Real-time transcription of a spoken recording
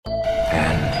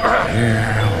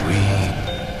Here we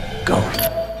go.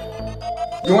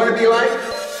 You want to be like?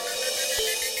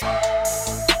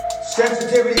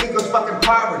 Sensitivity equals fucking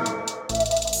poverty.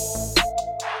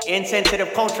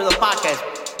 Insensitive Culture, the podcast.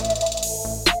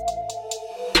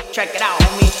 Check it out,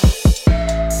 homie.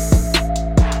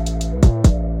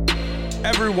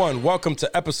 Everyone, welcome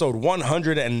to episode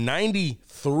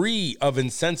 193 of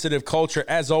Insensitive Culture.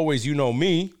 As always, you know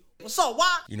me. What's up,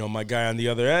 what? You know my guy on the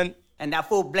other end. And that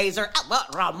fool Blazer,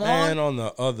 Ramon. And on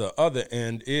the other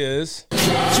end is...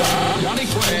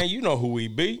 Man, you know who we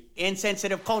be.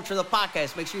 Insensitive Culture, the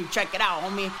podcast. Make sure you check it out,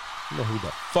 homie. You know who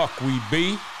the fuck we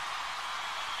be.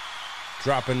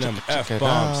 Dropping them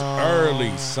F-bombs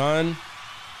early, son.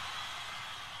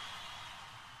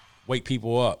 Wake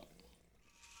people up.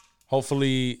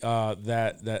 Hopefully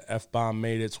that F-bomb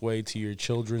made its way to your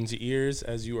children's ears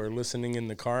as you are listening in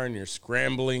the car and you're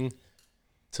scrambling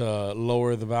to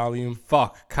lower the volume.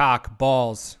 Fuck, cock,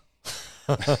 balls.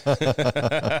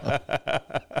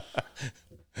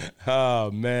 Oh,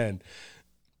 man.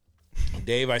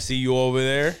 Dave, I see you over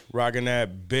there rocking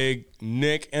that big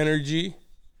Nick energy.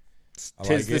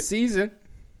 Tis the season.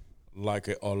 Like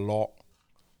it a lot.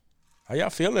 How y'all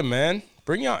feeling, man?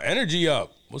 Bring y'all energy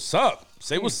up. What's up?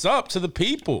 Say what's up to the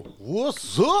people.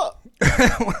 What's up? I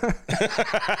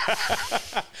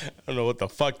don't know what the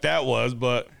fuck that was,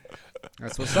 but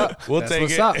That's what's up. We'll That's take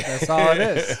what's it. up. That's all it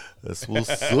is. That's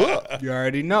what's up. You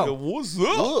already know. what's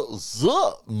up? What's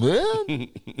up, man?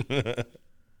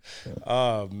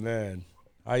 Oh, man.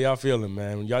 How y'all feeling,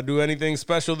 man? Y'all do anything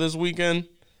special this weekend?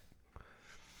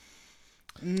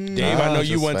 Dave, I know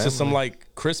you just went to some family.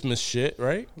 like Christmas shit,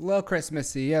 right? A little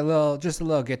Christmassy. Yeah, just a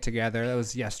little get together. That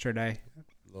was yesterday.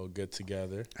 A little get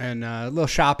together. And a little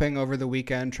shopping over the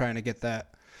weekend, trying to get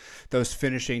those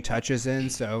finishing touches in.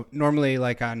 So normally,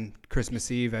 like on Christmas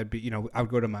Eve, I would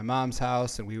go to my mom's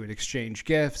house and we would exchange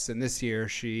gifts. And this year,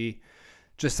 she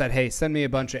just said, "Hey, send me a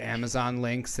bunch of Amazon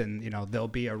links, and they'll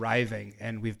be arriving."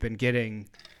 And we've been getting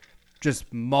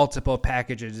just multiple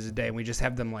packages a day, and we just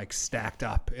have them like stacked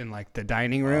up in like the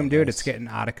dining room, dude. It's getting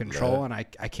out of control, and I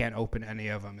can't open any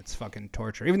of them. It's fucking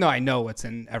torture. Even though I know what's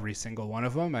in every single one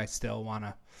of them, I still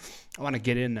wanna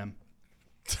get in them.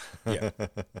 Yeah.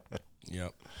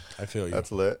 Yep. I feel you.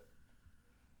 That's lit.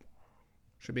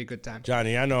 Should be a good time.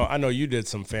 Johnny, I know you did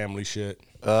some family shit.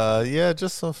 Yeah,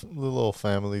 just a little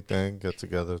family thing. Get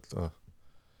together.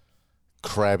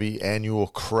 Annual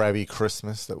crabby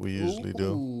Christmas that we usually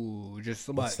do. Ooh, just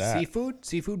what? What's that?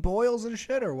 Seafood boils and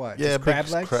shit, or what? Yeah, just crab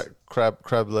big legs.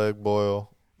 crab leg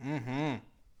boil. Mm-hmm.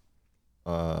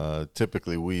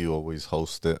 Typically we always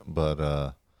host it,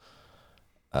 but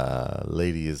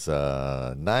lady is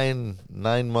 9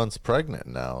 months pregnant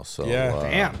now, so Yeah.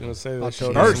 Damn. I'm gonna say they Fuck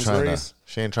showed you. her she some ain't grace.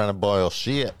 trying to boil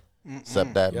shit,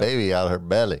 except that Yep. baby out of her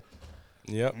belly.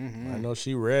 Yep. I know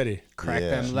she ready. Crack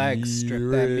Yeah. them legs,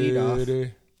 strip that meat off.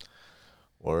 Ready.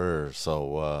 Word.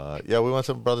 So yeah, we went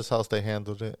to my brother's house. They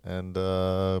handled it, and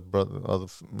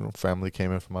family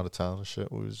came in from out of town and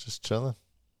shit. We was just chilling.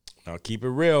 Now keep it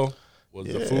real. Was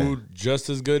the Yeah. food just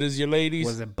as good as your ladies?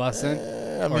 Was it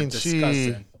bussin'? I mean,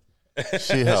 disgusting?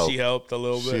 she helped. She helped a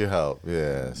little bit. She helped.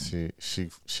 Yeah, she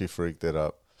freaked it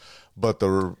up, but the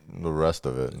rest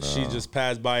of it, no. She just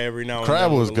passed by every now and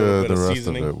crab then. was with a little good. bit The rest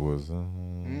seasoning. of it was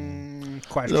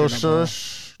Questionable.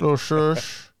 little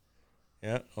shush.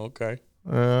 Yeah. Okay.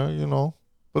 But it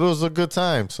was a good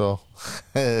time. So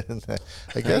I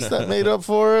guess that made up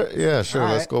for it. Yeah, sure.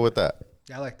 All Let's right. go with that.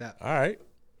 I like that. All right.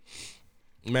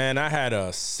 Man, I had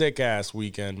a sick ass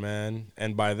weekend, man,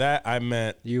 and by that I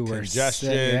meant You were congestion,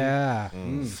 sick. Yeah.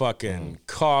 fucking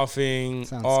coughing,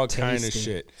 Sounds all kind of tasty.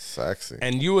 shit. Sexy.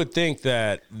 And you would think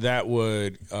that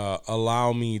would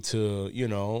allow me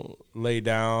to, lay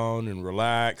down and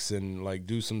relax and like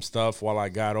do some stuff while I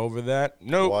got over that.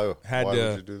 Nope. Why had would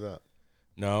to. you do that?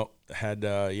 No, had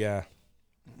to.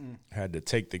 Had to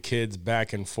take the kids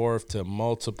back and forth to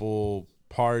multiple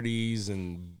parties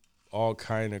and all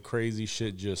kind of crazy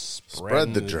shit. Just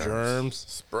spreading Spread the germs.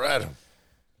 Spread them.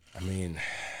 I mean,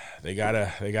 they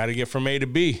gotta get from A to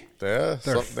B. Yeah,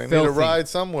 They're they need a filthy. ride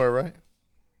somewhere, right?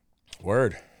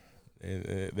 Word.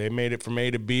 They made it from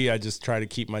A to B. I just try to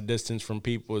keep my distance from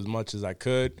people as much as I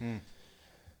could.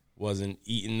 Wasn't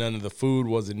eating none of the food,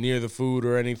 wasn't near the food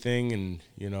or anything. And,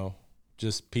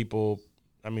 just people,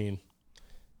 I mean,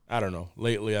 I don't know.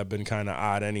 Lately, I've been kind of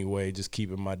odd anyway, just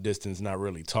keeping my distance, not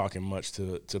really talking much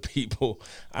to people.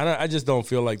 I just don't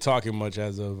feel like talking much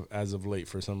as of late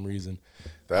for some reason.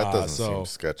 That doesn't so- seem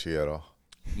sketchy at all.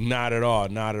 Not at all.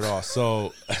 Not at all.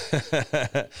 So,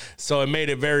 so it made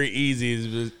it very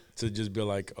easy to just be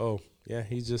like, oh, yeah,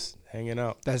 he's just hanging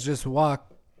out. That's just being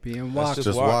walk. just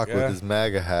Just walk, walk yeah. with his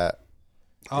MAGA hat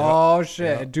Oh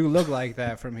shit! It do look like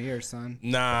that from here, son.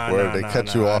 Where they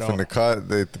cut you off in the cut,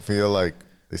 they feel like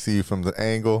they see you from the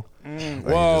angle. Like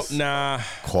Well, he's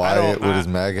just quiet with his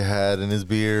MAGA hat and his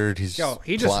beard. He just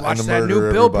watched that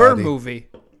new Bill Burr movie.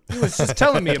 He was just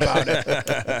telling me about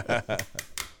it.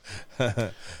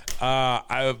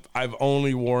 I've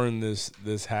only worn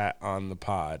this hat on the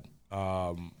pod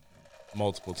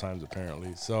multiple times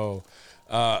apparently. So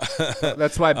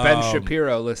that's why Ben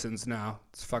Shapiro listens now.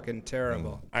 It's fucking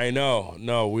terrible. I know.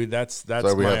 No, that's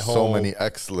so we my have whole, so many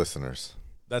ex-listeners.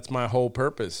 That's my whole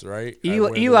purpose, right?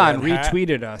 Elon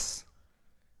retweeted us.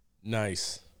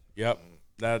 Nice. Yep.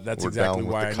 That's We're exactly down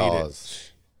with why the I need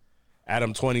cause. it.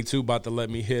 Adam 22 about to let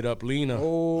me hit up Lena.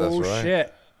 Oh That's right.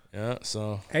 shit! Yeah.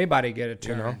 So Everybody get a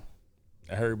turn. you know,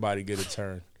 everybody get a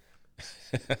turn.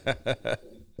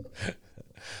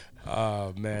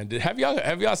 Oh man, have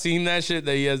y'all seen that shit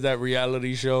that he has that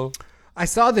reality show? I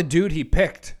saw the dude he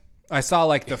picked. I saw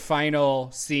like the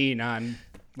final scene on,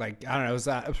 like, I don't know, it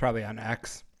was probably on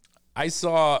X. I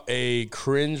saw a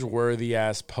cringe-worthy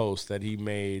ass post that he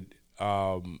made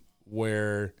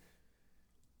where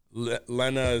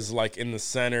Lena is like in the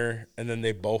center, and then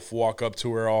they both walk up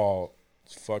to her all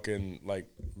fucking like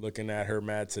looking at her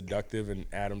mad seductive, and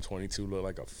Adam 22 looked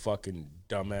like a fucking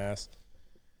dumbass.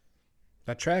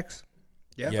 That tracks.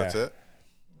 Yeah. That's it.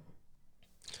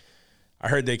 I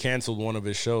heard they canceled one of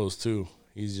his shows too.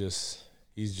 He's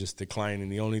just declining.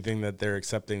 The only thing that they're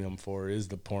accepting him for is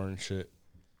the porn shit.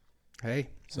 Hey,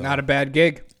 not a bad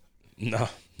gig. No,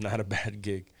 not a bad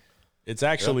gig. It's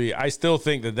actually, I still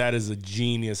think that is a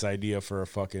genius idea for a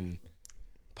fucking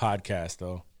podcast,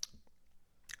 though.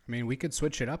 I mean, we could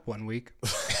switch it up one week.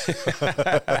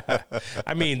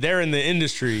 I mean, they're in the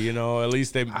industry, you know. At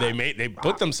least they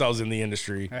put themselves in the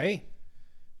industry. Hey,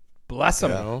 bless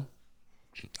them. You know?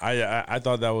 I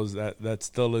thought that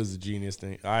still is a genius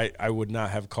thing. I would not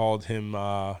have called him,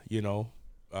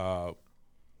 cucking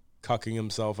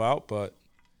himself out, but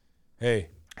hey,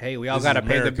 we all got to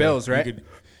pay the bills, right?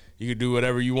 You could do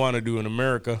whatever you want to do in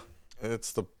America.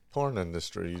 It's the porn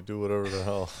industry. You do whatever the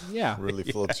hell really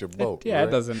floats your boat. Yeah, right?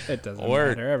 it doesn't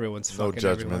Word. matter. Everyone's No fucking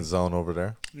judgment everyone. zone over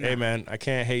there. Hey man, I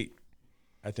can't hate.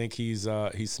 I think he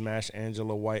smashed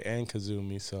Angela White and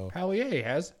Kazumi. So Hell yeah, he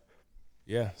has.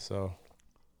 yeah, so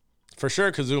for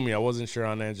sure Kazumi. I wasn't sure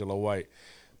on Angela White.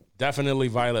 Definitely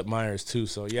Violet Myers too.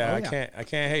 So yeah, I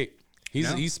can't hate.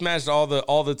 He smashed all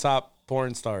the top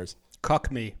porn stars.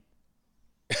 Cuck me.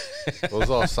 Those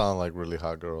all sound like really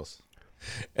hot girls.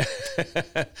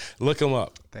 Look them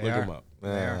up. They Look are. them up.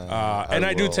 And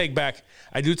I do take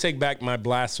back my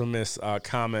blasphemous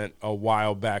comment a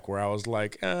while back where I was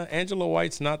like, Angela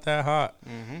White's not that hot.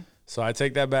 Mm-hmm. So I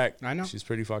take that back. I know. She's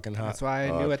pretty fucking hot. That's why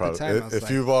I knew at the time. I was If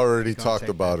like, you've already gonna talked take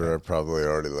about that her, I probably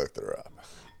already looked her up.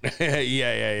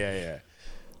 Yeah.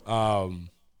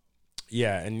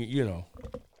 Yeah, and you know.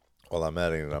 While I'm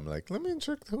at it, I'm like, let me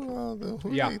check who are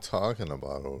they talking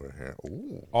about over here.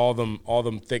 Ooh. All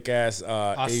them thick ass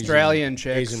Australian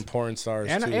chicks. Asian porn stars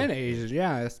and too. Asian,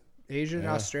 yeah. Asian,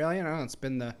 Australian. I don't know. It's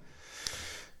been that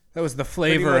was the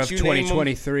flavor of much you name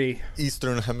 2023.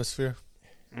 Eastern Hemisphere.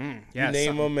 Yeah, You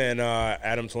name them, and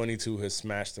Adam 22 has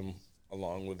smashed them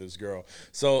along with his girl.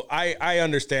 So I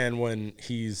understand when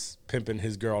he's pimping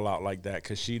his girl out like that,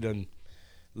 because she done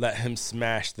let him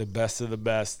smash the best of the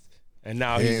best, and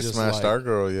now He he's ain't just smashed like, our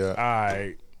girl yet.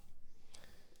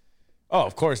 Oh,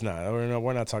 of course not.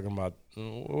 We're not talking about.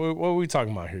 What are we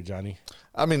talking about here, Johnny?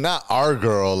 I mean, not our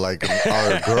girl, like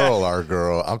our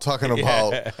girl. I'm talking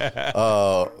about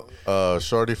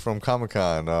Shorty from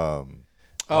Comic-Con.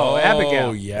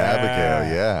 Abigail. Yeah,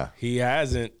 Abigail, yeah. He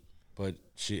hasn't, but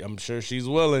I'm sure she's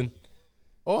willing.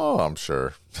 Oh, I'm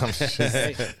sure.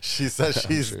 She says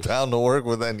she's down to work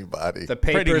with anybody. The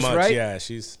Pretty papers, much, right? yeah.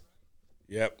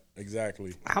 Yep,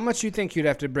 exactly. How much you think you'd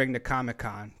have to bring to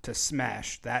Comic-Con to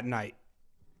smash that night?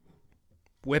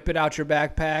 Whip it out your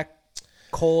backpack,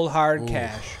 cold hard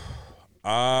cash.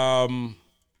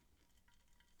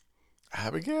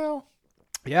 Abigail?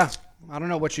 Yeah. I don't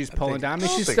know what she's pulling down. I mean,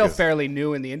 she's think still it's- fairly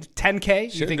new in the 10K? You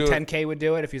She'll think do it. 10K would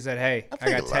do it if you said, hey, I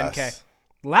think got 10K? less.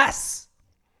 Less?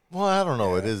 Well, I don't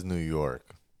know. It is New York.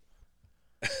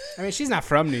 I mean, she's not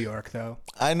from New York, though.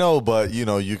 I know, but,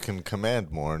 you can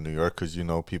command more in New York because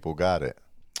people got it.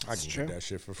 I can true. get that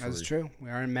shit for free. That's true. We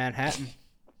are in Manhattan.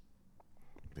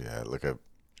 Yeah, look at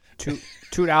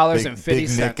 $2.50. Big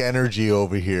Nick energy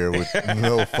over here with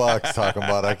no fucks talking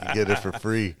about I could get it for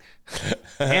free.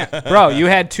 Damn. Bro, you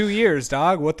had 2 years,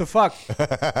 dog. What the fuck?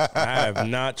 I have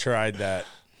not tried that,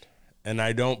 and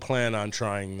I don't plan on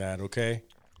trying that. Okay,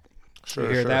 Sure, You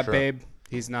hear sure, that, sure. babe?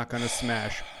 He's not going to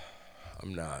smash.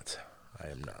 I'm not. I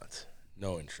am not.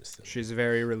 No interest in it. She's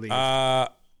very relieved. Yeah,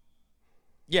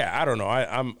 I don't know.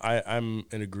 I'm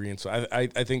in agreement. So I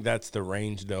think that's the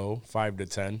range though, 5 to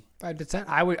 10. 5 to 10.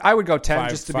 I would go 10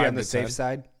 just to be 5 on the to safe 10.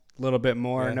 side. A little bit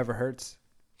more Yeah. never hurts.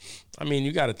 I mean,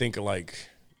 you got to think of you're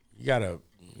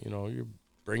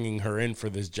bringing her in for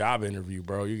this job interview,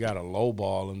 bro. You got to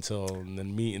lowball and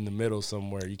then meet in the middle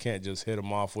somewhere. You can't just hit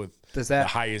them off with the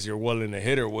highest you're willing to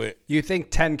hit her with. You think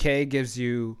 10K gives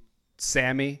you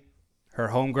Sammy, her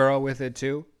homegirl, with it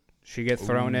too? She get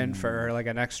thrown in for like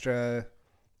an extra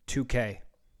 2K.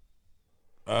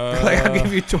 Like I'll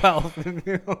give you 12.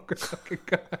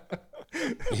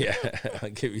 Yeah, I'll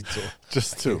give you 12.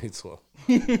 Just 2. Give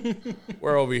you 12.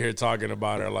 We're over here talking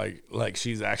about her like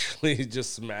she's actually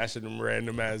just smashing them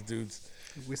random ass dudes.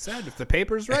 We said if the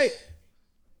paper's right.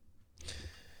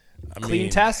 Clean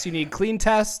test. You need clean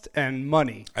test and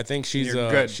money. I think she's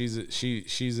good. she's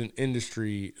an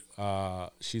industry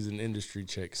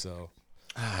chick. So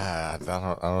I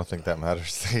don't think that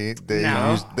matters. They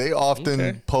No. they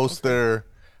often post their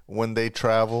when they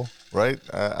travel, right?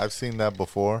 I've seen that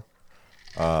before.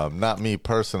 Not me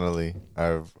personally.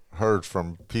 I've heard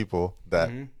from people that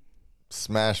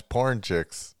smash porn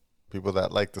chicks, people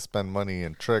that like to spend money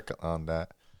and trick on that.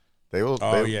 They will.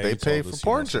 They pay for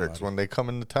porn chicks when they come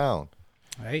into town.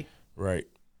 Right. Right.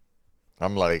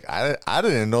 I'm like, I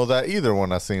didn't know that either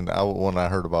when I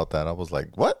heard about that. I was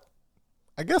like, what?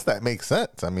 I guess that makes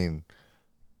sense. I mean,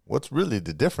 what's really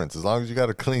the difference? As long as you got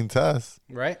a clean test.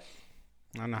 Right.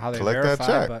 I don't know how they Collect that verify,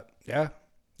 check. but yeah.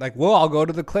 Like, we'll all go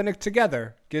to the clinic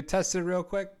together. Get tested real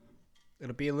quick.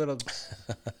 It'll be a little...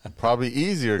 Probably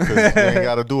easier because you ain't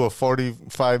got to do a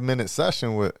 45-minute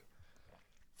session with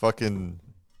fucking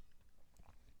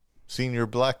senior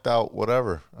blacked out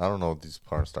whatever. I don't know these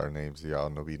porn star names y'all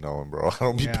be knowing, bro. I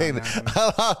don't be paying.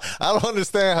 I don't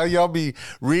understand how y'all be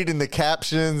reading the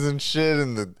captions and shit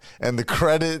and the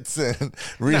credits and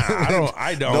reading.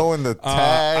 I don't knowing the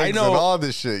tags I know, and all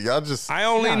this shit. Y'all just. I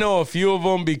only know a few of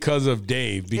them because of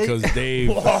Dave. Because Dave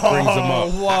brings them up.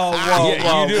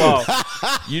 Whoa.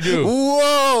 You do.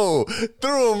 Whoa!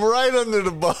 Threw him right under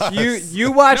the bus.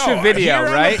 You watch a video, here on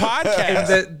the right? podcast.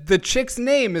 And the chick's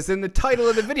name is in the title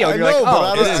of the video. I You're know, like,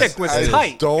 but oh, this chick was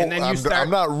tight. And then you start. I'm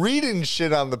not reading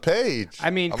shit on the page. I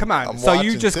mean, come I'm on. So you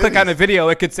watching just click on a titties. video,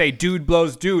 it could say dude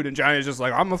blows dude, and Johnny's just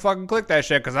like, I'm gonna fucking click that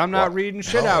shit because I'm not reading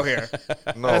shit out here.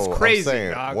 No, That's crazy, I'm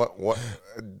saying, dog.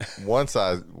 once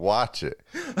I watch it,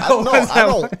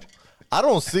 I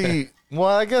don't see. Well,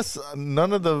 I guess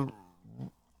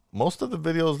most of the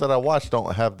videos that I watch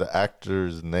don't have the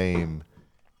actor's name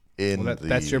in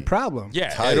That's your problem. Yeah,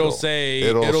 title.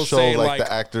 it'll show say like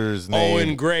the actor's name.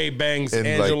 Owen Gray bangs in,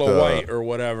 Angela like, the- White or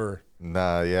whatever.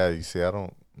 Nah, yeah, you see, I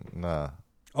don't. Nah.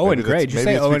 Owen Maybe Gray. that's- Did you maybe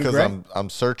say it's Owen because Gray? I'm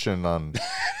searching on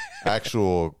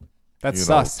actual That's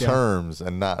sus. Yeah. terms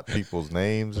and not people's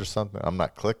names or something. I'm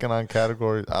not clicking on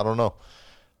categories. I don't know.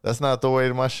 That's not the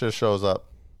way my shit shows up.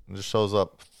 It just shows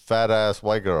up fat ass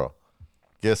white girl.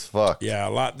 Guess fuck. Yeah, a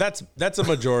lot. That's a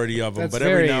majority of them, That's but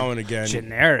very every now and again.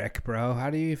 generic, bro. How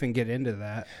do you even get into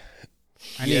that?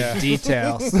 I need Yeah.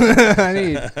 details. I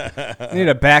need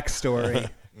a backstory.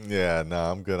 Yeah, no,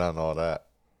 I'm good on all that.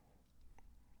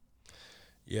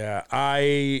 Yeah,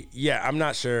 I'm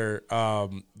not sure.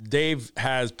 Dave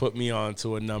has put me on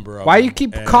to a number of Why them, you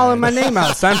keep and- calling my name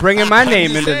out, son? Bringing my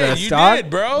name into Saying, this, you dog. did,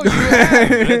 bro. You have.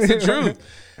 That's the truth.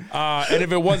 And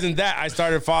if it wasn't that, I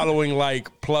started following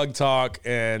like Plug Talk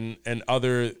and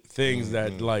other things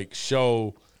that like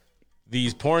show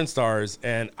these porn stars,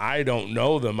 and I don't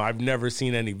know them. I've never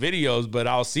seen any videos, but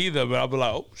I'll see them and I'll be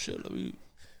like, oh shit, let me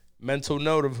mental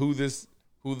note of who this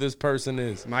person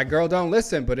is. My girl don't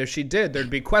listen, but if she did, thered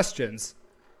be questions.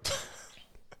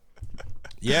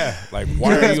 Yeah, like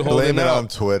why are you holding Blame it on out?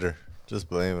 Twitter. Just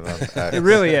blame it on X. It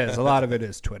really is. A lot of it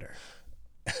is Twitter.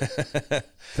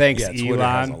 Thanks, Yeah, Twitter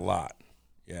has a Elon. lot.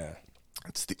 Yeah.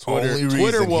 It's the Twitter- only reason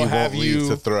Twitter will he have won't leave you-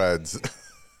 to Threads.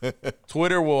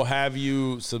 Twitter will have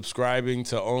you subscribing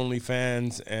to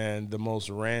OnlyFans and the most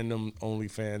random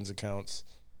OnlyFans accounts.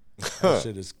 That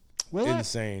shit is Will it?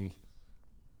 insane.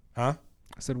 Huh?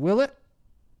 I said, will it?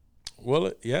 Will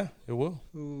it? Yeah, it will.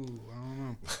 Ooh,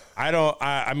 I don't know.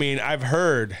 I mean, I've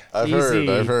heard. I've Easy.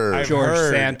 heard. I've George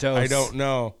heard. Santos. I don't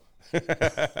know.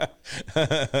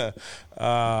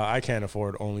 I can't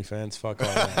afford OnlyFans. Fuck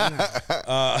all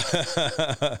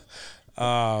that.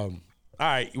 All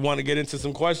right, you want to get into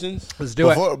some questions? Let's do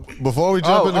it. Before we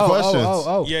jump into questions,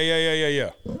 Oh.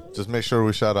 Yeah. just make sure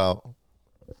we shout out.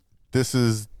 This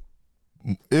is,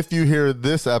 if you hear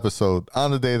this episode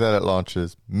on the day that it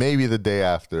launches, maybe the day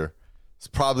after, it's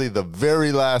probably the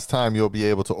very last time you'll be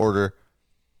able to order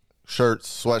shirts,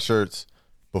 sweatshirts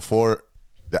before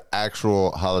the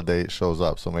actual holiday shows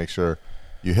up. So make sure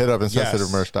you hit up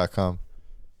insensitivemerch.com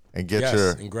and get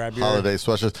your and grab your holiday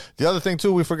sweatshirts. The other thing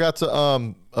too, we forgot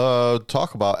to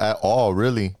talk about at all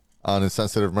really on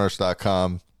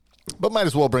insensitivemerch.com, but might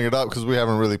as well bring it up because we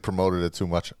haven't really promoted it too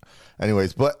much.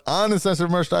 Anyways, but on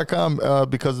insensitivemerch.com,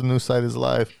 because the new site is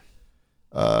live,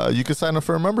 you can sign up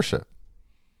for a membership.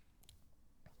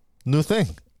 New thing.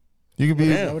 You can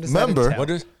be a member of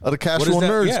the Casual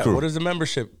Nerds crew. What does the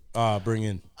membership bring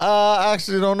in? I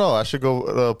actually don't know. I should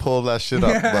go pull that shit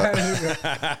up.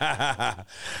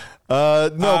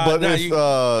 But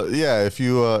if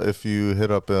you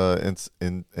hit up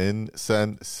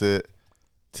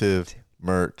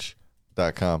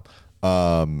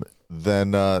insensitivemerch.com,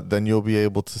 then you'll be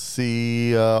able to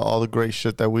see all the great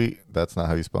shit that we. That's not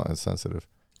how you spell insensitive.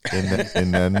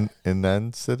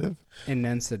 Insensitive.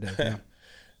 Insensitive. Yeah.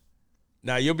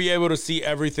 Now you'll be able to see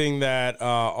everything that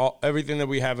everything that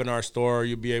we have in our store.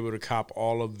 You'll be able to cop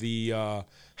all of the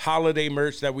holiday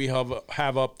merch that we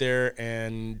have up there,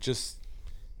 and just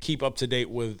keep up to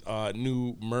date with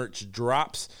new merch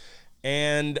drops,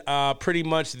 and pretty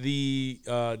much the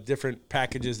different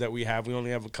packages that we have. We only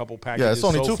have a couple packages. Yeah, it's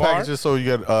only so two far. packages, so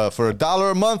you get for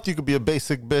 $1 a month. You could be a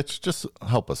basic bitch. Just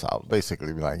help us out.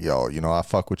 Basically, be like, yo, I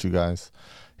fuck with you guys.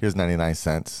 Here's 99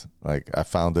 cents. Like, I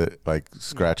found it, like,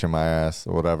 scratching my ass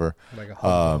or whatever. Like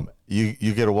a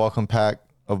you get a welcome pack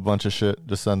of a bunch of shit.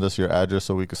 Just send us your address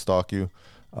so we can stalk you,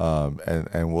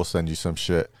 and we'll send you some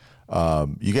shit.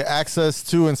 You get access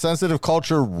to Insensitive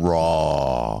Culture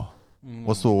Raw.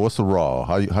 What's the Raw?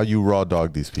 How you raw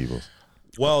dog these people?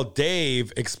 Well,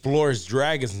 Dave explores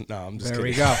dragons. No, I'm just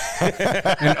kidding. There we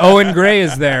go. And Owen Gray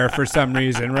is there for some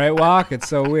reason, right, Walk? It's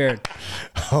so weird.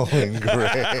 Owen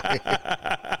Gray.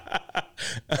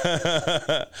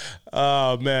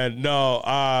 Oh man, no.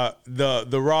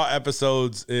 The raw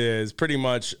episodes is pretty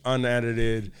much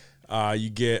unedited. You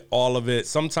get all of it.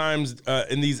 Sometimes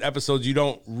in these episodes, you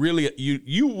don't really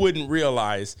you wouldn't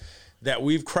realize that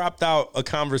we've cropped out a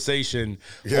conversation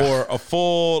or a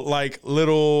full like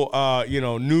little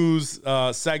news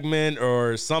segment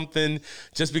or something,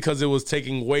 just because it was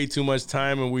taking way too much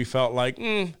time, and we felt like,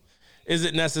 is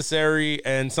it necessary?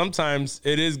 And sometimes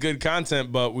it is good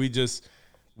content, but we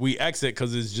exit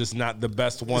because it's just not the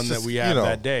best one that we have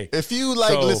that day. If you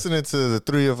like listening to the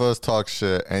three of us talk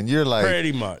shit and you're like,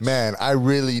 pretty much, man, I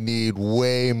really need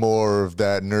way more of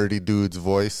that nerdy dude's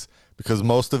voice, because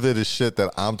most of it is shit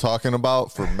that I'm talking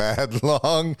about for mad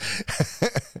long.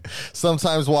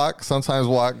 Sometimes Walk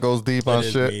goes deep on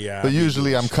shit. Me, yeah, but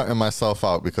usually I'm cutting myself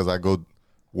out because I go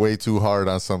way too hard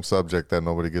on some subject that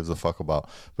nobody gives a fuck about.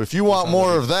 But if you want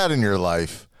more of that in your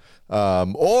life,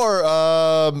 or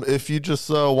if you just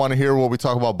want to hear what we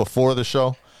talk about before the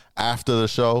show, after the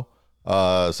show,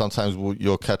 sometimes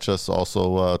you'll catch us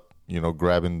also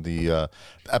grabbing the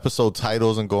episode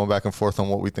titles and going back and forth on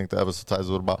what we think the episode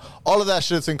titles are about. All of that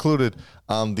shit's included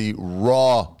on the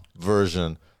raw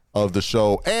version of the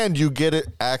show, and you get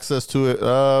access to it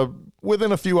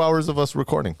within a few hours of us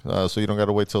recording, so you don't got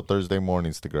to wait till Thursday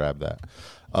mornings to grab that.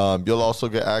 You'll also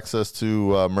get access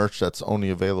to merch that's only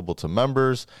available to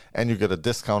members, and you get a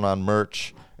discount on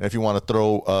merch. And if you want to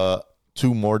throw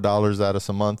 $2 more at us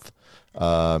a month,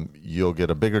 you'll get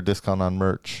a bigger discount on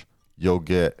merch. You'll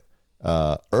get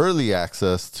early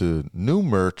access to new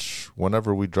merch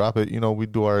whenever we drop it. We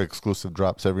do our exclusive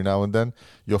drops every now and then.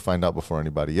 You'll find out before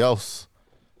anybody else.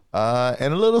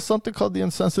 And a little something called the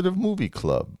Insensitive Movie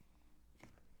Club.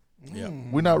 Yeah,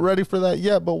 we're not ready for that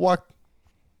yet, but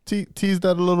tease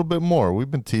that a little bit more. We've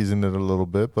been teasing it a little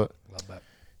bit, but Love that.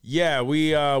 yeah,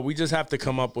 we just have to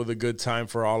come up with a good time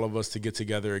for all of us to get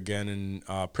together again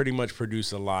and pretty much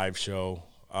produce a live show.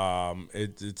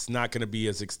 It's not going to be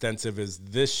as extensive as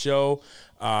this show.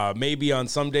 Maybe on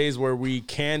some days where we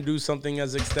can do something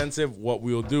as extensive, what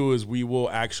we'll do is we will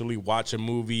actually watch a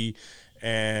movie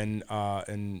and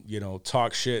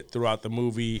talk shit throughout the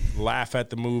movie, laugh at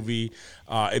the movie.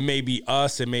 It may be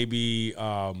us, it may be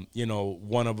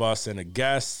one of us and a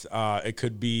guest. It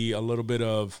could be a little bit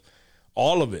of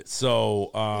all of it.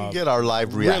 So you get our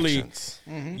live reactions.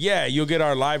 Yeah, you'll get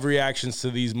our live reactions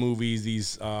to these movies.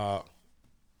 These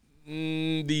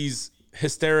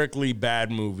hysterically bad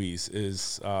movies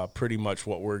is pretty much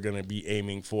what we're going to be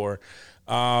aiming for.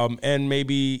 And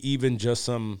maybe even just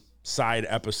some side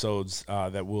episodes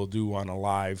that we'll do on a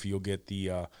live. You'll get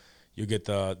the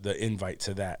invite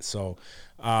to that. So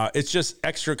it's just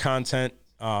extra content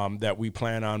that we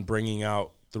plan on bringing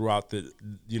out throughout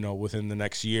within the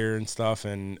next year and stuff,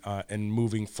 and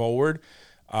moving forward.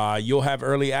 You'll have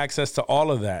early access to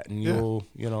all of that, and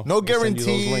no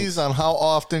guarantees on how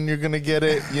often you're gonna get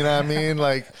it. You know what I mean?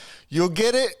 Like, you'll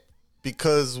get it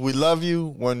because we love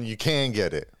you when you can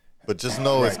get it. But just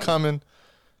know it's coming.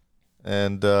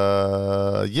 And,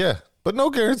 yeah. But no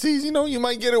guarantees. You know, you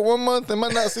might get it 1 month and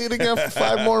might not see it again for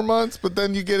 5 more months. But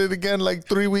then you get it again like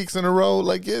 3 weeks in a row.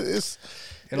 Like,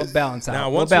 It'll balance out. Now,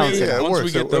 We'll once balance we, it out. it once works.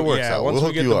 we get It the works out. once We'll we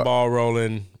hook get you the up. ball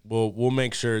rolling, we'll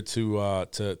make sure to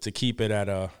keep it at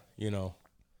a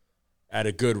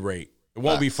good rate. It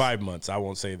won't be 5 months. I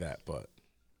won't say that, but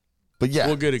yeah.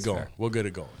 we'll get it going. We'll get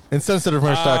it going. And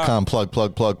sensitivemerch.com. Plug.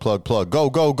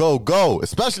 Go.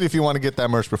 Especially if you want to get that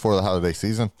merch before the holiday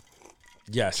season.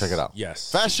 Yes. Check it out. Yes.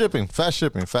 Fast shipping.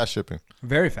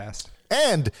 Very fast.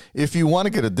 And if you want to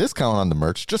get a discount on the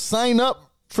merch, just sign up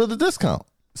for the discount.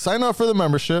 Sign up for the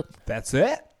membership. That's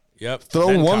it. Yep. Throw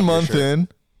Then 1 cop your month shirt. in.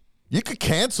 You could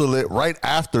cancel it right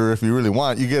after if you really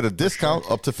want. You get a discount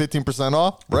up to 15%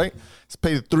 off, right? It's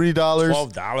paid $3.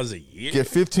 $12 a year. Get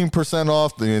 15%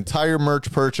 off the entire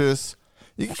merch purchase.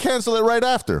 You can cancel it right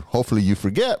after. Hopefully you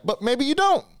forget, but maybe you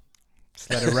don't. Just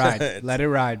let it ride. Let it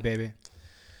ride, baby.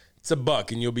 It's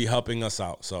 $1, and you'll be helping us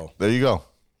out. So, There you go.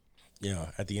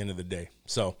 at the end of the day.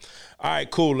 So, all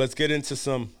right, cool. Let's get into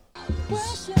some.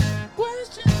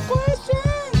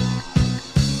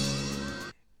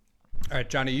 All right,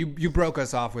 Johnny, you broke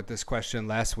us off with this question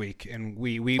last week, and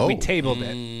we Oh. tabled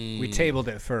it. We tabled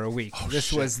it for a week.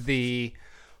 This was the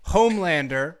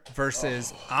Homelander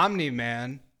versus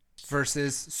Omni-Man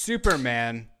versus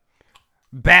Superman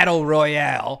Battle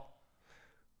Royale.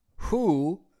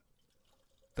 Who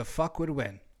the fuck would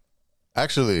win?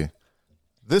 Actually,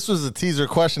 this was a teaser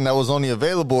question that was only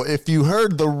available if you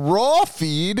heard the raw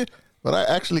feed, but I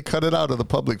actually cut it out of the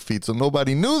public feed, so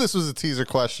nobody knew this was a teaser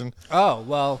question. Oh,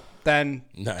 well, then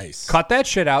Nice. cut that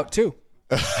shit out, too.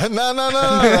 No.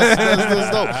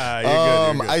 That's dope.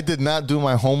 You're good. I did not do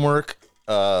my homework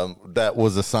that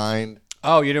was assigned.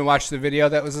 Oh, you didn't watch the video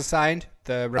that was assigned?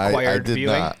 The required I did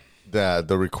viewing? not.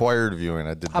 The required viewing,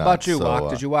 I did How not. about you, So,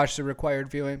 Walk? Did you watch the required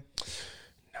viewing?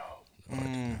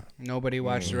 No. Nobody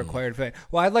watched the required viewing.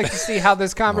 Well, I'd like to see how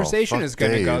this conversation fuck is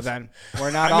going to go Dave. then.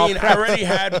 We're not all I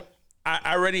prepped.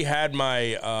 already had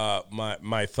my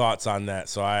my thoughts on that.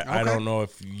 So I don't know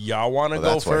if y'all want to Well,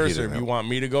 go that's why he first or didn't if you know. want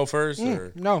me to go first.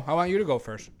 Or No, I want you to go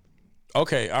first.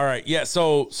 okay, all right, yeah.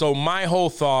 So my whole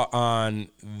thought on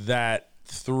that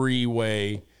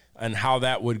 3-way and how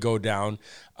that would go down.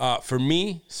 For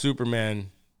me,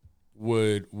 Superman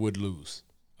would lose.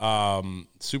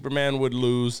 Superman would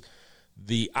lose.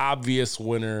 The obvious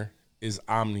winner is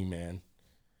Omni-Man.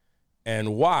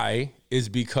 And why is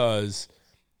because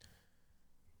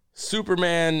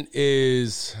Superman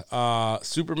is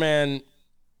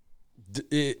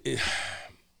it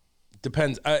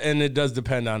depends, and it does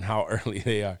depend on how early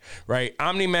they are, right?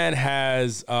 Omni-Man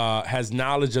has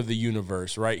knowledge of the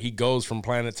universe, right? He goes from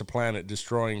planet to planet,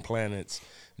 destroying planets.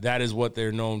 That is what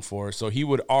they're known for. So he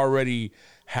would already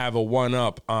have a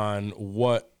one-up on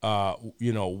what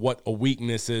what a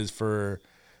weakness is for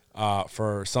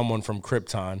someone from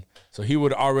Krypton. So he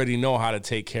would already know how to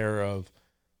take care of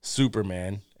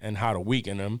Superman and how to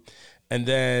weaken him. And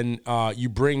then you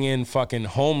bring in fucking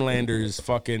Homelander's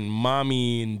fucking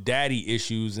mommy and daddy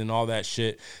issues and all that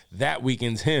shit. That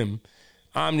weakens him.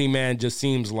 Omni-Man just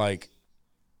seems like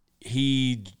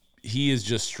he is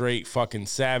just straight fucking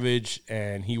savage,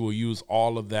 and he will use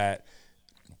all of that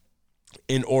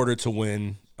in order to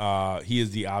win. He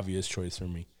is the obvious choice for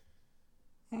me.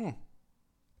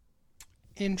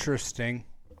 Interesting.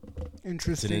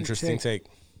 It's an interesting take.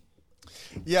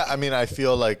 Yeah, I mean, I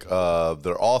feel like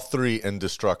they're all three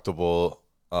indestructible.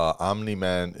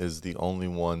 Omni-Man is the only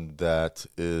one that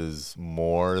is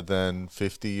more than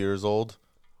 50 years old.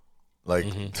 Like,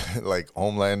 like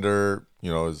Homelander,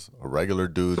 is a regular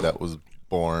dude that was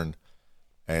born,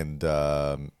 and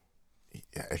I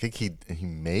think he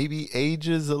maybe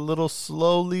ages a little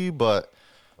slowly, but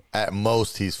at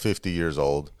most he's 50 years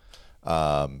old.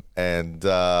 And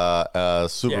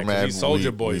Superman, he's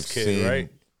Soulja Boy's we've kid, seen- right?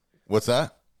 What's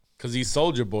that? Because he's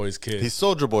Soulja Boy's kid. He's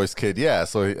Soulja Boy's kid, yeah.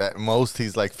 So at most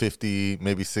he's like 50,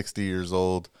 maybe 60 years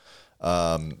old.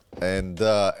 And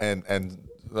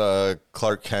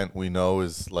Clark Kent, we know,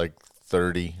 is like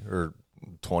 30 or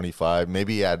 25.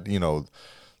 Maybe at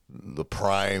the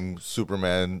prime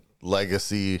Superman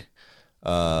legacy.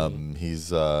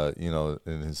 He's in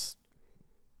his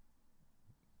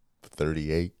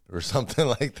 38 or something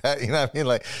like that. You know what I mean?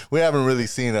 Like, we haven't really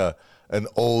seen an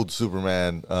old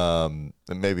Superman,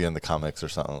 maybe in the comics or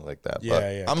something like that.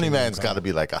 Yeah, but Omni-Man's got to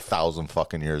be like 1,000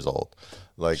 fucking years old.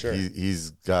 Like, Sure.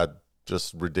 he's got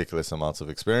just ridiculous amounts of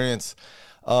experience.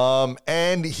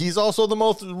 And he's also the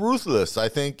most ruthless. I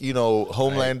think,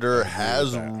 Homelander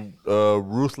has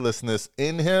ruthlessness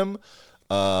in him,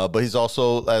 But he's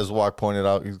also, as Walk pointed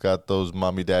out, he's got those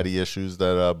mommy daddy issues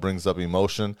that brings up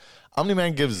emotion.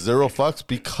 Omni-Man gives zero fucks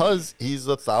because he's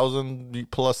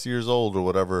 1,000+ years old or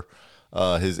whatever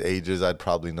his age is. I'd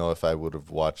probably know if I would have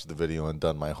watched the video and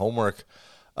done my homework.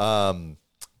 But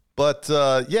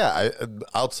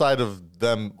outside of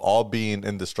them all being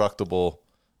indestructible,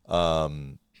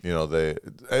 they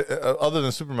other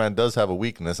than Superman does have a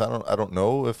weakness. I don't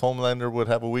know if Homelander would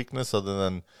have a weakness other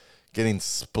than getting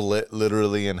split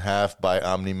literally in half by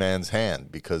Omni-Man's hand,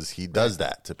 because he does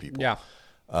that to people. Yeah.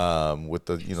 With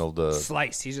the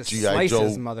Slice. He just G.I.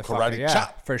 slices Joe motherfucker. karate Yeah,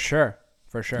 chop. for sure.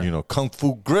 Kung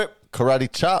fu grip,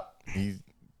 karate chop. You're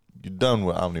done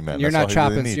with Omni-Man. You're That's not all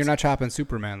he really chopping. needs. You're not chopping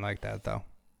Superman like that, though.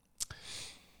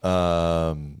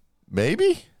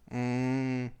 Maybe.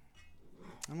 I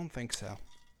don't think so.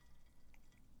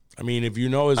 I mean, if you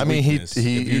know his weakness,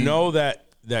 if you know that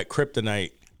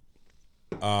kryptonite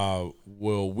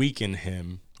will weaken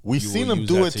him. We've seen him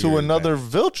do it to another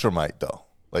Viltrumite, though.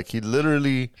 Like, he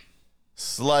literally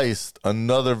sliced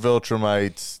another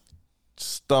Viltrumite's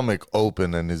stomach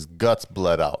open and his guts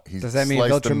bled out. Does that mean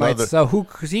Viltrumite? So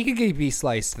because he could be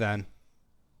sliced then.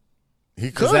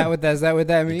 He could. Is that what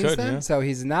that means then? Yeah. So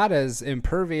he's not as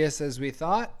impervious as we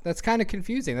thought? That's kind of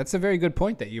confusing. That's a very good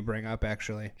point that you bring up,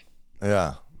 actually.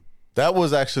 Yeah. That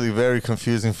was actually very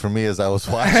confusing for me as I was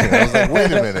watching. I was like, wait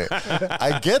a minute.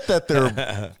 I get that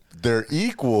they're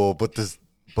equal, but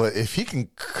if he can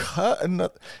cut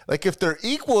if they're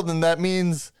equal, then that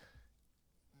means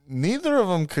neither of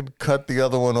them could cut the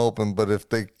other one open. But if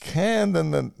they can,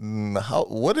 then how?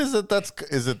 What is it?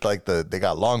 Is it like they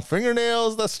got long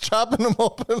fingernails that's chopping them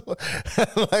open?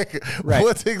 Right.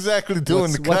 What's exactly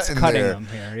doing the cutting what's cutting there? them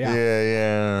here?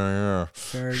 Yeah.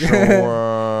 Sure.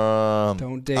 So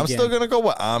Don't dig I'm still in. gonna go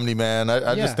with Omni-Man.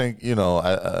 I just think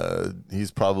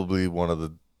he's probably one of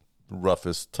the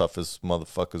roughest, toughest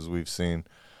motherfuckers we've seen.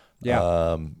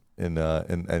 Yeah. In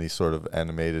any sort of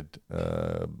animated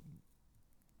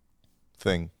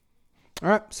thing. All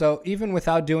right. So even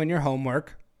without doing your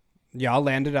homework, y'all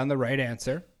landed on the right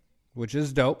answer, which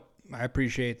is dope. I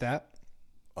appreciate that.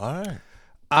 All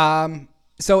right.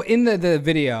 So in the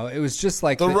video, it was just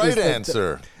like The right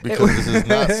answer, because this is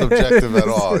not subjective at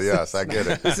all. Yes, I get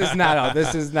it. This is not.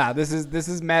 This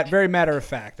is very matter of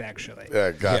fact, actually.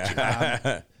 Yeah,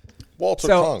 gotcha. Walter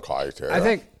Cronkite. I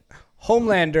think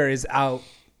Homelander is out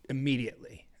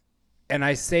immediately, and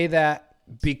I say that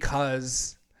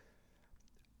because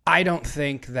I don't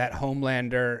think that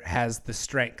Homelander has the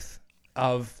strength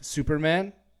of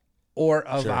Superman or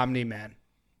of Omni-Man.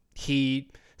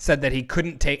 He said that he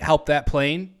couldn't help that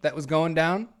plane that was going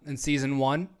down in season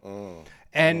 1.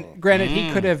 And granted, he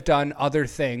could have done other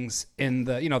things in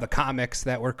the comics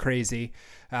that were crazy,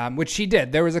 which he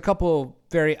did. There was a couple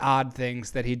very odd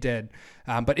things that he did.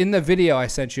 But in the video I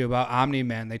sent you about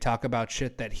Omni-Man, they talk about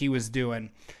shit that he was doing.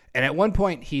 And at one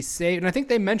point he saved, and I think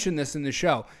they mentioned this in the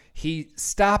show, he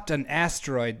stopped an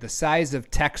asteroid the size of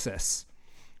Texas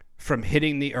from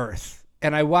hitting the Earth.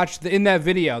 And I watched in that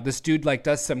video, this dude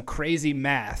does some crazy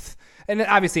math. And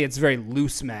obviously it's very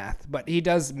loose math, but he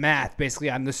does math basically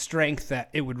on the strength that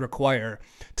it would require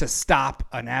to stop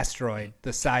an asteroid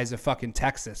the size of fucking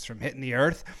Texas from hitting the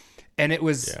Earth. And it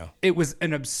was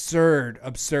an absurd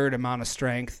amount of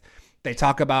strength. They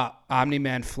talk about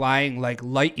Omni-Man flying like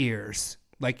light years,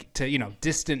 to,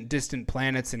 distant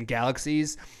planets and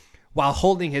galaxies while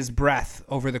holding his breath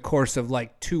over the course of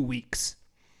 2 weeks.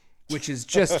 Which is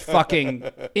just fucking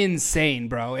insane,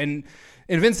 bro. And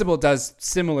Invincible does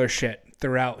similar shit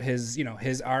throughout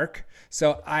his arc.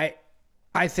 So I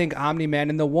think Omni-Man,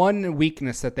 and the one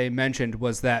weakness that they mentioned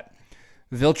was that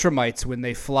Viltrumites, when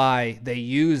they fly, they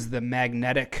use the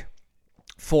magnetic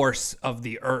force of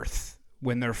the Earth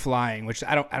when they're flying, which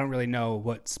I don't really know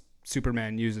what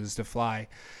Superman uses to fly.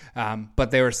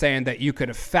 But they were saying that you could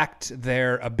affect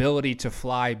their ability to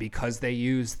fly because they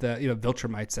use the,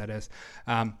 Viltrumites, that is,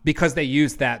 because they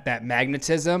use that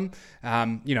magnetism,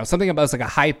 something about a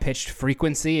high pitched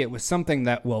frequency. It was something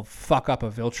that will fuck up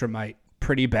a Viltrumite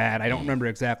pretty bad. I don't remember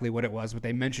exactly what it was, but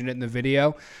they mentioned it in the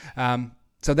video.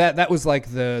 So that was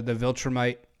the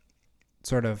Viltrumite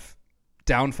sort of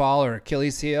downfall or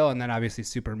Achilles heel. And then obviously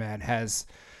Superman has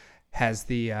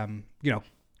the,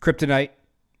 kryptonite,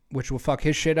 which will fuck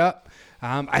his shit up.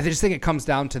 I just think it comes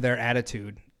down to their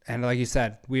attitude. And like you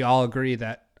said, we all agree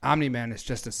that Omni-Man is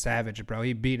just a savage, bro.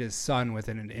 He beat his son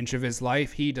within an inch of his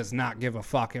life. He does not give a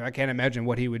fuck. I can't imagine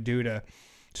what he would do to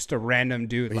just a random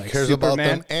dude like Superman. He cares about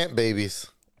them ant babies.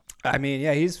 I mean,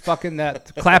 yeah, he's fucking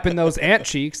clapping those ant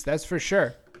cheeks. That's for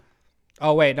sure.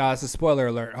 Oh, wait, no, it's a spoiler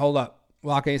alert. Hold up.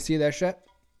 Well, can you see that shit?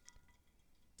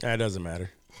 It doesn't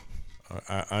matter.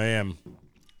 I am.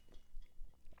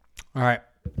 All right.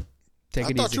 Take I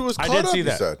it thought easy. you was I caught did up, see you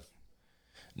that. said.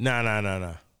 No.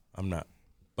 I'm not.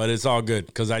 But it's all good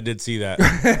because I did see that.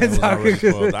 It's I, all was already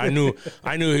good. spoiled.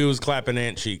 I knew he was clapping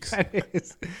ant cheeks.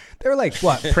 They were like,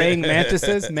 what, praying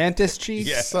mantises? Mantis cheeks?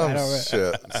 Yeah. Some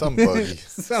shit. Some buggy.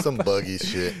 some buggy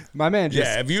shit. My man just...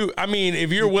 Yeah, if you're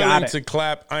You willing got it. to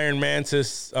clap iron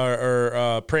mantis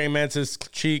or praying mantis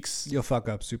cheeks, You'll fuck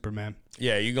up Superman.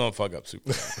 yeah, you're gonna fuck up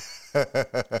Superman.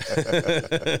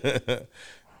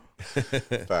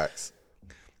 Facts.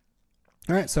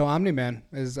 All right, so Omni-Man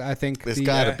is, I think, It's the,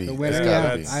 gotta be. the It's winner.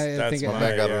 gotta be. I That's think My it,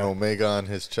 man got yeah. an Omega on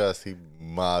his chest. He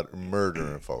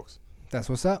murdering folks. that's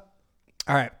what's up.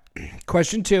 All right,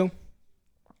 question 2.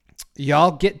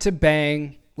 Y'all get to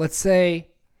bang, let's say,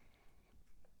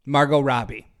 Margot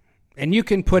Robbie. And you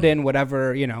can put in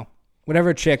whatever,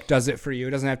 whatever chick does it for you.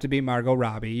 It doesn't have to be Margot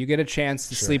Robbie. You get a chance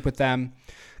to sleep with them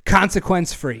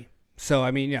consequence-free. So,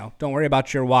 I mean, don't worry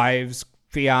about your wives,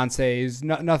 fiancés,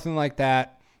 nothing like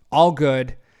that. All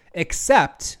good,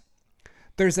 except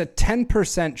there's a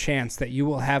 10% chance that you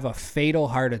will have a fatal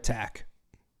heart attack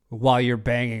while you're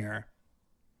banging her.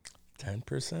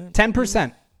 10%?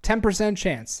 10%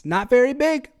 chance. Not very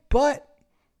big, but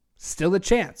still a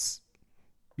chance.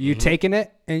 You taking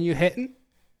it and you hitting?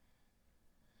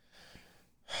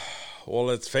 Well,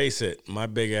 let's face it. My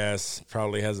big ass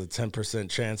probably has a 10%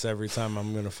 chance every time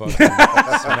I'm gonna fucking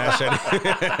smash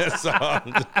it.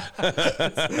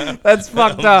 So That's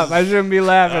fucked up. I shouldn't be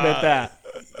laughing at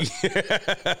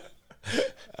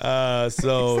that.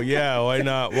 so yeah, why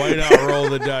not roll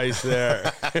the dice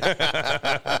there?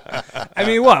 I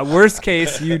mean, what? Worst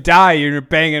case, you die and you're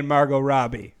banging Margot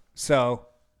Robbie. So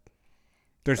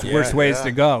there's worse ways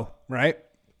to go, right?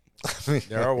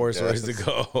 There are worse ways to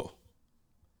go.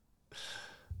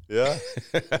 Yeah.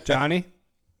 Johnny?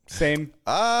 Same.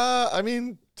 I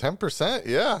mean, 10%.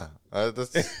 Yeah.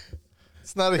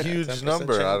 It's not a huge 10%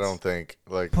 number. I chance. don't think.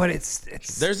 Like, But it's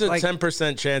There's a like,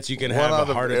 10% chance you can One have out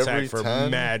a of heart every attack for 10?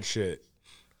 mad shit.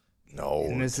 no.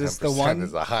 And is this the 10% one?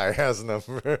 is a high ass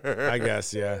number. I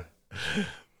guess, yeah.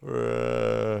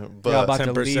 You're But about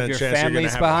to 10% leave your chance you're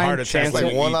families gonna have a heart behind. attack Chance when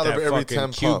like you one eat out of that every fucking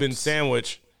 10 Cuban pumps.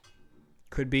 sandwich.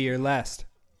 could be your last.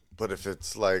 but if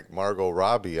it's like Margot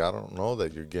Robbie, I don't know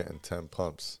that you're getting 10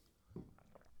 pumps.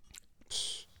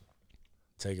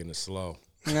 Taking it slow.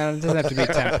 No, it doesn't have to be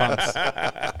 10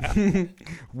 pumps.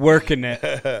 Working it,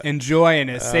 enjoying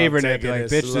it, savoring it. Be taking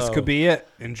like, it bitch, this slow. could be it.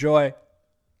 Enjoy.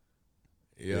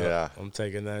 Yeah. I'm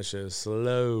taking that shit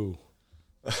slow.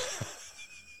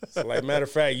 So, like, matter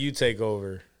of fact, you take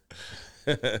over.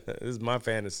 This is my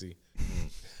fantasy.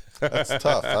 That's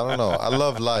tough. I don't know. I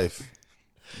love life.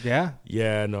 Yeah.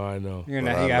 Yeah, no, I know. You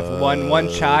But I got one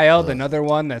child, another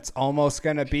one that's almost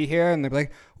gonna be here, and they're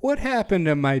like, "What happened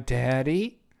to my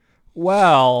daddy?"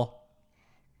 Well,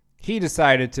 he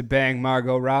decided to bang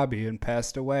Margot Robbie and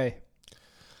passed away.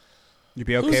 You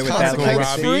be okay Who's with that? consequence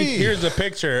Legacy? free? Here's a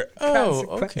picture. Oh,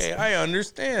 Consequence. okay, I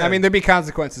understand. I mean, there'd be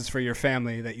consequences for your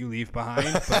family that you leave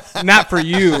behind, but not for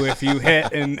you if you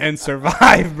hit and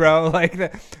survive, bro. Like, I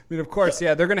mean, of course,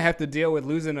 yeah, they're gonna have to deal with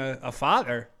losing a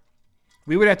father.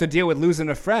 We would have to deal with losing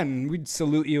a friend. We'd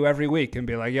salute you every week and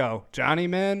be like, "Yo, Johnny,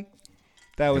 man,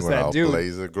 that was Went that out dude.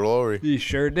 blaze of glory. He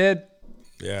sure did.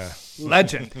 yeah,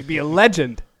 Legend. He'd be a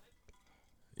legend.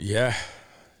 yeah,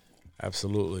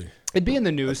 absolutely. It'd be in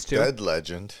the news too. Dead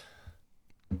legend.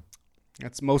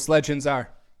 That's most legends are.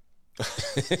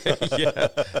 Yeah,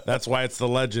 that's why it's the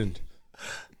legend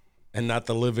and not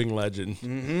the living legend.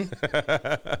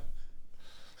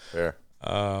 Fair.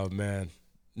 Oh man,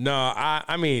 no,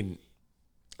 I mean,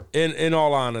 in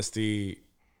all honesty,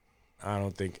 I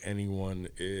don't think anyone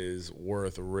is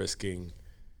worth risking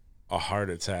a heart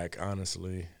attack.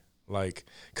 Honestly, like,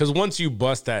 because once you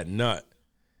bust that nut,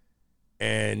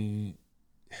 and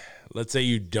let's say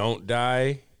you don't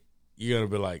die, you're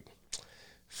gonna be like,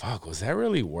 "Fuck, was that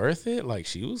really worth it?" Like,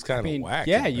 she was kind of whack.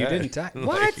 yeah, at you that. didn't die. Like,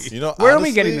 What? You know, Where are we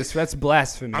honestly, getting this? That's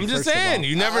blasphemy. I'm just first of saying, all.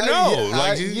 you never know.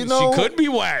 Yeah, She know- could be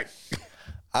whack.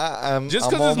 I'm Just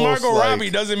I'm because it's almost Margot like, Robbie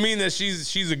doesn't mean that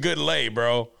she's a good lay,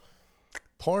 bro.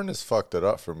 porn has fucked it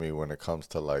up for me when it comes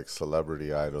to like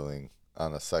celebrity idling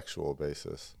on a sexual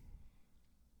basis.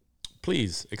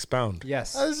 Please expound.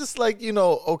 Yes. I was just like,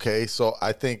 okay, so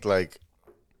I think like,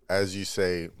 as you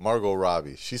say, Margot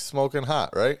Robbie, she's smoking hot,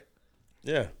 right?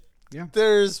 Yeah.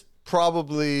 There's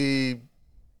probably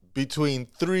between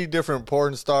 3 different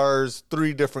porn stars,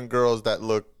 3 different girls that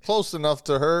look close enough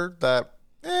to her that,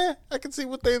 I can see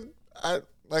what I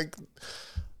like.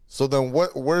 So then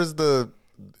where's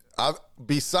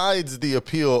besides the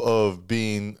appeal of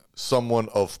being someone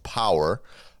of power,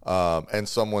 and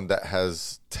someone that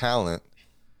has talent,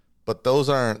 but those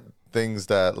aren't things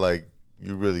that like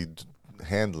you really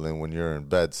handling when you're in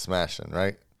bed smashing,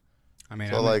 right? I mean,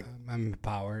 So, I'm in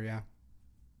power, yeah.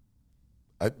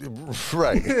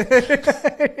 Right.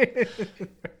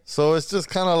 So it's just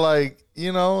kind of like,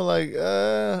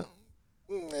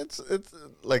 it's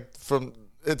like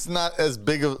it's not as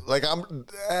big of like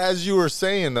as you were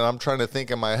saying that I'm trying to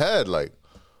think in my head, like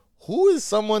who is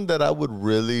someone that I would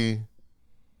really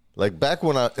like back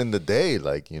when in the day,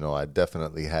 like, I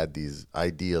definitely had these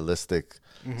idealistic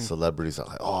celebrities. I'm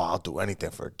like, oh, I'll do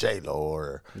anything for J-Lo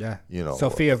or,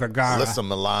 Sofia Vergara. Alyssa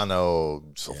Milano,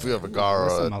 Sofia Vergara.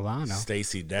 Alyssa Milano.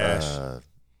 Stacey Dash.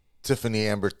 Tiffany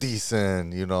Amber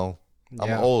Thiessen, I'm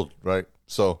Yeah. old, right?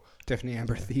 So Tiffany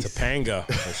Amber Thiessen. Topanga,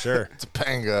 for sure.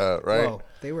 Topanga, right? Whoa,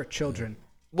 they were children.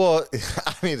 Well,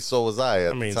 I mean, so was I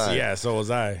at the time. Yeah, so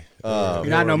was I. You're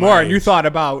not no more. You thought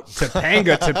about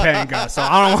Topanga, so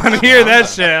I don't want to hear that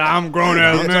shit. I'm grown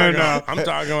ass man now. I'm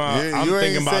talking about. You I'm ain't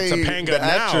thinking about say Topanga the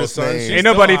now, actress son. name. She's Ain't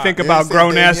nobody still think hot. about say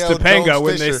grown ass Danielle Topanga Jones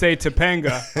when they Fisher. say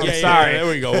Topanga. I'm Yeah, sorry. there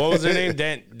we go. What was her name?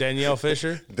 Danielle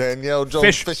Fisher. Danielle Jones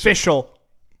Fisher. Official.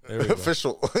 There we go.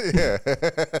 Official. Yeah.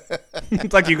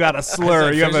 It's like you got a slur.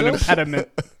 said You have an official? impediment.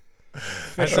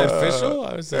 I said official.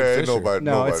 I said Fisher.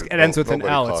 No, it ends with an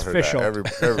nobody L. called It's her official. that.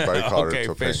 Everybody called Okay,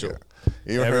 her official. Topanga.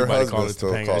 Even Everybody her called husband her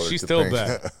still Topanga. called her She's still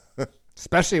Topanga. back.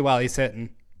 Especially while he's hitting.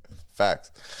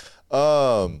 Facts.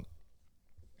 That's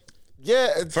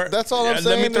all I'm saying.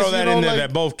 Let me throw is, that in there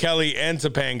that both Kelly and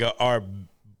Topanga are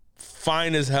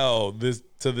fine as hell to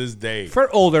this day. For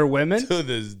older women. To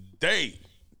this day.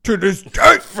 To this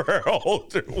day. For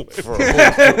older women.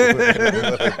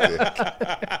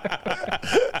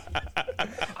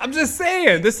 I'm just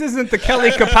saying, this isn't the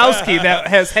Kelly Kapowski that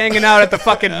has hanging out at the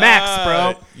fucking Max,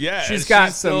 bro. Yeah, she's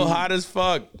got still hot as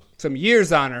fuck. some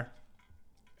years on her.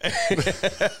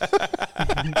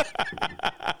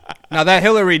 Now that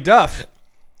Hillary Duff,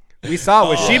 we saw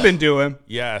what she been doing.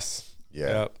 Yes.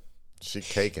 Yeah. Yep. She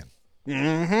caking.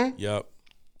 Yep.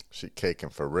 She caking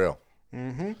for real.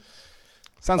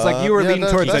 Sounds like you were leaning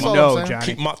towards a that's all no, I'm saying. Johnny.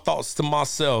 Keep my thoughts to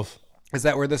myself. Is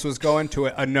that where this was going? To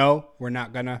a no? We're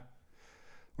not gonna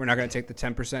take the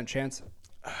 10% chance.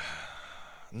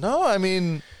 No, I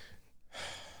mean,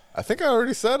 I think I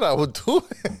already said I would do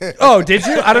it. Oh, did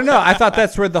you? I don't know. I thought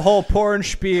that's where the whole porn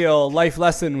spiel life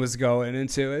lesson was going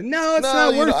into it. No, it's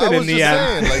not worth it in the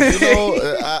end.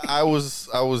 I was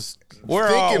We're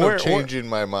thinking all- of changing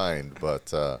my mind,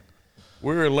 but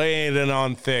We were laying it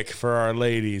on thick for our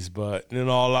ladies, but in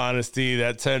all honesty,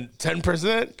 that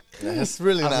 10%? it's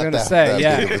really I was not gonna that, say, that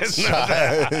yeah. big of a shot.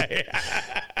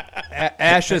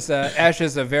 Ash is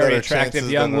a very Better attractive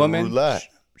chances young than a woman. roulette.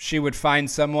 She would find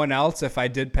someone else if I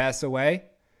did pass away.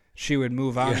 She would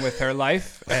move on with her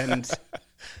life, and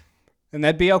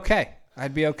that'd be okay.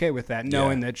 I'd be okay with that,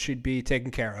 knowing that she'd be taken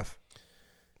care of.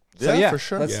 So Yeah, for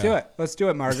sure. Let's do it. Let's do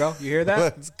it, Margot. You hear that?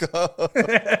 Let's go.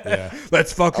 Yeah.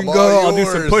 Let's fucking I'm go. all I'll do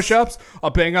some yours. push-ups. I'll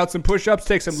bang out some push-ups.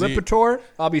 Take some See- Lipitor.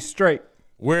 I'll be straight.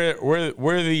 We're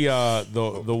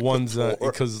the ones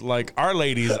because like our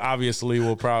ladies obviously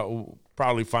will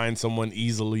probably find someone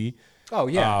easily. Oh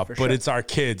yeah, for but sure. it's our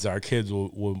kids. Our kids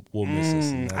will miss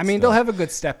us. And I that's mean, they'll have a good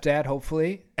stepdad,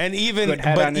 hopefully. and even good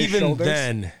head but on his even shoulders.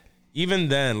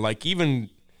 then, like even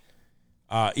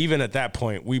at that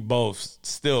point, we both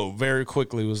still very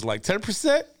quickly was like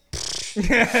 10%.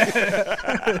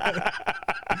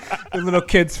 The little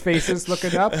kids' faces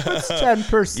looking up. What's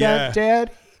 10%, Yeah.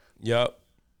 Dad? Yep.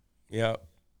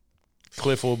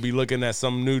 Cliff will be looking at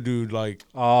some new dude like,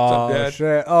 Oh What's up, Dad?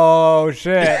 shit! Oh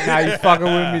shit! Now you fucking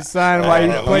with me, son? Why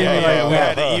you playing me like we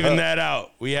had that? to even that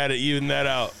out. We had to even that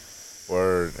out.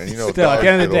 Word. And Still, at dogs the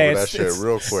end of the get day, over it's, that shit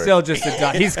real quick. still just a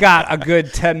dog. He's got a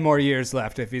good 10 more years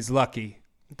left if he's lucky.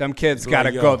 Them kids got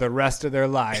to young. go the rest of their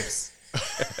lives.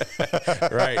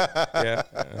 Right. Yeah.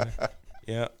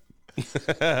 Yeah.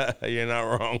 You're not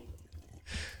wrong.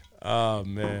 Oh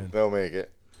man. They'll make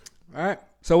it. All right.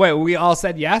 So wait, we all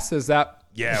said yes? Is that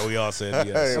Yeah, we all said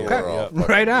yes. Hey, Yeah, we're all yeah. fucking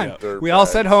right on? dirtbags. We all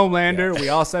said Homelander. We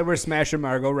all said we're smashing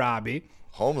Margot Robbie.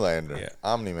 Homelander. Yeah.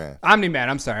 Omni-Man. Omni-Man.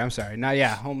 I'm sorry. Now,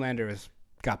 yeah, Homelander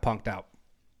got punked out.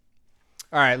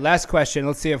 All right, last question.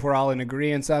 Let's see if we're all in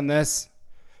agreement on this.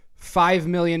 $5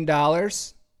 million to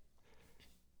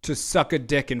suck a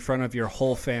dick in front of your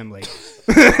whole family.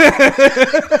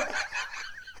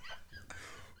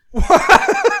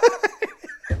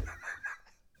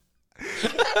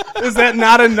 Is that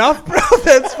not enough, bro?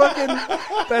 That's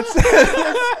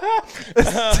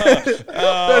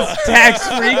that's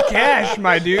tax-free cash,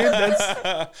 my dude.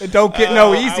 It don't get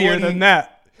no easier than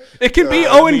that. It can be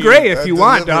Owen Gray if that you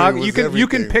want, delivery dog. was You can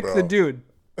everything, pick bro. the dude.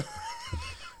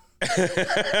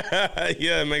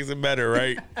 Yeah, it makes it better,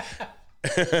 right?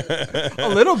 A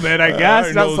little bit, I guess.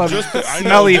 I Not know some just the- I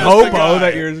know smelly just the hobo guy.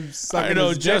 that you're sucking I know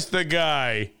his dick. just the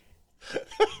guy.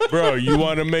 Bro, you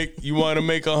want to make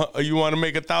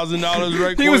 $1,000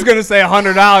 right He was quick? gonna say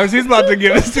 $100. He's about to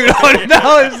give us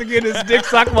 $200 to get his dick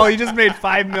sucked. Well, he just made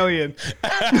 $5 million.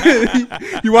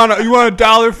 You want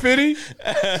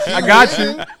 $1.50? I got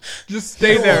you. Just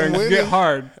stay there and get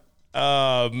hard.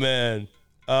 Oh man,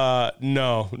 no,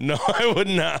 I would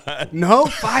not. No,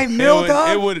 $5 mil,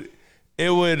 dog.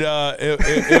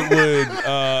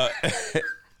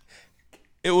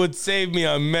 It would save me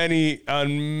on many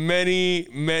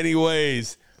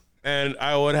ways, and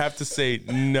I would have to say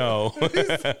no.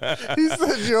 He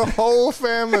said your whole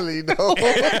family, though.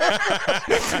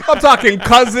 I'm talking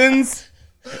cousins,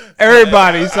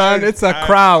 everybody, son. It's a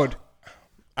crowd.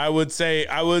 I would say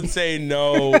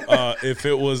no if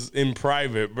it was in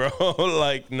private, bro.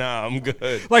 Like, nah, I'm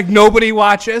good. Like nobody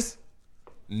watches.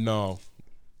 No,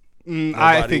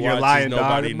 I think you're watches, lying,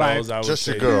 nobody dog. knows. I would Just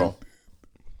say your girl.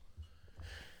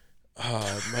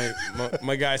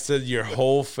 My guy said your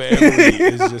whole family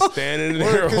is just standing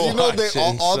there Because you know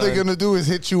watching. all they're son. gonna do is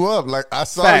hit you up. Like, I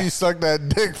saw Facts. you suck that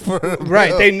dick for a Right,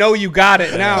 bill. they know you got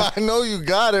it now. I know you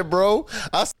got it, bro.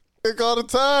 I suck dick all the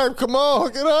time. Come on,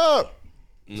 hook it up.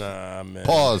 Nah, man.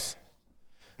 Pause.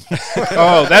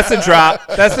 Oh, that's a drop.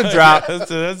 That's a drop.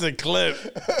 That's a clip.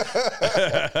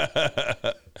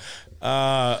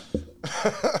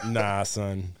 Nah,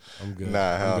 son. I'm good.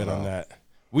 Nah, hell I'm good no. on that.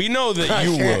 We know that I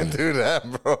you can't will. do that,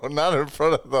 bro. Not in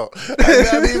front of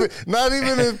not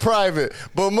even in private,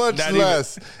 but much Not even-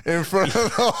 less in front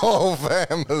of the whole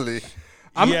family.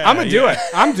 I'm Yeah, gonna do yeah. it.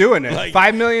 I'm doing it. Like-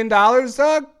 $5 million,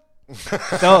 dog.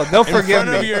 They'll forgive front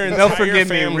of me. your They'll entire forgive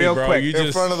me family, real bro. quick. You In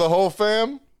just front of the whole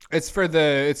fam? It's for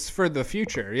the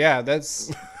future. Yeah,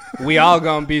 that's we all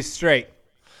gonna be straight.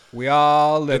 We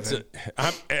all live.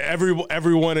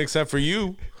 everyone except for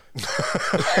you.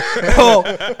 Oh,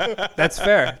 that's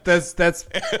fair. That's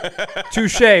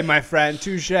touche, my friend.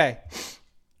 Touche.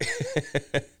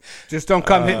 Just don't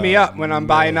come hit me up when I'm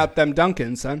buying up them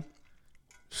Dunkins, son.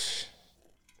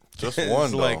 Just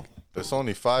one, though. like- It's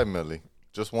only 5 milli.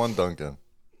 Just one Dunkin'.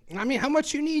 I mean, how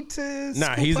much you need to?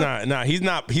 Nah, scoop he's up? not. Nah, he's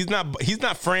not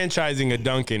franchising a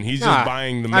Dunkin'. He's Nah, just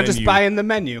buying the menu. I'm just buying the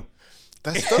menu.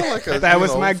 That's still like a That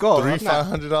was my goal. I'm not-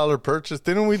 $500 purchase.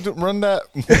 Didn't we run that?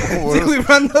 Did we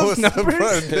run those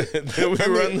numbers? Did we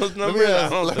run those numbers? I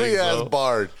don't Let think me so. ask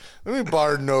Bard. Let me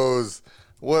Bard knows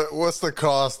what's the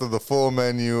cost of the full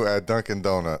menu at Dunkin'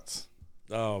 Donuts.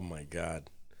 Oh my God.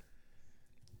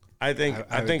 I think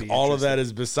I would think be all of that interested.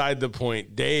 is beside the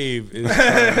point. Dave is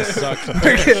trying to suck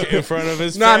dick in front of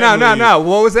his family. No.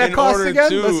 What was that in cost order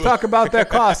again? to- Let's talk about that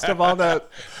cost of all that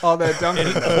Dunkin'.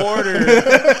 In order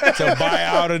to buy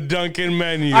out a Dunkin'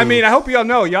 menu. I mean, I hope y'all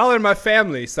know y'all are my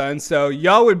family, son. So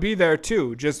y'all would be there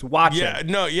too, just watching. yeah.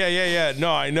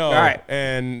 No, I know. All right.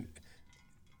 And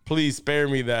please spare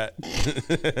me that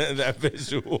that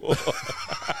visual.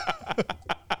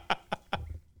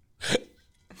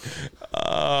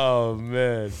 Oh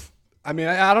man. I mean,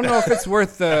 I don't know if it's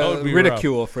worth the would be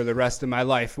ridicule for the rest of my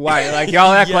life. Why? Like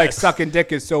y'all act like Yes. sucking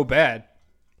dick is so bad.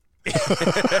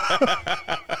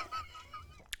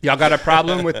 Y'all got a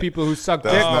problem with people who suck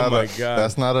dick? Oh my God.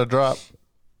 That's not a drop.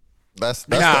 That's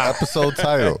Nah. the episode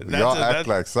title. Y'all act that's-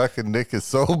 like sucking dick is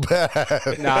so bad.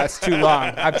 Nah, it's too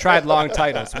long. I've tried long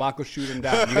titles. Wacko shoot him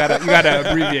down. You gotta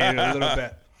abbreviate it a little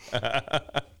bit.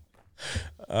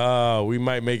 We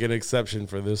might make an exception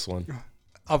for this one.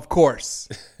 Of course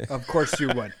you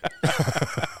would.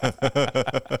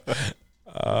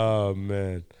 Oh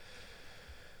man.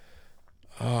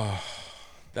 Oh,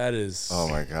 that is. Oh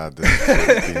my God, this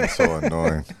is being so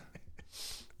annoying.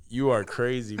 You are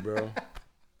crazy, bro.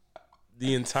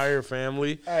 The entire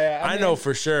family. yeah, I I know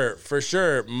for sure. For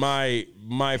sure, my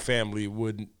family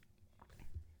wouldn't.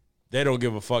 They don't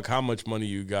give a fuck how much money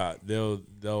you got. They'll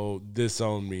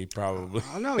disown me probably.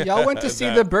 I don't know. Y'all went to see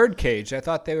the birdcage. I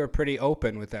thought they were pretty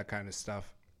open with that kind of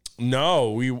stuff.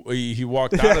 No, he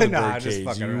walked out of the Nah, just birdcage.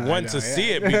 fucking You around, went I to know, see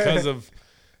yeah. it because of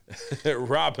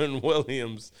Robin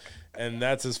Williams, and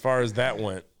that's as far as that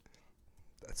went.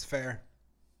 That's fair.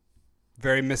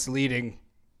 Very misleading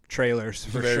trailers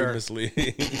for Very sure.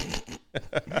 misleading.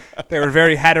 They were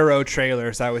very hetero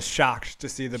trailers. I was shocked to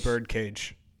see the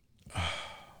birdcage.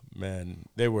 Man,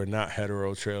 they were not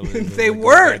hetero trailers. They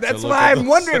were. That's why I'm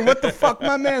wondering what the fuck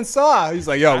my man saw. He's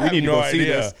like, yo, we have need to no go see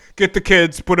idea. this. Get the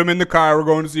kids, put them in the car. We're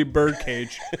going to see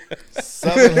Birdcage.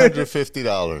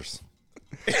 $750.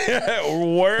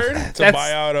 Word to That's-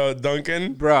 buy out a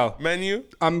Dunkin' Bro. menu.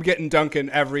 I'm getting Dunkin'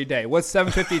 every day. What's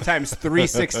 750 times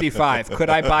 365? Could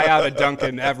I buy out a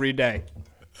Dunkin' every day?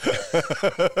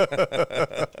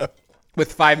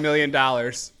 With $5 million.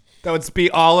 That would be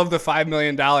all of the $5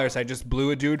 million I just blew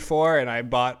a dude for, and I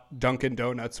bought Dunkin'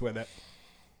 Donuts with it.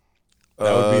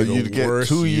 That would be the You'd get worst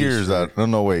 2 use years for- out.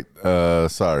 No, wait.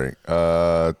 Sorry.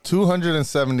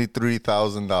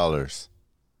 $273,000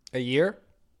 A year?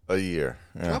 a year.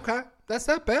 Yeah. Okay. That's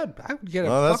not bad. I would get a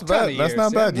No, that's fuck ton bad. of That's years.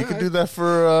 not Yeah, bad. You no, could do that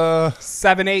for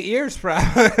 7-8 years,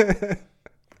 probably.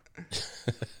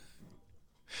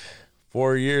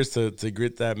 4 years to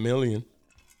get that million.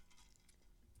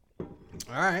 All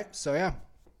right. So, yeah.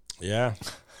 Yeah.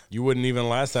 You wouldn't even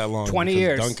last that long. 20 because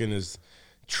years. Dunkin' is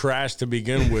trash to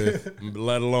begin with,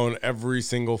 let alone every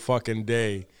single fucking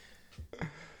day.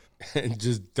 And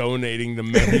just donating the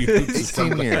menu to 18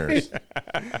 somebody years.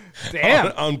 Damn.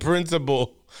 on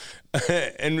principle.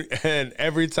 and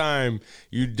every time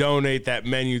you donate that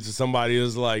menu to somebody,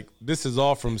 it's like, this is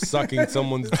all from sucking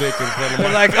someone's dick in front of They're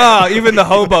my like, oh, even the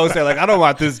hobos, they're like, I don't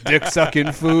want this dick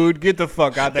sucking food. Get the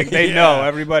fuck out. Like, they Yeah. know.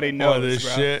 Everybody knows, all this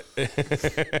bro. shit.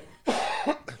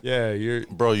 Yeah,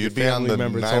 Bro, you'd be on family the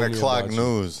member 9 told me o'clock about you.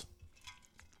 news.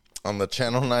 On the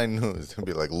Channel 9 news. It'd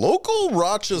be like, local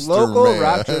Rochester Local man.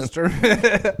 Rochester.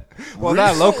 Well,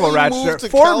 not local Recently moved Rochester.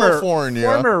 to California.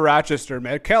 Former Rochester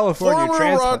man. California Former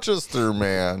transplant. Rochester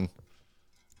man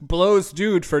Blows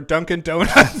dude for Dunkin'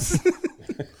 Donuts.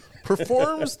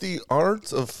 performs the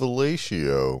arts of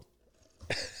fellatio.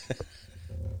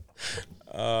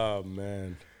 Oh,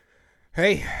 man.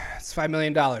 Hey, it's $5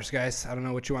 million, guys. I don't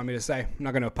know what you want me to say. I'm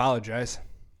not going to apologize.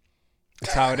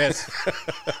 That's how it is.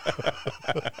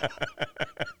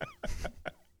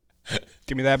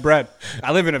 Give me that bread.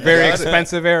 I live in a very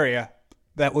expensive area.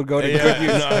 That would go to good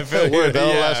use. No, I feel Word, that'll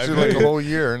yeah, last I you feel like a you. whole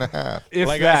year and a half. If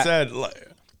Like that. I said,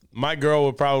 my girl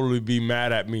would probably be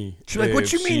mad at me. She's like, what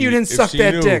if you mean she- you didn't if suck she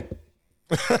that knew. dick?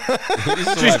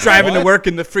 She's driving to work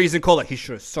in the freezing cold. Like, he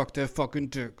should have sucked that fucking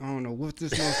dick. I don't know what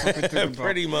this motherfucker thinking about.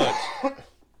 Pretty much.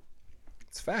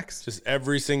 It's facts. Just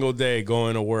every single day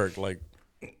going to work. Like,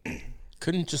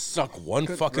 couldn't just suck one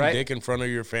fucking right? dick in front of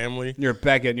your family? You're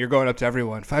begging. You're going up to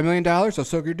everyone. $5 million? I'll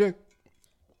suck your dick.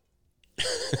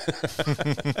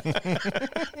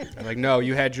 Like, no,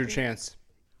 you had your chance.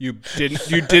 You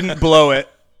didn't blow it.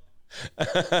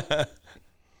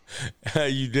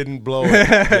 You didn't blow it.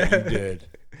 Yeah, you did.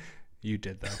 You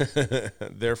did, though.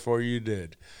 Therefore, you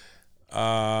did.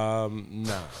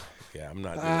 No. Yeah, I'm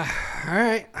not doing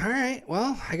it. All right.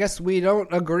 Well, I guess we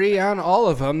don't agree on all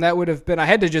of them. That would have been. I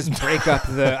had to just break up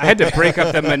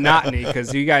the monotony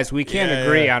because you guys, we can't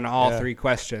agree on all three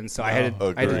questions. So I had to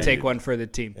agreed. take one for the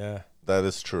team. Yeah. That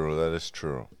is true. That is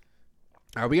true.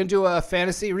 Are we gonna do a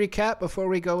fantasy recap before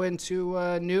we go into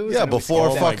news? Yeah, I know we before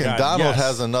Oh my fucking God, Donald yes.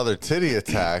 has another titty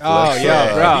attack. Oh, let's,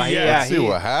 yeah, bro. let's Yeah, see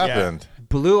what happened.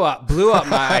 blew up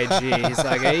my IG. He's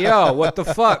like, hey, yo, what the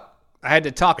fuck? I had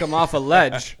to talk him off a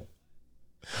ledge.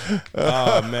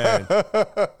 Oh, man.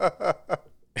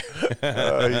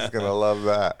 Oh, he's gonna love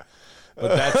that.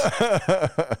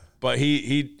 But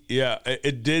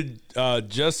it did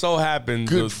just so happen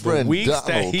Good the friend weeks Donald.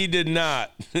 that he did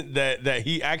not, that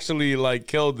he actually like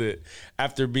killed it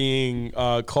after being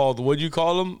called, what'd you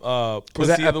call him? Was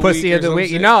that Pussy a of the pussy week of or the some week?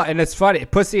 shit? You know, and it's funny.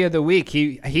 Pussy of the week.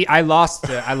 I lost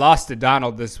to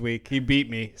Donald this week. He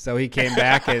beat me, so he came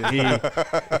back and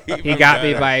he got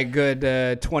me by a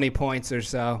good 20 points or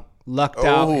so. Lucked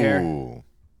out here. Ooh.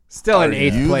 Still in Are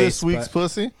eighth you place. this week's but-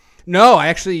 pussy? No,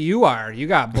 actually, you are. You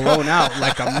got blown out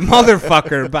like a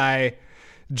motherfucker by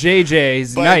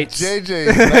JJ's But Knights.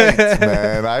 JJ's Knights,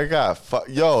 man. I got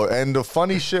and the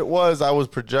funny shit was I was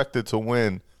projected to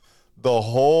win the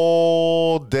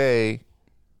whole day,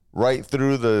 right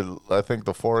through I think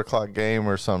the 4:00 game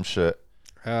or some shit.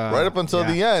 Right up until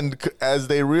the end, as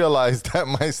they realized that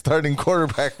my starting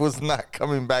quarterback was not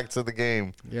coming back to the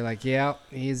game. You're like, yeah,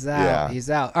 he's out. Yeah. He's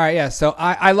out. All right, yeah. So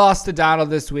I lost to Donald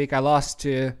this week. I lost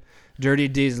to Dirty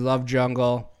D's Love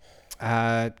Jungle.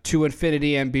 To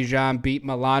Infinity and Bijan beat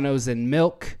Milano's and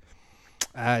Milk.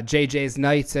 JJ's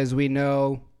Knights, as we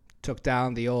know, took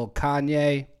down the old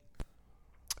Kanye.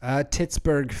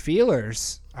 Pittsburgh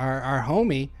Feelers, our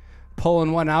homie,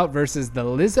 pulling one out versus the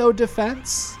Lizzo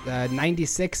defense,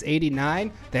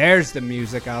 96-89. There's the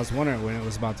music. I was wondering when it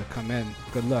was about to come in.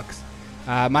 Good looks.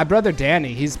 My brother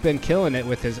Danny, he's been killing it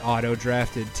with his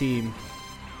auto-drafted team.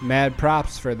 Mad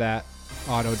props for that.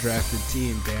 auto-drafted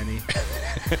team, Danny.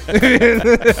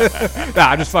 Nah,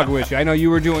 I'm just fucking with you. I know you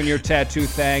were doing your tattoo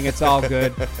thing. It's all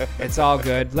good. It's all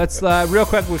good. Let's, real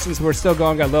quick, since we're still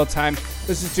going, got a little time,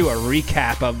 let's just do a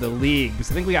recap of the league.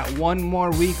 Because I think we got one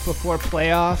more week before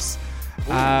playoffs.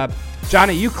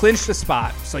 Johnny, you clinched a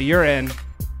spot, so you're in.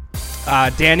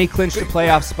 Danny clinched a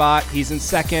playoff spot. He's in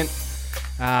second.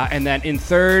 And then in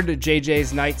third,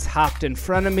 JJ's Knights hopped in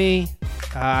front of me.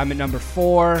 I'm at number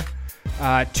 4.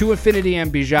 To Infinity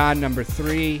and Bijan, number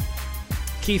 3.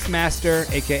 Keith Master,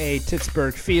 a.k.a.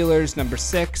 Pittsburgh Feelers, number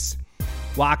 6.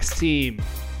 Wax Team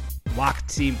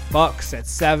Bucks at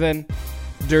 7.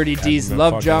 Dirty D's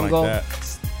Love Jungle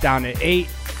down at 8.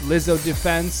 Lizzo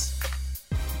Defense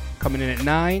coming in at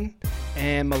 9.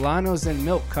 And Milano's and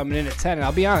Milk coming in at 10. And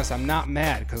I'll be honest, I'm not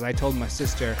mad because I told my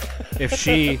sister if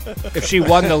she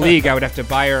won the league, I would have to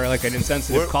buy her like an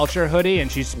insensitive culture hoodie,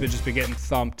 and she'd just be getting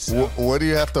thumped. So. What do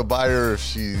you have to buy her if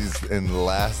she's in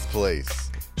last place?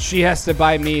 She has to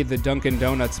buy me the Dunkin'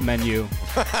 Donuts menu.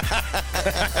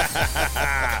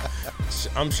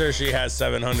 I'm sure she has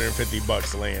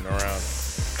 $750 laying around.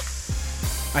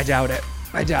 I doubt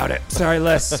it. Sorry,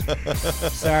 Liz.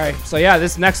 Sorry. So, yeah,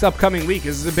 this next upcoming week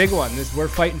is a big one. We're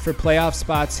fighting for playoff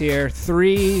spots here.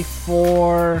 3,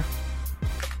 4,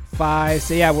 5.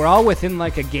 So, yeah, we're all within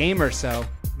like a game or so.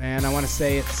 And I want to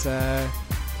say it's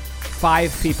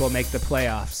 5 people make the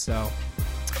playoffs. So,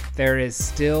 there is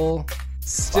still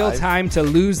 5? time to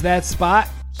lose that spot.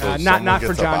 So not for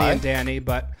gets a Johnny bye? and Danny,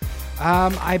 but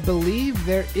I believe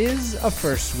there is a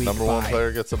first week Number 1 bye.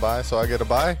 player gets a bye, so I get a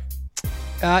bye?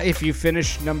 If you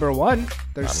finish number 1,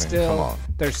 there's come on.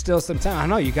 still some time. I don't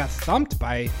know, you got thumped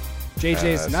by JJ's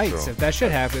that's Knights. true. If that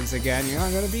shit happens again, you're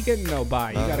not gonna be getting no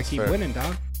bye. You gotta that's keep fair. winning,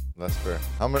 dog. That's fair.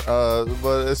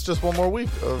 But it's just one more week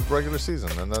of regular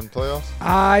season and then playoffs?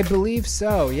 I believe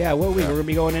so. Yeah, what week? Yeah. We're gonna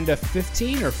be going into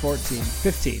 15 or 14?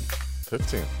 15.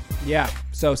 15. Yeah.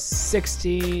 So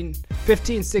 16,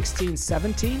 15, 16,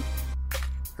 17?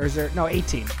 Or is there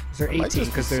 18? Is there It might 18 just be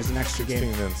because there's an extra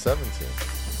 16 game? and 17.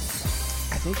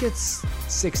 I think it's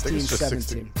 16, it's just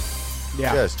 17. 16.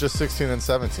 Yeah. Yeah, it's just 16 and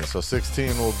 17. So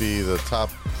 16 will be the top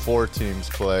 4 teams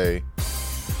play,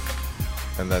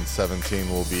 and then 17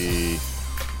 will be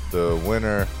the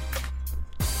winner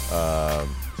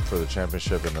for the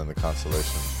championship, and then the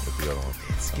consolation with the other one.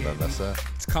 And then that's it.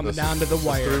 It's coming That's down to the just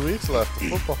wire. 3 weeks left of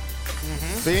football.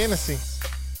 Fantasy.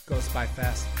 Goes by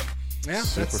fast. Yeah,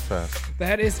 Super fast.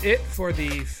 that is it for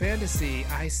the Fantasy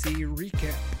IC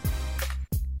recap.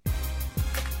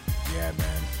 Yeah,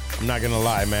 man. I'm not gonna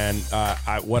lie, man.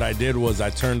 What I did was I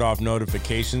turned off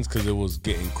notifications because it was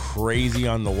getting crazy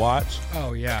on the watch.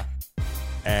 Oh, yeah.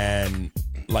 And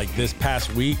like this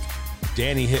past week,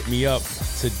 Danny hit me up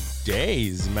today,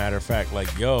 as a matter of fact,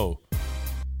 like, yo,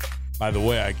 by the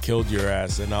way, I killed your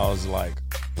ass. And I was like,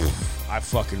 I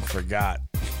fucking forgot.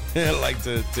 Like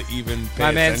to even pay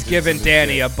My man's attention giving to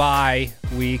Danny shit. a bye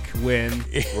week win.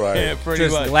 Right. Yeah, pretty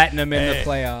Just much. letting him in the And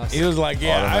playoffs. He was like,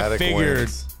 yeah, Automatic I figured.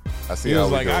 wins. I see He how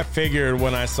was we like, go. I figured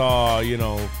when I saw,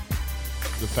 the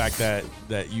fact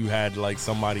that you had like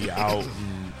somebody out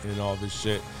and all this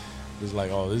shit. It was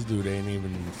like, oh, this dude ain't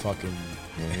even fucking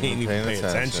paying pay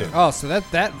attention. Oh, so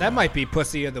that might be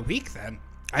Pussy of the Week then.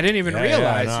 I didn't even Yeah,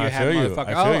 realize no, you I had feel you. motherfucker.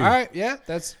 I Oh, feel all you. right. Yeah,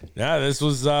 that's. Yeah, this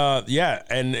was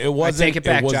and it wasn't. take it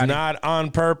back, was Johnny. not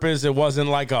on purpose. It wasn't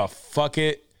like a fuck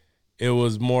it. It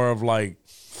was more of like,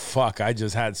 fuck. I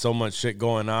just had so much shit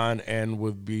going on, and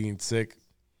with being sick,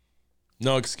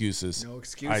 no excuses. No I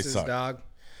excuses, suck. dog.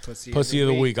 Pussy of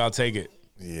the week. I'll take it.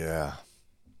 Yeah.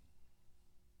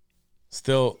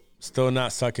 Still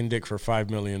not sucking dick for $5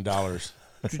 million.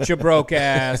 Get your broke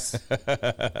ass.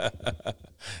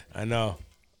 I know.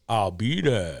 I'll be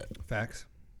there. Facts.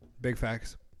 Big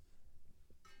facts.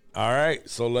 All right,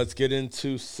 so let's get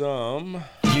into some.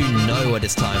 You know what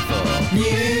it's time for.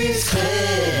 News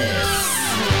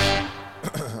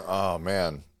Oh,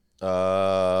 man.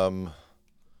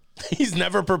 He's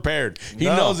never prepared. He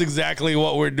No. knows exactly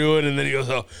what we're doing, and then he goes,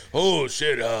 "Oh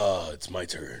shit, it's my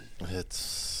turn.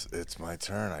 It's my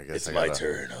turn, I guess. It's I my gotta-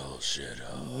 turn. Oh shit,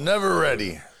 Never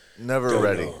ready. Never don't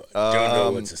ready. know. Don't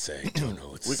know what to say. Don't know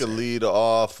what to We say." could lead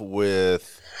off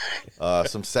with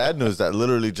some sad news that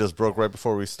literally just broke right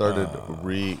before we started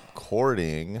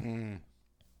recording.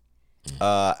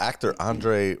 Actor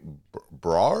Andre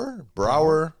Brower?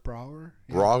 Brower.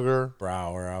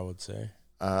 Brower, I would say.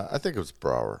 I think it was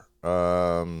Brower.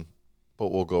 But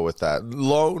we'll go with that.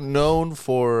 Known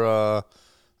for,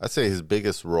 I'd say his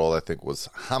biggest role, I think, was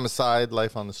Homicide,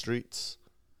 Life on the Streets.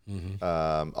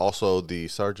 Also the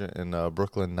sergeant in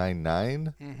Brooklyn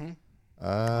Nine-Nine.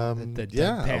 The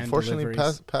Yeah, deadpan unfortunately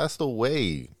deliveries. passed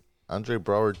away. Andre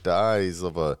Braugher dies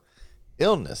of a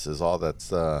illness is all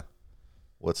that's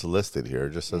what's listed here.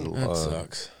 Just says That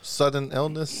sucks. sudden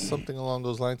illness, something along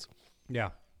those lines. Yeah.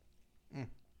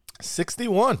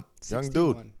 61. Young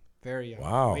dude. 61. Very young.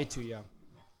 Wow. Way too young.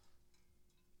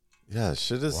 Yeah,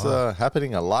 shit is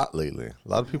happening a lot lately. A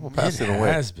lot of people passing It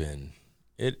away. has been.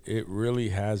 It really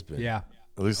has been. Yeah.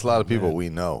 At least a lot of people we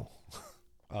know.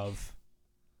 Of.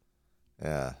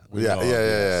 Yeah. We Yeah, know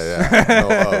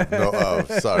yeah. No of.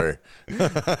 Sorry.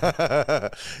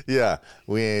 Yeah,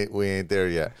 we ain't there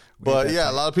yet. But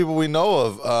yeah, a lot of people we know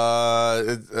of.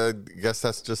 I guess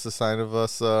that's just a sign of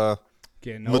us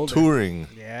Getting older. maturing.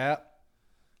 Yeah.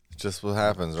 Just what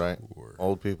happens, right?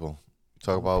 Old people.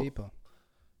 Talk about People.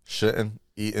 shitting,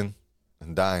 eating,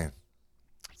 and dying.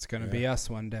 It's going to be us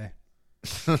one day.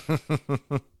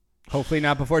 Hopefully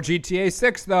not before GTA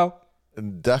 6, though.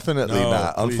 Definitely No,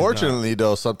 not. please Unfortunately,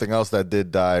 though, something else that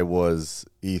did die was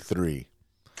E3.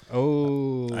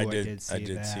 Oh, I I did did see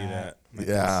see that. I did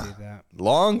Yeah. see that.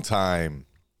 Long time.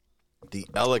 The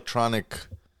Electronic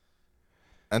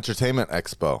Entertainment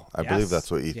Expo. I believe that's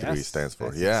what E3 Yes, stands for.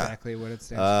 that's Yeah. exactly what it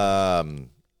stands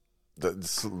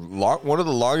One of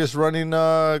the longest running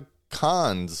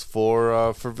cons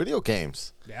for video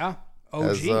games. for. Yeah. OG.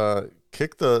 Has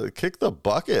kick the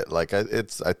bucket. Like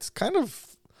it's kind of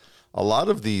a lot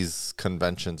of these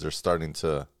conventions are starting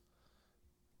to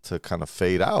kind of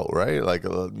fade out, right? Like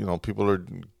people are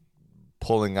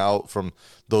pulling out from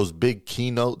those big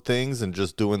keynote things and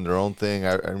just doing their own thing.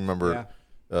 I remember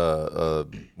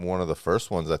one of the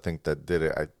first ones I think that did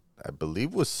it. I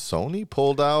believe was Sony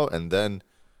pulled out, and then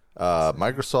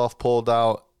Microsoft pulled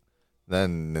out,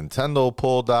 then Nintendo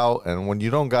pulled out, and when you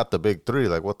don't got the big three,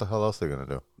 like what the hell else are they gonna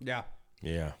do? Yeah.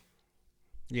 Yeah.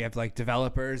 You have like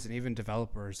developers, and even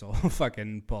developers will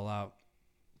fucking pull out.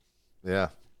 Yeah,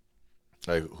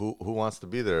 like who wants to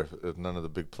be there if none of the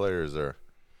big players are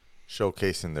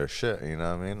showcasing their shit? You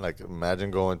know what I mean? Like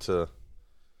imagine going to,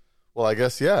 well, I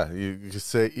guess you could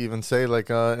say like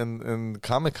in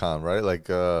Comic-Con, right? Like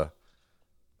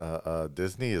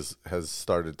Disney has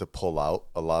started to pull out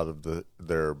a lot of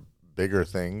their bigger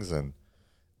things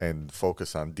and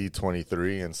focus on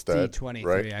D23 instead. D23.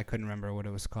 right? I couldn't remember what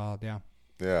it was called. Yeah.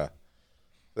 Yeah.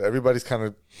 Everybody's kind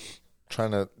of trying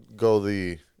to go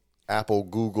the Apple,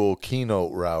 Google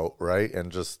keynote route, right?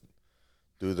 And just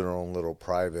do their own little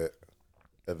private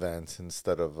events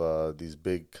instead of these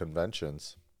big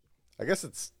conventions. I guess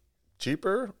it's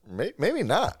cheaper. Maybe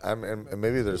not. I mean,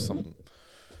 maybe there's some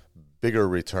bigger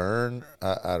return.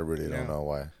 I really don't know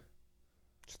why.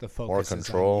 Just the focus More is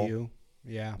control. on you.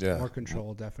 Yeah. Yeah. More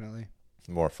control, definitely.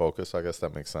 More focus. I guess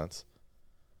that makes sense.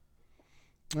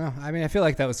 Well, I mean, I feel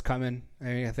like that was coming. I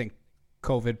mean, I think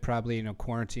COVID probably,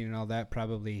 quarantine and all that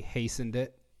probably hastened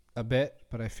it a bit,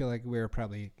 but I feel like we were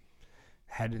probably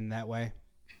heading that way.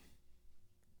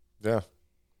 Yeah.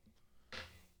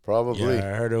 Probably. Yeah,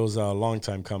 I heard it was a long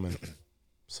time coming.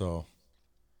 So,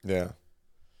 Yeah.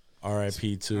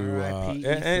 R.I.P. to R.I.P.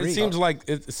 and E3.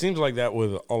 it seems like that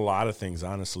with a lot of things.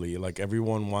 Honestly, like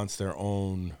everyone wants their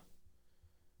own,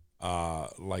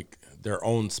 their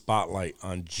own spotlight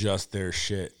on just their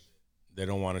shit. They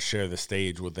don't want to share the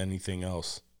stage with anything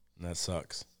else, and that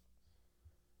sucks.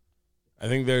 I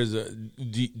think there's a.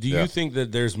 Do you think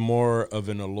that there's more of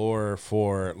an allure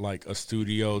for like a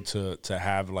studio to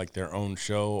have like their own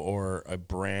show, or a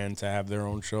brand to have their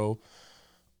own show,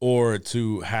 or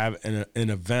to have an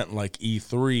event like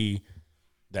E3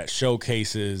 that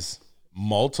showcases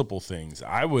multiple things?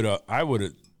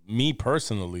 Me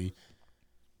personally,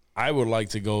 I would like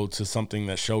to go to something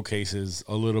that showcases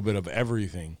a little bit of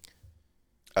everything.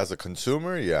 As a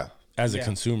consumer, yeah. As a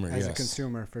consumer, As yes. a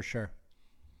consumer, for sure.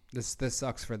 This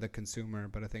sucks for the consumer,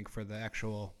 but I think for the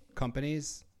actual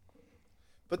companies,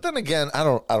 But then again,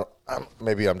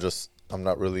 maybe I'm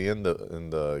not really in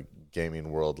the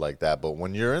gaming world like that. But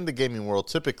when you're in the gaming world,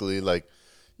 typically, like,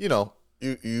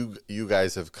 you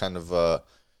guys have kind of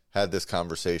had this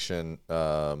conversation,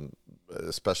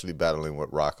 especially battling with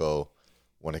Rocco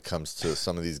when it comes to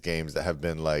some of these games that have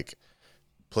been like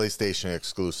PlayStation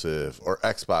exclusive or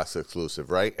Xbox exclusive,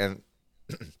 right? And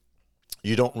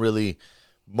you don't really,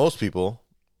 most people,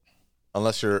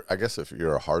 unless I guess if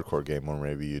you're a hardcore gamer,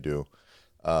 maybe you do.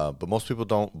 But most people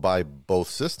don't buy both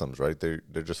systems, right? They're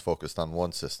just focused on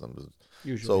one system.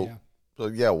 usually,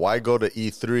 So why go to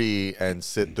E3 and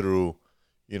sit through,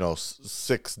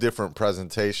 6 different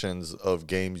presentations of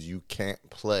games you can't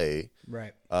play,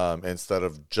 right? instead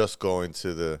of just going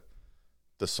to the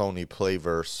Sony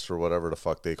Playverse or whatever the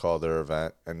fuck they call their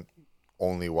event and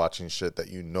only watching shit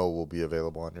that will be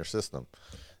available on your system.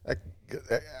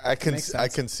 I can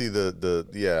see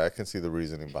the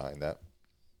reasoning behind that.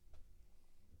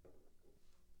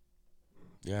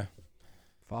 Yeah.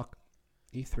 Fuck.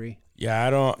 E3. Yeah, I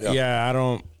don't. Yeah. Yeah, I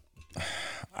don't.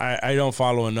 I don't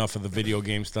follow enough of the video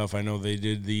game stuff. I know they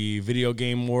did the video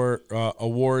game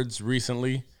awards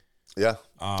recently. Yeah.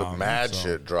 The mad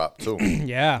shit dropped too.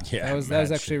 Yeah. Yeah, That was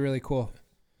mad actually really cool.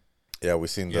 Yeah, we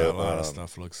seen Yeah, the a lot of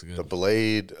stuff looks good. the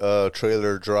Blade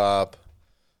trailer drop,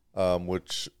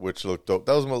 which looked dope.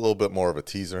 That was a little bit more of a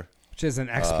teaser. Which is an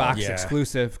Xbox yeah.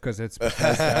 exclusive because it's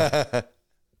Bethesda.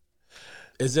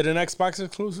 Is it an Xbox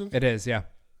exclusive? It is, yeah.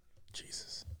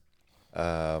 Jesus.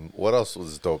 What else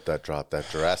was dope that dropped? That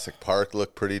Jurassic Park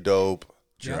looked pretty dope.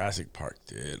 Jurassic Park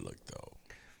did look dope.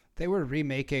 They were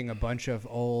remaking a bunch of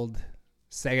old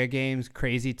Sega games,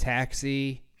 Crazy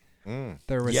Taxi.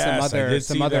 There were Yes, I some did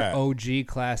see other that. OG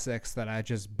classics that I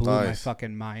just blew my Nice.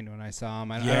 fucking mind when I saw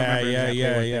them. I don't Yeah, remember yeah, exactly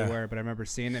yeah, what yeah. they were, but I remember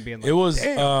seeing it and being like, It was.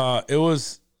 damn. It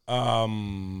was.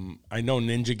 I know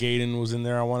Ninja Gaiden was in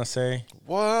there. I want to say.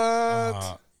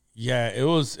 What? Yeah, it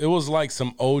was like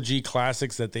some OG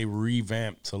classics that they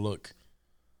revamped to look.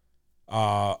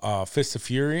 Fist of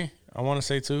Fury, I want to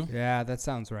say too. Yeah, that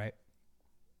sounds right.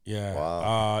 Yeah.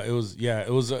 Wow. It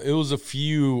was a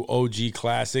few OG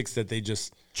classics that they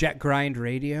just. Jet Grind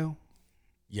Radio.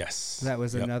 Yes. That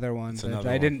was Yep. another one That's that another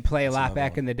I one. didn't play a That's lot another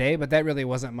back one. in the day, but that really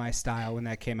wasn't my style when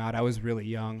that came out. I was really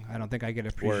young. I don't think I could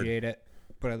appreciate it,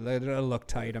 but it'll look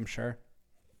tight, I'm sure.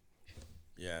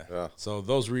 Yeah. Yeah. So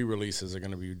those re-releases are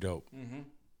gonna be dope.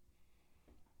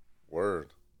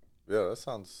 Word. Yeah, that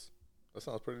sounds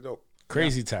pretty dope.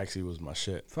 Crazy Taxi was my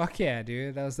shit. Fuck yeah,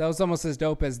 dude. That was almost as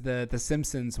dope as the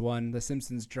Simpsons one, the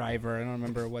Simpsons driver. I don't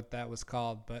remember what that was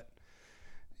called, but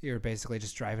you were basically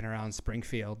just driving around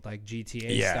Springfield like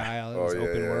GTA Yeah. style. It Oh, was yeah,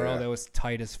 open yeah, world. yeah. It was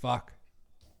tight as fuck.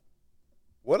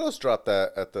 What else dropped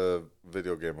that at the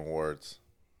Video Game Awards?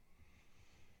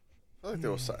 I feel like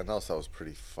there was something else that was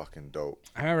pretty fucking dope.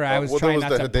 I remember I was well, there trying was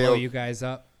not the to blow Hideo- you guys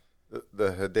up.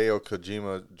 The Hideo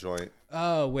Kojima joint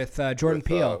Oh, with Jordan with,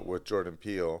 Peele. with Jordan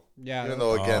Peele. Yeah, Even that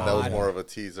though was again that was odd. more of a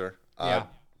teaser. Yeah.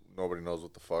 Nobody knows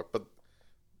what the fuck, but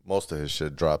most of his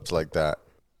shit drops like that.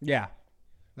 Yeah.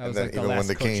 That And was then like the even last when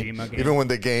the Kojima game. even when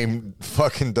the game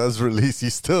fucking does release, you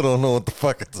still don't know what the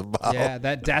fuck it's about. Yeah,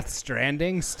 that Death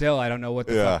Stranding, still I don't know what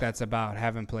the Yeah. fuck that's about.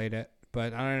 Haven't played it.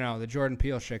 But I don't know. The Jordan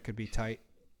Peele shit could be tight.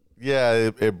 Yeah,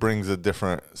 it brings a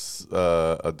different sense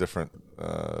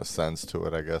to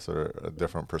it, I guess, or a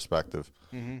different perspective.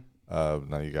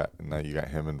 Now you got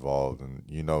him involved, and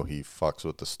you know he fucks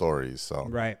with the stories. So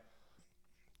Right.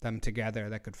 Them together,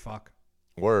 that could fuck.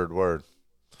 word,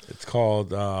 It's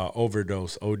called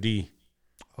Overdose, OD.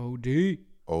 OD.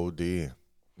 OD,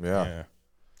 Yeah.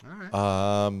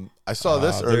 I saw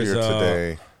this earlier there's,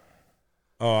 today.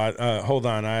 Oh, hold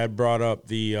on. I had brought up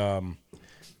the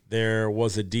there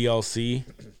was a DLC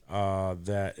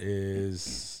that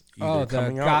is either The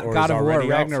coming out or God is of War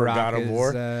already out for Ragnarok God of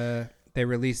War. is they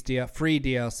released free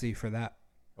DLC for that.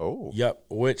 Oh, Yep.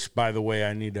 Which, by the way,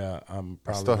 I need to. I'm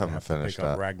probably still gonna haven't have to finished pick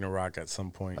up that. Ragnarok at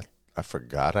some point. I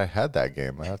forgot I had that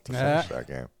game. I have to finish that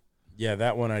game. Yeah,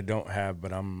 that one I don't have,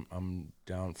 but I'm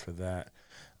down for that.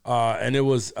 And it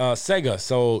was Sega.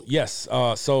 So yes,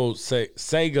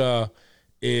 Sega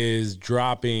is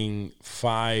dropping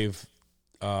 5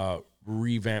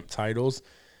 revamped titles.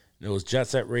 And it was Jet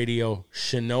Set Radio,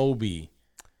 Shinobi,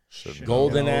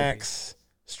 Golden Axe,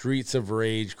 Streets of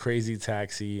Rage, Crazy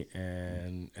Taxi,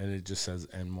 and it just says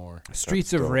and more.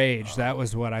 Streets of Rage, that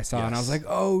was what I saw, and I was yes. like,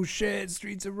 "Oh shit,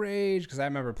 Streets of Rage!" Because I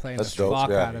remember playing That's the dope, fuck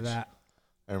yeah. out of that.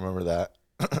 I remember that.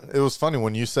 It was funny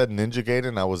when you said Ninja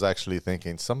Gaiden. I was actually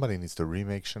thinking somebody needs to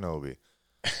remake Shinobi.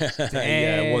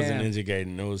 Yeah, it wasn't Damn. Ninja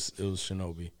Gaiden. It was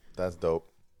Shinobi. That's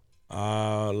dope.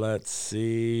 Let's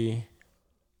see.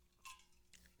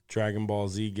 Dragon Ball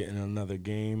Z getting another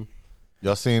game.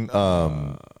 Y'all seen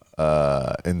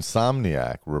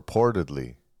Insomniac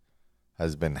reportedly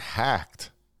has been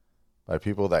hacked by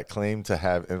people that claim to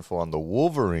have info on the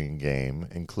Wolverine game,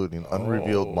 including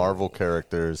unrevealed Marvel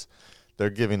characters. They're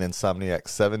giving Insomniac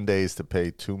 7 days to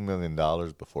pay $2 million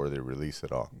before they release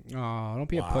it all. Oh, don't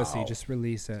be a pussy. Just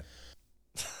release it.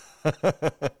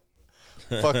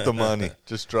 Fuck the money.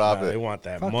 Just drop Nah, it. they want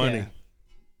that Fuck money. yeah.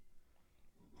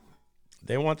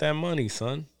 They want that money,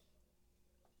 son.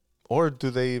 Or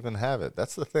do they even have it?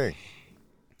 That's the thing.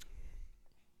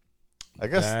 I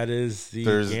guess That is the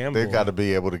there's gamble. they got to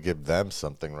be able to give them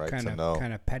something, right? Kind to know.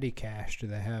 of petty cash do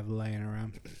they have laying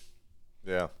around?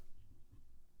 Yeah.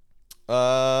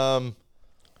 I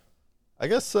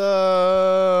guess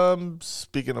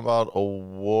speaking about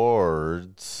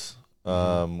awards,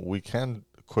 we can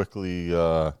quickly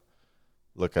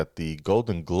look at the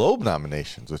Golden Globe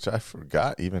nominations, which I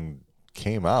forgot even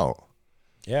came out.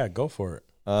 Yeah, go for it.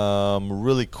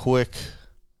 Really quick,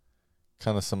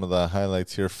 kind of some of the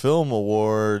highlights here. Film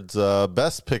awards,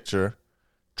 Best Picture,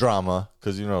 drama,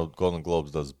 because Golden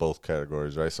Globes does both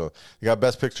categories, right? So you got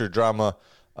Best Picture drama,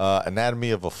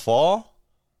 Anatomy of a Fall,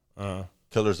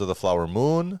 Killers of the Flower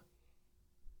Moon,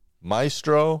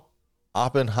 Maestro,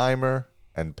 Oppenheimer,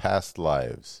 and Past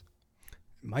Lives.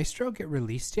 Maestro get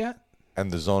released yet?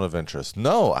 And The Zone of Interest.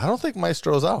 No, I don't think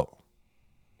Maestro's out.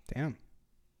 Damn.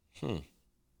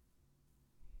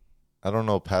 I don't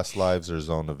know Past Lives or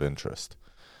Zone of Interest.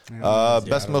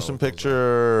 Best Motion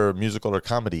Picture, musical or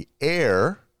comedy,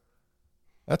 Air.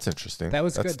 That's interesting. That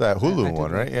was That's good. that Hulu I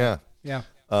one, did right? like Yeah.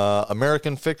 Yeah.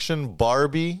 American Fiction,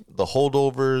 Barbie, The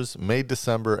Holdovers, May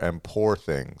December, and Poor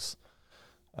Things.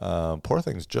 Poor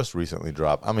Things just recently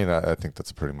dropped. I mean, I think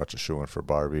that's pretty much a shoo-in for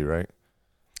Barbie, right?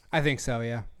 I think so,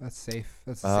 yeah. That's safe.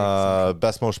 That's a safe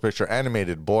Best Motion Picture,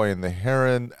 Animated, Boy and the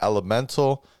Heron,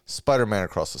 Elemental, Spider-Man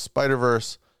Across the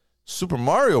Spider-Verse, Super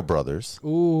Mario Brothers,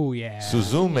 Ooh, yeah.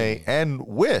 Suzume, and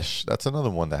Wish. That's another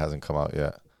one that hasn't come out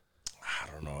yet. I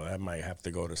don't know. That might have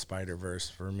to go to Spider-Verse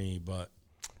for me, but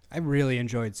I really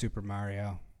enjoyed Super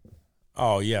Mario.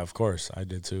 oh yeah, of course I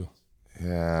did too.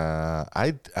 Yeah,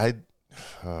 I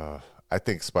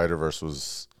think Spider-Verse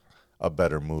was a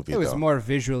better movie. It was though. more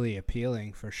visually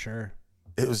appealing for sure.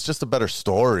 It was just a better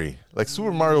story. Like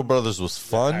Super Mario Brothers was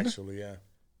fun. Actually, yeah.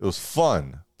 It was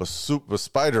fun, but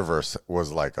Spider-Verse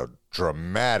was like a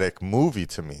dramatic movie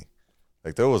to me.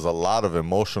 Like there was a lot of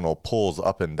emotional pulls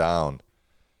up and down.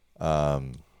 I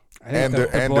think And the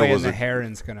there- and boy there was and the a-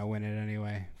 Heron's gonna win it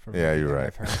anyway. From Yeah, you're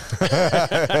everything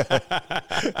right.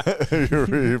 I've heard.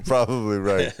 You're probably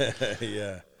right.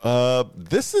 Yeah.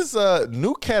 This is a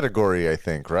new category, I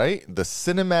think, right? The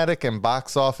Cinematic and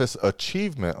Box Office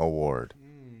Achievement Award.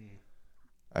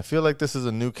 I feel like this is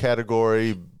a new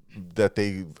category that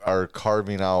they are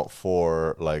carving out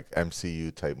for like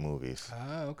MCU type movies.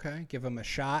 Oh, okay. Give them a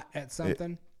shot at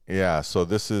something. Yeah, so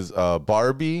this is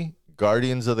Barbie,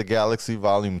 Guardians of the Galaxy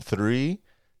Volume 3,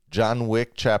 John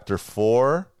Wick Chapter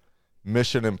 4,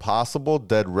 Mission Impossible,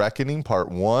 Dead Reckoning Part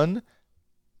 1,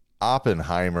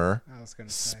 Oppenheimer, I was gonna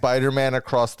say. Spider-Man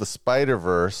Across the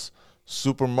Spider-Verse,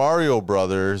 Super Mario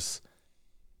Brothers,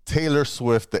 Taylor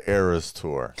Swift The Eras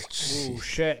Tour. Ooh,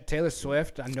 shit. Taylor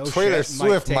Swift. I know Taylor shit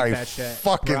Swift might might take that shit.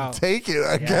 fucking Bro. take it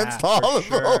against Yeah, all for of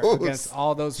sure. those. Against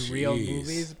all those real Jeez.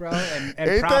 movies, bro. And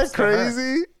Ain't props that to her.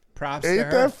 crazy? Props to Ain't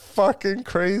her. that fucking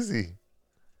crazy?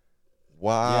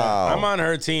 Wow. I'm on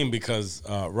her team because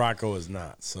Rocco is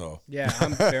not. So Yeah,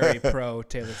 I'm very pro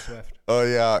Taylor Swift. Oh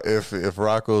yeah, if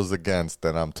Rocco's against,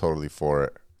 then I'm totally for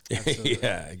it.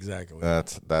 yeah, exactly.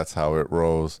 That's how it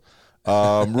rolls.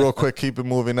 Real quick, keep it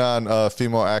moving on.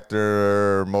 Female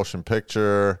actor, motion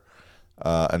picture,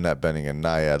 Annette Bening and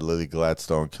Naiad, Lily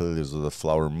Gladstone, Killers of the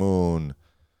Flower Moon,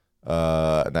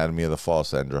 Anatomy of the Fall,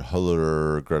 Sandra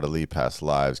Hüller, Greta Lee, Past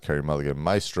Lives, Carey Mulligan,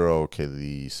 Maestro,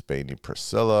 Kaylee Spaney,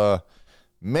 Priscilla.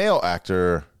 Male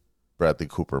actor, Bradley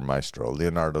Cooper, Maestro,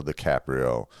 Leonardo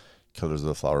DiCaprio, Killers of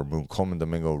the Flower Moon, Coleman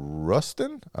Domingo,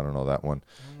 Rustin, I don't know that one,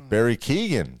 Barry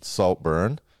Keoghan,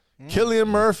 Saltburn, Cillian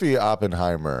Murphy,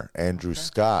 Oppenheimer, Andrew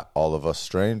Scott, All of Us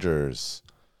Strangers.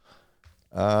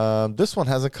 This one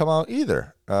hasn't come out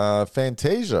either.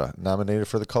 Fantasia, nominated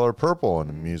for The Color Purple in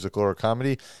a musical or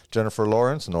comedy. Jennifer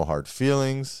Lawrence, No Hard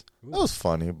Feelings. That was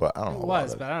funny, but I don't know. It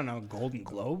was, but I don't know. Golden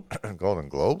Globe? Golden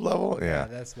Globe level? Yeah.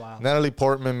 That's wild. Natalie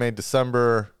Portman, May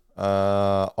December.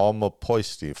 Alma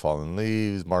Poisty, Fallen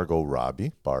Leaves. Margot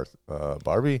Robbie,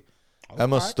 Barbie.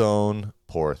 Emma Stone,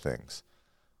 Poor Things.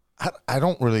 I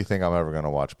don't really think I'm ever going to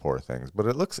watch Poor Things, but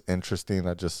it looks interesting.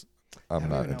 I'm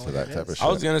not even know into what that it type of is. shit. I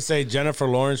was gonna say Jennifer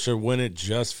Lawrence should win it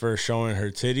just for showing her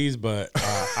titties, but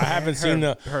I haven't seen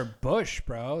her bush,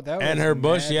 bro. That and was her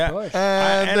bush, mad yeah. bush.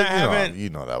 And I haven't. you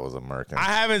know that was American. I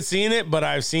haven't seen it, but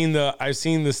I've seen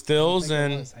the stills, I think it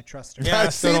and was. I trust her. yeah, I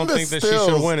I've still seen don't the think that she stills.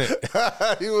 should win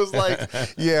it. He was like,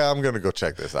 yeah, I'm going to go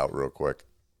check this out real quick.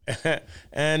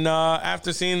 And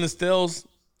after seeing the stills,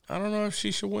 I don't know if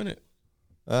she should win it.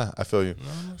 I feel you.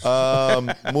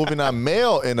 Moving on,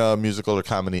 male in a musical or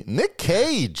comedy. Nick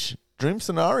Cage, Dream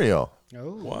Scenario.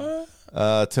 Oh,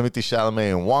 What? Timothy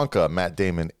Chalamet and Wonka. Matt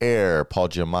Damon, Air. Paul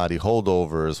Giamatti,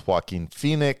 Holdovers. Joaquin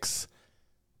Phoenix,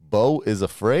 Beau is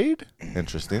Afraid.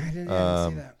 Interesting. I didn't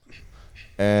see that.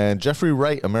 And Jeffrey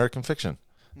Wright, American Fiction.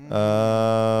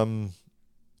 Yeah,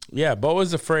 Beau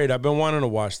is Afraid. I've been wanting to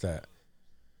watch that.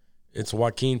 It's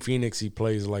Joaquin Phoenix. He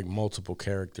plays like multiple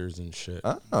characters and shit.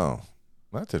 Oh,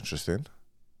 that's interesting.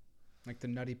 Like the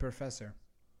Nutty Professor.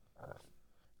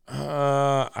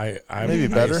 I Maybe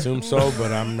better. assume so,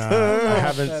 but I'm not. I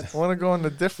haven't. Want to go in a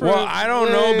different Well, I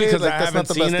don't know way? because I that's haven't not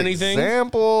the seen best anything.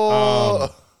 Example.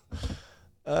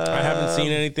 I haven't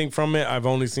seen anything from it. I've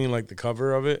only seen like the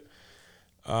cover of it.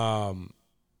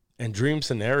 And Dream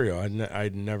Scenario,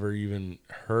 I'd never even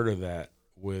heard of that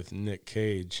with Nick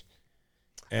Cage.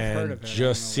 And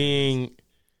just seeing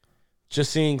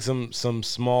some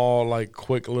small, like,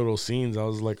 quick little scenes, I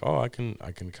was like, oh, I can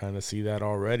kind of see that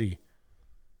already.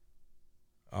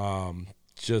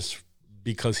 Just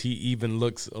because he even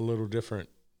looks a little different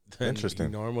than he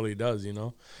normally does, you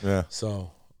know? Yeah.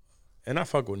 So, and I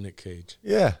fuck with Nick Cage.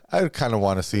 Yeah, I kind of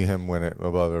want to see him win it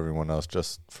above everyone else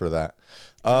just for that.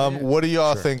 What do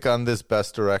y'all think on this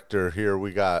Best Director here?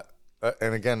 We got,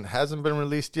 and again, hasn't been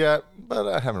released yet, but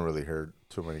I haven't really heard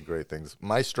too many great things.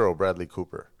 Maestro, Bradley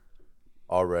Cooper,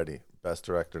 already Best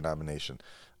Director nomination.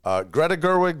 Greta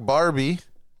Gerwig, Barbie.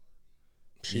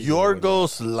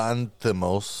 Yorgos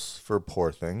Lanthimos for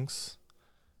Poor Things.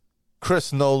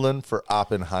 Chris Nolan for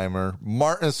Oppenheimer.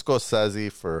 Martin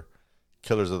Scorsese for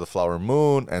Killers of the Flower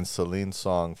Moon. And Celine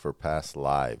Song for Past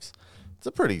Lives. It's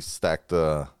a pretty stacked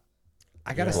I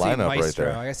gotta see lineup Maestro. right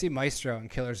there. I gotta see Maestro and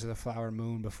Killers of the Flower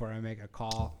Moon before I make a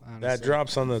call. Honestly. That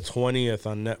drops on the 20th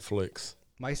on Netflix.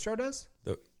 Maestro does?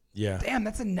 Yeah. Damn,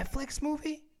 that's a Netflix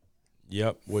movie?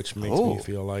 Yep, which makes me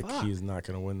feel like he's not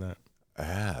going to win that.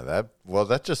 Yeah,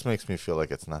 that just makes me feel like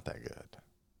it's not that good.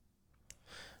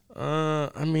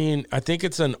 I mean, I think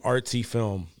it's an artsy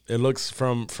film. It looks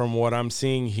from what I'm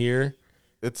seeing here.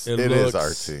 It is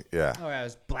artsy, yeah. Oh yeah,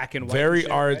 it's black and white. Very and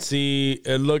shit, artsy.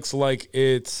 Right? It looks like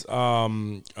it's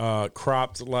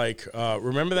cropped like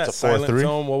remember that silent 4:3?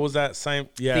 film? What was that?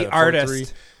 The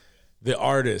Artist. The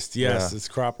Artist, yes, Yeah. it's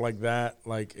cropped like that.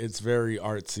 Like it's very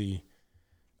artsy.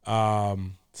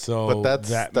 So But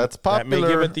that's popular. That may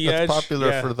give it the edge.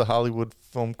 Popular for the Hollywood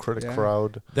film critic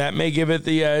crowd. That may give it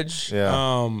the edge.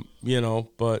 Yeah. You know,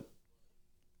 but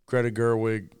Greta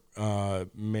Gerwig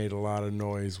made a lot of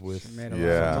noise with Made a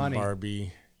lot of money.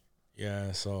 Barbie.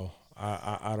 Yeah, so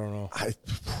I don't know. I'm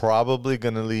probably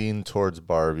gonna lean towards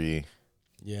Barbie.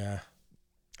 Yeah.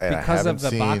 And because of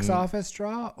the box office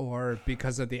draw or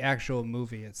because of the actual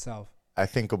movie itself? I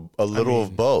think a little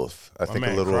of both. I think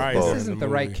a little of This both. isn't the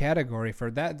the right movie. category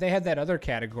for that. They had that other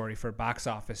category for box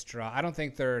office draw. I don't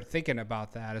think they're thinking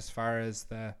about that as far as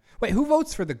the... Wait, who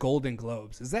votes for the Golden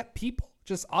Globes? Is that people?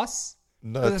 Just us?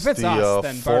 No, 'Cause it's if it's the us,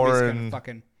 then Barbie's foreign, gonna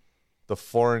fucking... the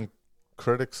Foreign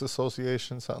Critics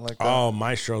Association, something like that. Oh,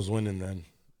 Maestro's winning then.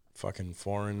 Fucking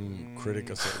foreign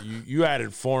critic. You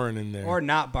added foreign in there. Or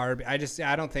not Barbie. I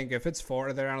don't think if it's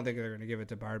four there, I don't think they're going to give it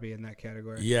to Barbie in that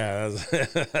category. Yeah,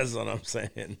 that's what I'm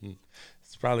saying.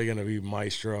 It's probably gonna be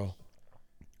Maestro.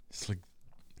 It's like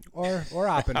Or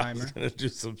I Oppenheimer. was gonna do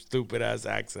some stupid ass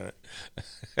accent.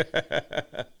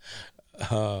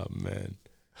 Oh man.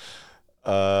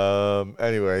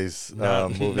 Anyways,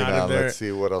 Not- moving not if on. they're- Let's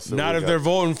see what else. Not we if got. they're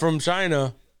voting from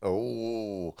China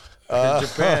Oh, or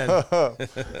Japan.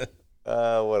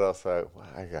 what else? I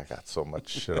got so much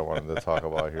shit I wanted to talk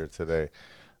about here today.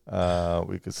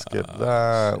 We could skip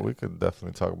that. We could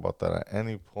definitely talk about that at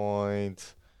any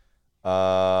point.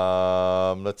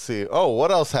 Let's see. Oh, what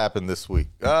else happened this week?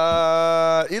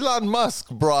 Elon Musk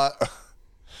brought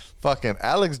fucking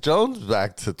Alex Jones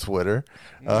back to Twitter,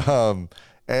 and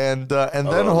then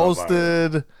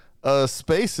hosted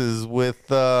Spaces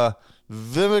with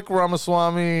Vivek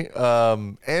Ramaswamy,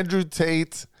 Andrew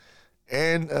Tate,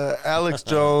 and Alex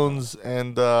Jones,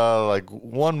 and like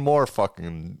one more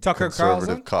fucking Tucker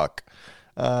conservative cuck.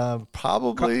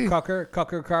 Probably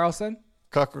Cucker Carlson?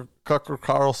 Cucker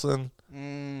Carlson.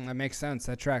 That makes sense.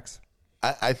 That tracks.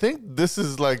 I think this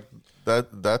is like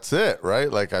that's it, right?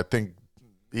 Like I think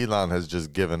Elon has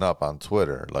just given up on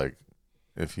Twitter, like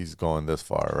if he's going this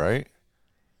far, right?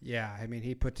 Yeah, I mean,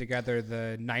 he put together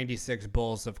the 96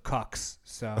 bulls of cucks.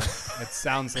 So it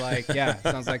sounds like,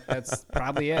 that's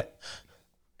probably it.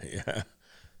 Yeah.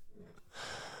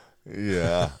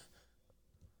 Yeah.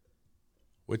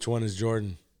 Which one is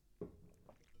Jordan?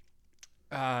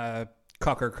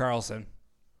 Cucker Carlson.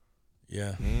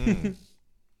 Yeah.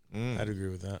 I'd agree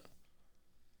with that.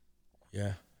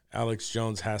 Yeah. Alex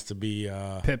Jones has to be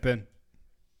Pippin.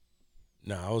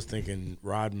 no, I was thinking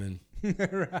Rodman. I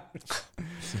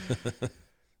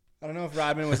don't know if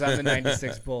Rodman was on the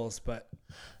 96 bulls, but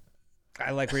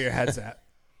I like where your head's at.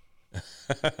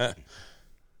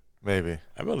 Maybe.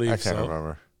 I believe I can't so.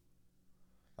 remember.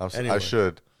 I Anyway.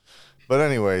 should. But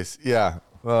anyways, yeah.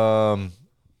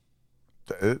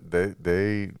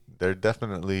 They're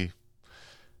definitely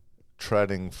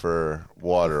treading for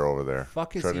water over there.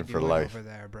 Fuck is treading he for doing life. over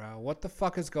there, bro? What the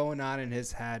fuck is going on in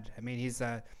his head? I mean, he's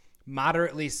a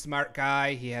moderately smart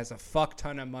guy. He has a fuck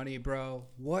ton of money, bro.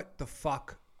 What the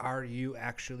fuck are you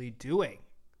actually doing?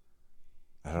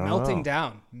 melting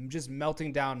down, just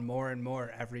melting down more and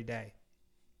more every day.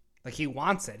 Like he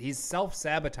wants it. He's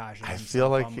self-sabotaging himself. I feel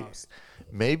like almost.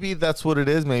 Maybe that's what it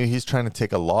is. Maybe he's trying to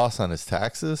take a loss on his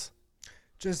taxes.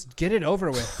 Just get it over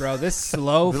with, bro. This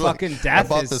slow fucking death I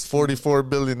bought is this $44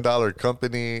 billion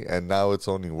company, and now it's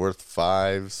only worth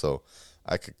 $5, so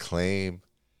I could claim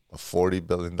a $40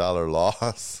 billion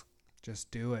loss.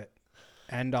 Just do it.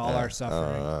 End all our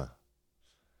suffering.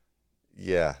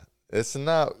 Yeah, it's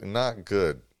not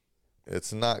good.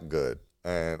 It's not good,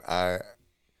 and I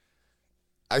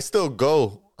still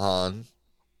go on,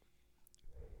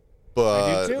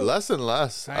 but less and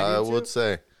less. I would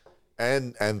say,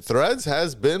 and Threads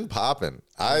has been popping.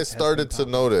 I started to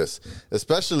notice,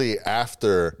 especially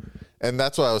after, and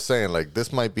that's why I was saying, like,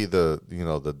 this might be the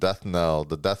death knell,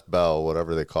 the death bell,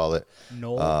 whatever they call it.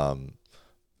 No.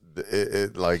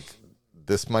 It like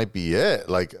this might be it.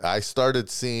 Like I started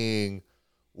seeing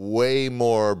way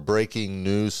more breaking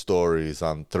news stories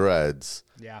on Threads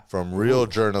from real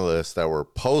journalists that were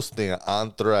posting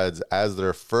on Threads as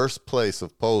their first place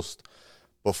of post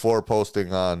before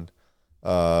posting on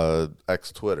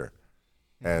X Twitter.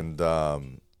 And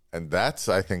that's,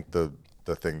 I think, the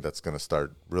thing that's going to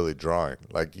start really drawing.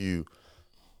 Like you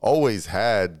always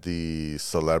had the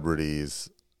celebrities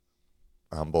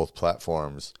on both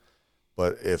platforms,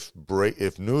 but if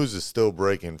news is still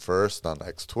breaking first on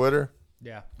X Twitter,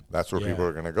 that's where people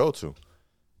are going to go to.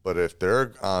 But if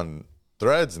they're on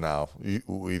Threads now,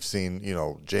 we've seen,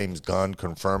 James Gunn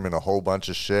confirming a whole bunch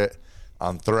of shit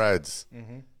on Threads.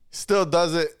 Still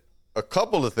does it a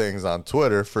couple of things on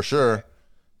Twitter for sure,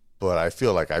 but I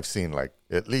feel like I've seen like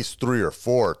at least 3 or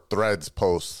 4 Threads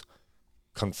posts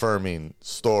confirming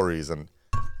stories, and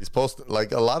he's posted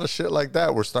like a lot of shit like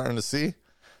that we're starting to see.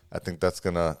 I think that's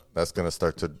gonna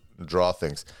start to draw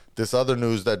things. This other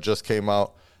news that just came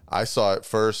out, I saw it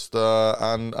first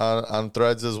on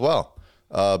Threads as well.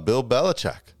 Bill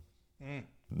Belichick,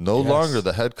 no longer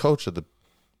the head coach of the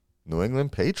New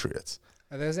England Patriots.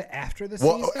 Are those after the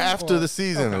season? Well, after the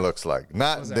season, it looks like.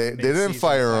 Not they didn't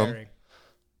fire him,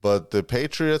 but the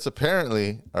Patriots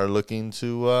apparently are looking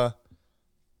to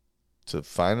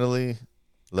finally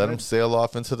let him sail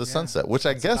off into the sunset, which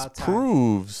I guess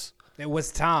proves it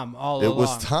was Tom all along. It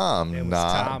was Tom,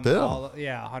 not Bill.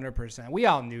 100%. We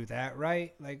all knew that,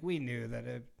 right? Like we knew that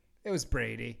it was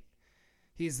Brady.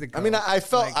 He's the GOAT. I mean, I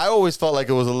always felt like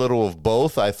it was a little of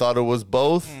both. I thought it was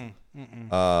both.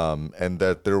 And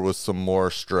that there was some more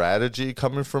strategy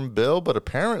coming from Bill, but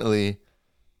apparently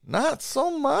not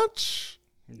so much.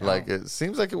 No. Like it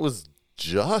seems like it was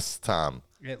just Tom.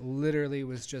 It literally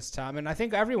was just Tom, and I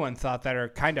think everyone thought that or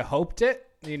kind of hoped it.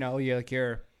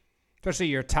 Especially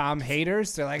your Tom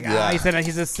haters. They're like,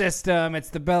 he's a system. It's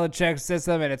the Belichick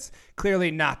system, and it's clearly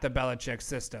not the Belichick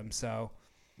system. So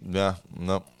yeah,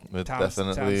 no, it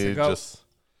definitely just.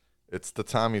 It's the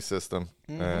Tommy system.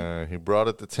 He brought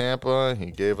it to Tampa.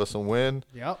 He gave us a win.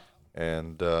 Yep.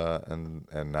 And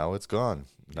now it's gone.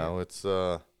 Now it's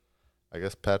I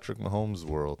guess Patrick Mahomes'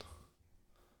 world.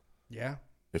 Yeah.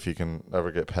 If he can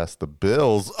ever get past the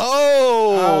Bills.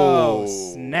 Oh,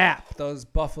 snap. Those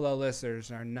Buffalo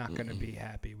listeners are not going to be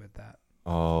happy with that.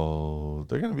 Oh,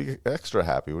 they're going to be extra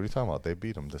happy. What are you talking about? They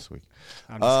beat them this week.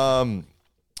 Let's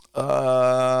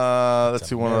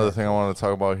see one other thing I want to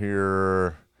talk about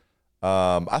here.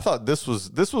 I thought this was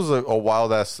a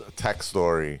wild ass tech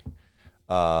story.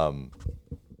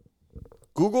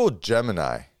 Google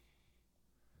Gemini.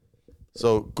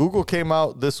 So Google came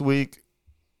out this week,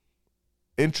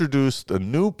 introduced a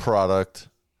new product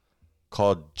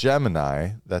called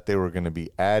Gemini that they were going to be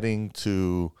adding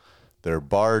to their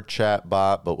Bard chat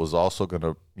bot, but was also going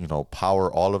to,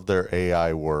 power all of their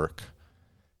AI work.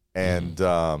 And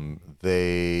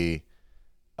they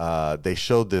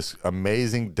showed this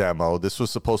amazing demo. This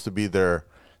was supposed to be their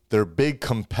big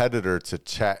competitor to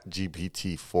Chat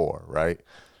GPT-4, right?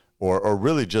 Or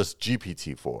really just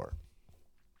GPT-4.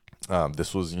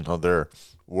 This was,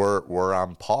 we're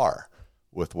on par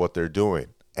with what they're doing.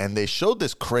 And they showed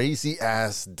this crazy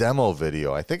ass demo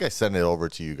video. I think I sent it over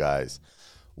to you guys,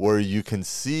 where you can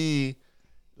see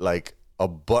like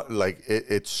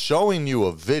it's showing you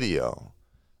a video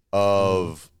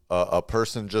of a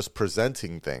person just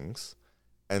presenting things,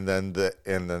 and then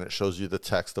it shows you the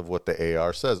text of what the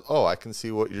AR says. Oh, I can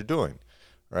see what you're doing,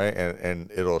 right?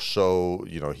 And it'll show,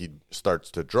 he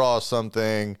starts to draw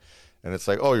something, and it's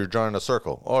like, oh, you're drawing a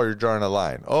circle. Oh, you're drawing a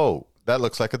line. Oh, that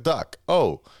looks like a duck.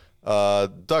 Oh,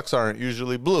 ducks aren't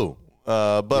usually blue,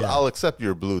 but I'll accept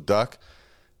your blue duck.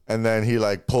 And then he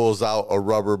like pulls out a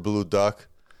rubber blue duck,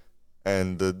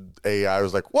 and the AI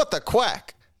was like, what the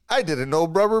quack? I didn't know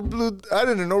rubber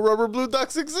blue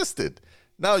ducks existed.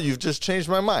 now you've just changed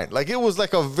my mind. Like, it was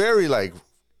like a very like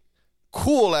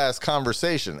cool ass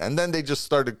conversation. And then they just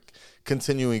started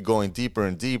continuing going deeper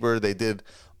and deeper. They did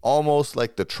almost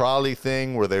like the trolley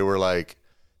thing where they were like,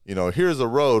 you know, here's a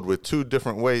road with two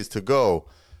different ways to go.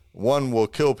 One will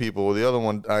kill people. The other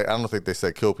one, I don't think they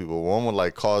said kill people. One will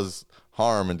like cause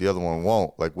harm and the other one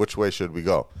won't. Like, which way should we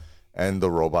go? And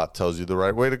the robot tells you the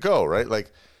right way to go, right?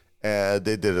 Like, they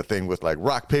did a thing with like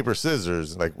rock, paper,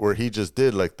 scissors, like where he just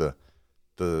did like the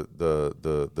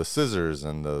scissors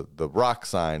and the rock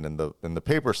sign and the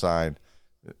paper sign,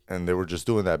 and they were just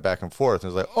doing that back and forth.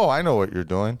 And it's like, oh, I know what you're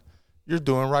doing. You're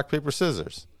doing rock, paper,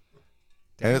 scissors.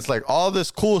 And it's like all this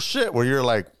cool shit where you're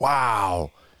like, wow,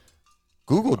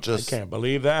 Google just... I can't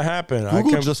believe that happened.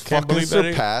 Google just fucking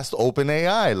surpassed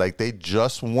OpenAI. Like, they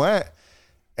just went,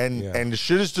 and the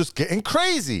shit is just getting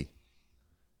crazy.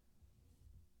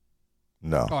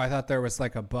 No. Oh, I thought there was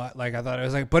like a but. Like, I thought it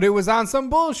was like, but it was on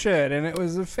some bullshit, and it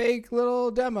was a fake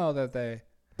little demo that they...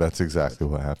 That's exactly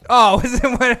what happened. Oh, is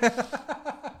it what...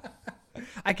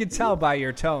 I could tell by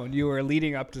your tone you were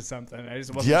leading up to something. I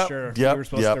just wasn't sure if you were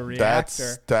supposed to react.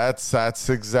 That's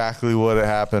exactly what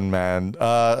happened, man.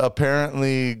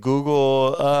 Apparently,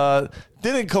 Google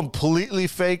didn't completely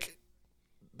fake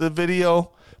the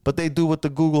video, but they do what the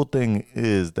Google thing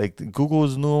is. Like, Google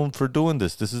is known for doing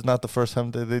this. This is not the first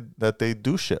time that they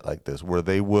do shit like this, where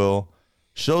they will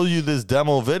show you this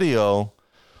demo video.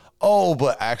 Oh,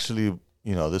 but actually,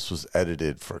 you know, this was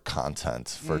edited for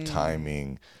content, for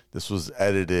timing. This was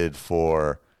edited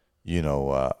for, you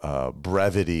know,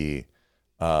 brevity.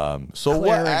 So clarity.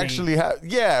 What actually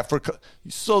happened?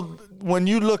 So when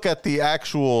you look at the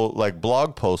actual like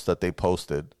blog post that they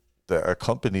posted that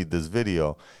accompanied this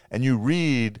video, and you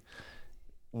read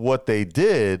what they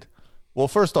did, well,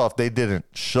 first off, they didn't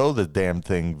show the damn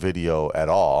thing video at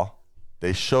all.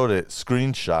 They showed it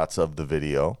screenshots of the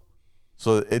video.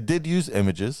 So it did use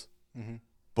images. Mm-hmm.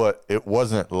 But it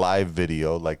wasn't live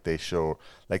video like they show,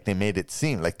 like they made it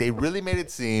seem. Like, they really made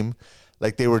it seem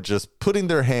like they were just putting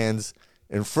their hands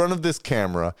in front of this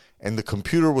camera and the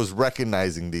computer was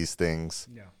recognizing these things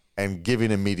and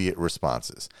giving immediate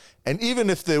responses. And even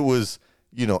if it was,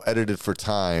 you know, edited for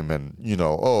time and, you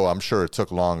know, oh, I'm sure it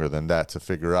took longer than that to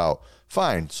figure out,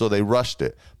 fine. So they rushed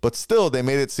it. But still, they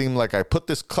made it seem like I put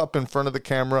this cup in front of the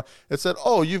camera. It said,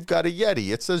 oh, you've got a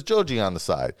Yeti. It says Joji on the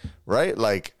side, right?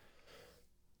 Like,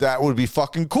 that would be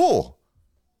fucking cool.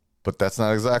 But that's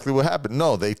not exactly what happened.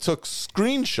 No, they took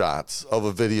screenshots of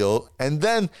a video and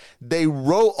then they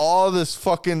wrote all this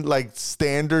fucking like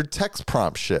standard text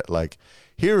prompt shit. Like,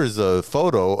 here is a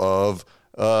photo of,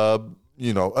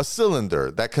 you know, a cylinder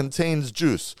that contains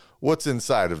juice. What's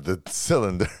inside of the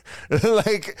cylinder?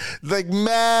 like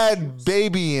mad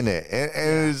baby in it.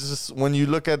 And it's just, when you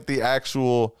look at the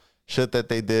actual shit that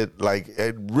they did, like,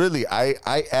 it really, I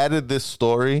added this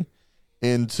story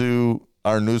into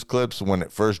our news clips when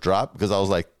it first dropped because I was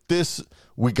like,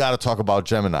 we got to talk about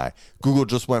Gemini. Google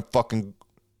just went fucking,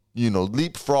 you know,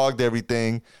 leapfrogged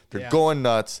everything. They're going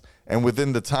nuts. And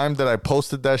within the time that I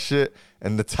posted that shit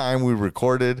and the time we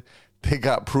recorded, they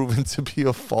got proven to be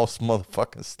a false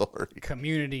motherfucking story.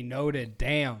 Community noted.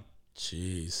 Damn.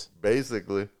 Jeez.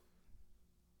 Basically.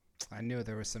 I knew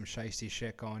there was some shiesty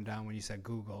shit going down when you said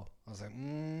Google. I was like,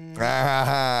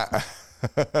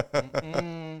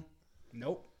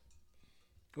 nope.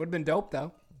 Would have been dope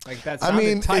though. Like, that's. I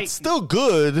mean, tight. It's still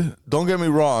good. Don't get me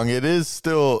wrong. It is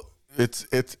still. It's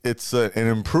an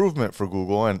improvement for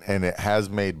Google, and it has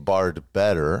made Bard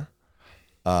better.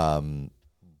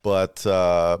 But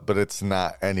it's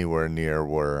not anywhere near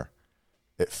where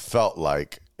it felt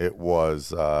like it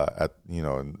was at, you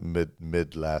know,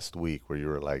 mid last week, where you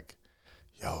were like,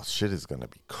 yo, shit is gonna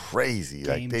be crazy.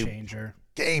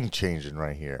 Game changing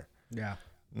right here. Yeah.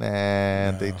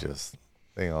 Nah,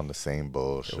 they on the same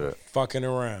bullshit. Fucking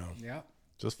around. Yeah.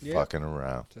 Just fucking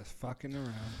around. Just fucking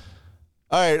around.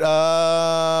 All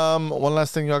right. One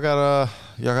last thing, y'all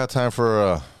got time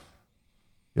for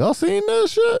y'all seen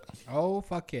this shit? Oh,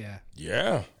 fuck yeah.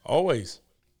 Yeah, always.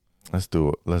 Let's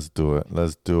do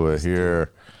it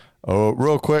here. Oh,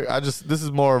 real quick, this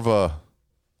is more of a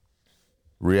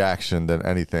reaction than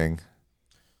anything.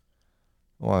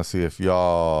 I want to see if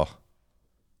y'all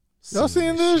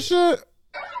seen this shit?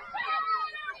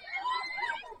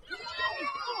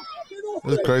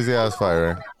 This is crazy ass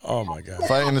fighting. Oh my god.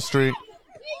 Fight in the street.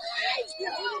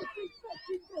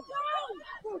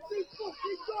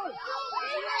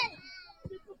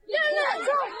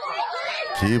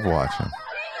 Keep watching.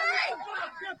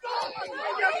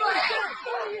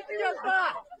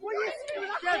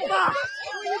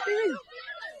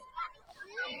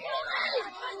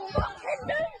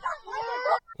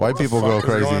 White people go fuck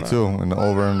is going crazy on? too,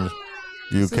 over in the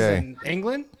This is UK. in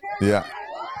England? Yeah.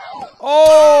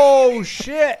 Oh,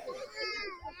 shit.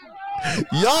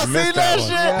 Y'all seen missed that that one.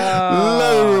 shit? Yeah.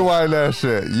 Let me rewind that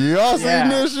shit. Y'all seen Yeah.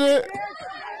 this shit?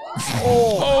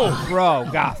 Oh, bro,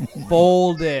 got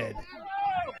folded.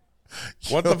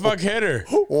 What the fuck hit her?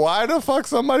 Why the fuck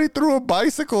somebody threw a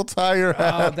bicycle tire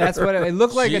at Oh, that's her? what it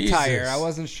looked like. Jesus. A tire. I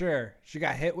wasn't sure. She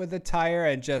got hit with a tire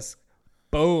and just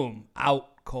boom,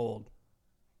 out cold.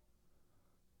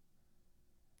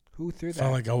 Who threw that?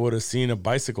 Felt like I would have seen a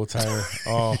bicycle tire.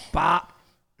 Oh, Bop.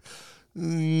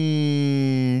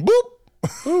 Boop.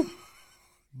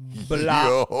 Blah.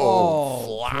 Yo,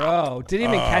 Oh, bro. Didn't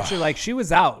even catch her. Like, she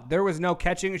was out. There was no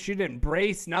catching. She didn't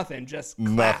brace, nothing. Just clap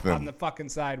Nothing. on the fucking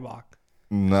sidewalk.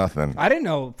 Nothing. I didn't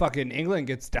know fucking England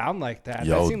gets down like that.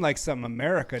 Yo. That seemed like some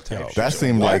America type shit. That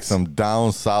seemed What? like some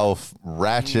down south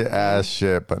ratchet ass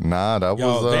shit, but nah, that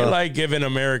yo, was they like giving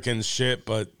Americans shit,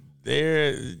 but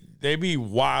they be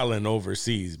wilding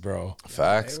overseas, bro.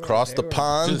 facts. Cross the were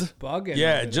pond. Just bugging.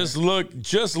 Yeah, over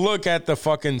just look at the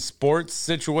fucking sports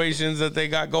situations that they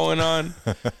got going on.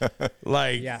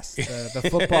 Like, there. Yes, the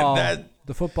football.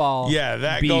 The football. Yeah,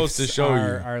 that goes to beefs show you.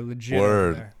 are legit. over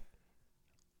Word. there.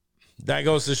 that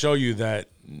goes to show you that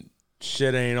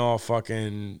shit ain't all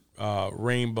fucking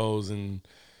rainbows and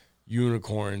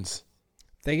unicorns.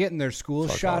 They getting their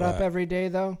schools Fuck shot all up that. every day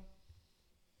though.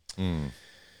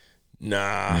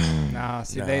 Nah, Nah,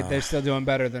 see, they're still doing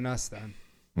better than us then.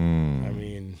 Mm. I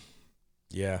mean,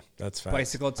 yeah, that's facts.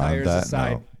 Bicycle tires that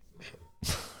aside.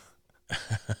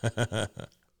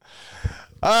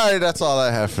 All right, that's all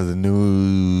I have for the news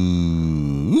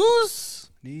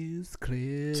News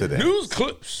clip. today. News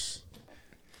clips.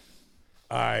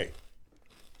 All right.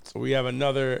 So we have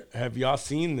another. Have y'all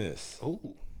seen this?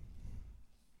 Ooh.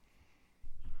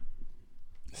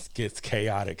 This gets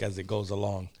chaotic as it goes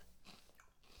along.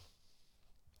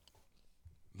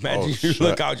 Imagine Oh, you shit.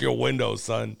 look out your window,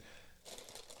 son.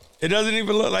 It doesn't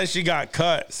even look like she got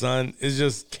cut, son. It's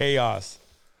just chaos.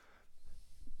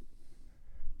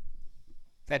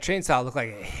 That chainsaw looked like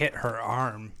it hit her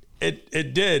arm. It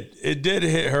did. It did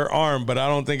hit her arm, but I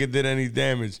don't think it did any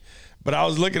damage. But I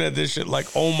was looking at this shit like,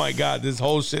 oh my God, this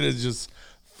whole shit is just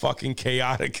fucking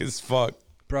chaotic as fuck.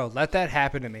 Bro, let that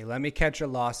happen to me. Let me catch a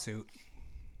lawsuit.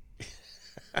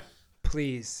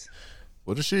 Please.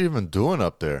 What is she even doing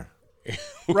up there?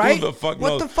 Right? Who the fuck What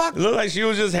knows? the fuck? It looked like she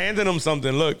was just handing him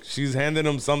something. Look, she's handing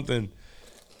him something.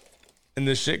 And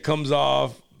the shit comes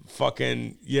off.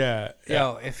 Fucking, yeah.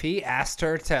 Yo, if he asked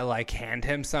her to like hand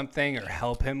him something or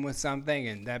help him with something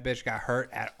and that bitch got hurt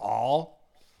at all,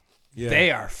 Yeah.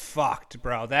 they are fucked,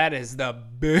 bro. That is the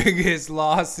biggest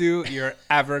lawsuit you're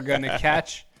ever gonna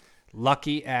catch.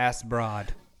 Lucky ass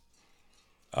broad.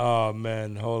 Oh,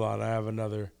 man. Hold on. I have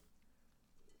another.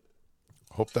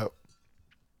 Hope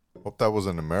that was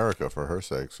in America for her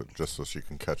sake, so just so she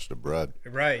can catch the bread.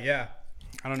 Right, yeah.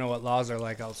 I don't know what laws are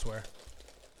like elsewhere.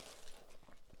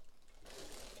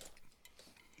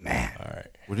 Man. All right.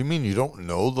 What do you mean you don't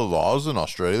know the laws in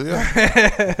Australia?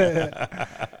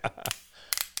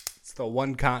 It's the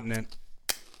one continent.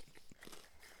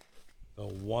 The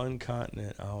one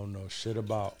continent I don't know shit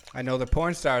about. I know they're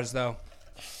porn stars though.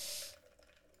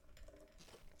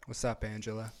 What's up,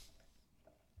 Angela?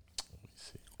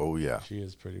 Oh yeah. She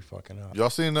is pretty fucking hot. Y'all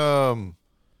seen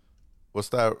what's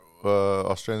that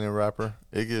Australian rapper?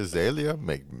 Iggy Azalea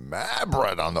make mad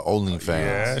bread on the OnlyFans.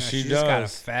 Yeah, she she just does. got a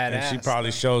fat and she ass, probably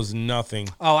though. shows nothing.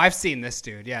 Oh, I've seen this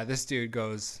dude. Yeah, this dude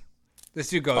goes Oh, in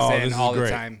this is all the great.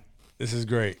 time. This is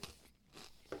great.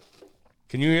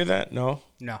 Can you hear that? No?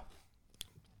 No.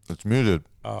 It's muted.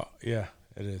 Oh, yeah,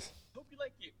 it is.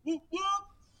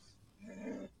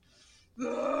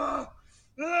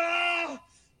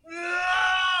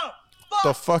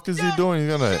 The fuck is he doing? He's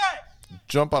gonna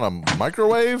jump on a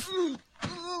microwave?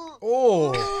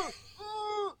 Oh.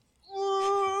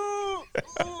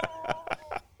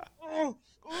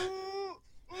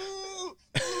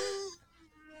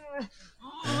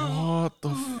 What the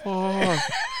fuck?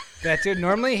 That dude,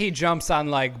 normally he jumps on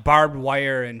like barbed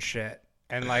wire and shit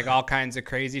and like all kinds of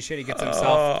crazy shit. He gets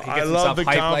himself, I love the hyped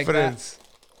like that. confidence.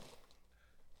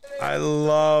 I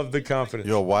love the confidence.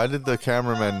 Yo, why did the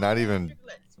cameraman not even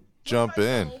jump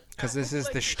in? Because this is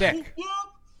the shtick.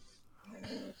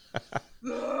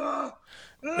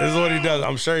 This is what he does.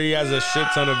 I'm sure he has a shit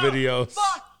ton of videos.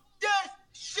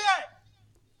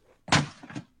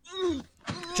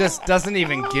 Just doesn't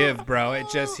even give, bro. It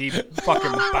just, he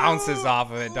fucking bounces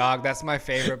off of it, dog. That's my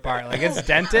favorite part. Like, it's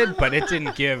dented, but it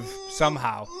didn't give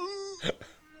somehow.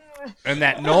 And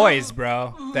that noise,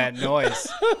 bro. That noise.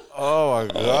 Oh my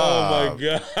god. Oh my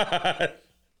god.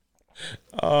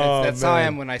 That's how I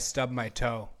am when I stub my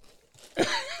toe.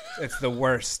 It's the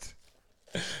worst.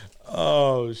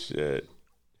 Oh shit.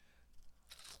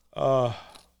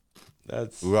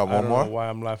 That's. We got one I don't more? know why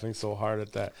I'm laughing so hard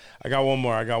at that. I got one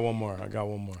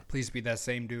more. Please be that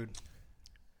same dude.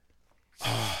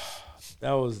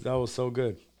 That was so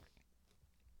good.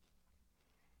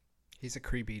 He's a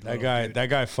creepy That little guy dude. that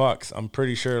guy fucks. I'm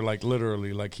pretty sure, like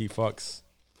literally, like he fucks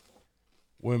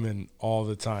women all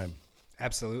the time.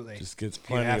 Absolutely. Just gets You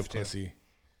plenty have of to. pussy.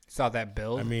 Saw that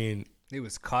build? I mean, he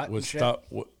was cut and with shit.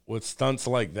 with stunts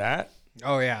like that,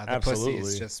 Oh, yeah. The pussy Absolutely.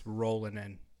 is just rolling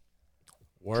in.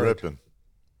 word. Dripping.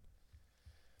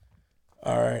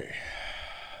 All right,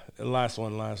 the last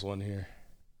one here.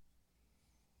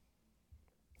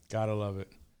 Gotta love it.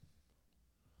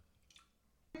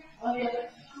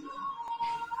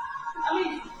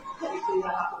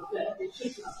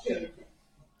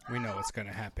 We know what's going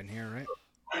to happen here, right?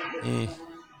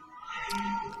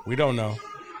 We don't know.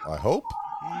 I hope.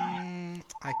 I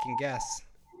can guess.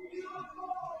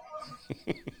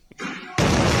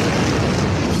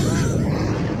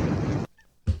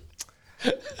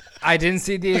 I didn't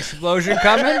see the explosion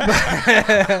coming,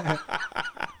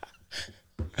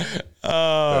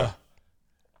 but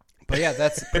yeah,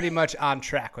 that's pretty much on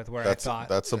track with where I thought.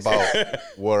 That's about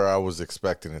where I was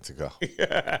expecting it to go.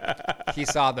 He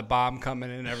saw the bomb coming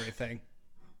and everything.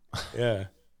 Yeah,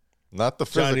 Not the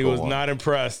physical Johnny was one. not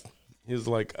impressed. He was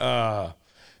like, I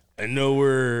know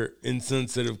we're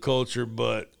insensitive culture,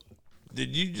 but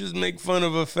did you just make fun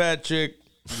of a fat chick?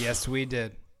 Yes, we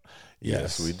did.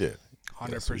 Yes, we did.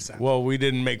 100%. Well, we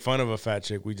didn't make fun of a fat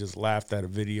chick. We just laughed at a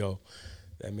video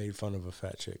that made fun of a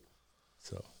fat chick.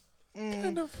 So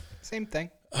Same thing.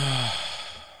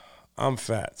 I'm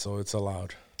fat, so it's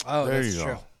allowed. Oh, There that's you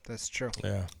true. go. That's true.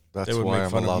 Yeah. That's They would why make I'm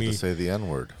fun of allowed me. to say the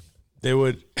N-word. They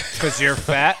would. Because you're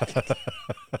fat?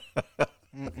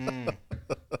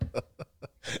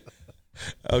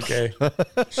 Okay.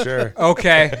 Sure.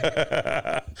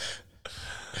 Okay.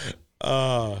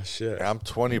 Oh, shit. I'm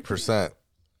 20%.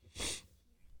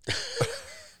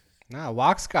 No,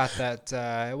 Walk's got that.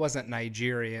 It wasn't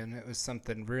Nigerian. It was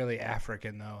something really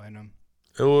African, though, in him.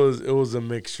 It was a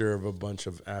mixture of a bunch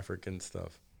of African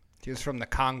stuff. He was from the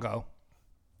Congo.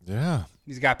 Yeah.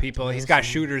 He's got people. He's got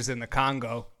shooters in the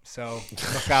Congo. So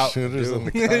look out. Shooters in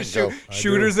the Congo.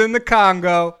 Shooters in the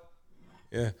Congo.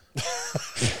 Yeah.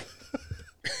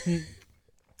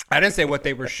 I didn't say what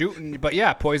they were shooting, but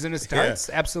yeah, poisonous darts.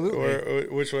 Absolutely.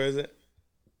 Which way is it?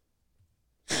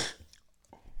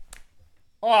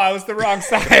 Oh, I was the wrong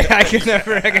side. I can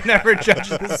never judge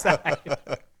the side.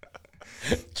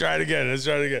 Try it again. Let's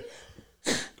try it again.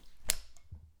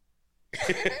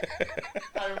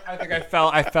 I think I fell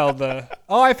the.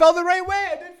 Oh, I fell the right way.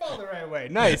 I did fall the right way.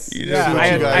 Nice. You Yeah, just- I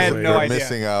You had guys no are idea.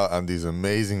 missing out on these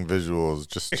amazing visuals.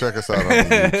 Just check us out on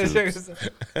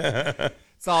YouTube.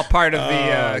 It's all part of the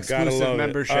Gotta love exclusive it.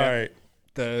 membership, All right.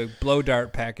 the blow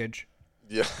dart package.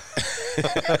 Yeah.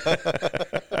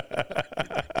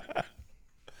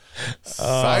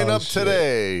 Sign up shit.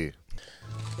 today.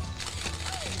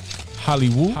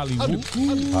 Hollywood.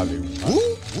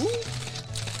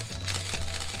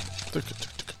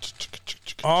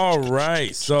 All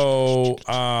right. So,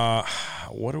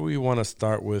 what do we want to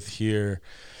start with here?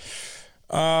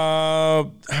 I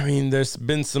mean, there's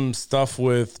been some stuff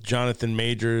with Jonathan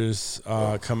Majors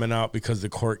coming out because the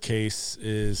court case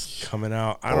is coming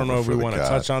out. I don't know if we want to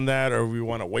touch on that or we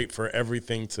want to wait for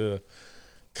everything to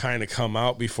kind of come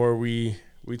out before we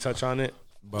touch on it.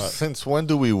 But Since when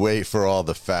do we wait for all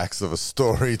the facts of a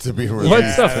story to be released?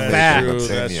 What's the to make an fact? That's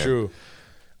opinion? true.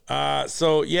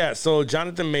 So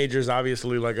Jonathan Majors,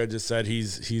 obviously, like I just said,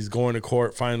 he's going to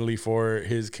court finally for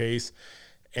his case,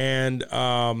 and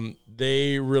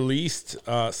they released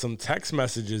some text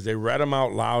messages. They read them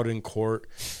out loud in court,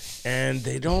 and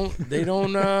they don't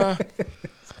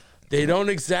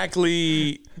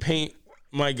exactly paint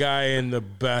my guy in the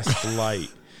best light.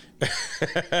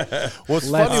 What's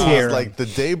Let's funny hear was 'em. like the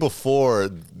day before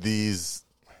these,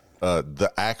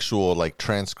 the actual like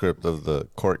transcript of the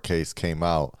court case came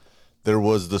out. There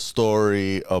was the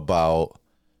story about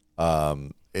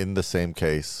in the same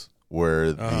case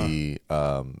where the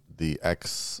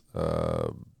ex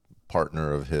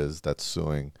partner of his that's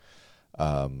suing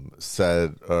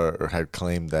said or had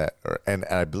claimed that, and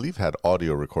I believe had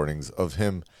audio recordings of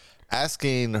him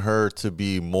asking her to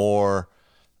be more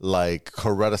like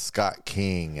Coretta Scott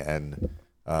King and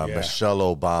Michelle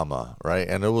Obama, right?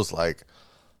 And it was like,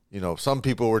 some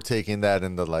people were taking that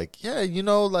into like,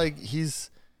 like he's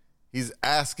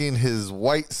asking his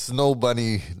white snow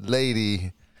bunny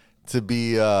lady to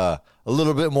be a a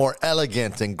little bit more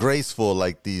elegant and graceful,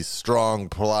 like these strong,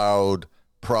 proud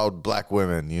black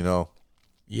women, you know?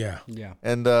 Yeah. Yeah.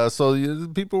 And so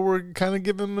people were kind of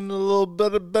giving him a little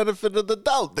bit of benefit of the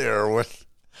doubt there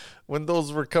when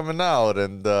those were coming out.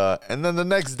 And then the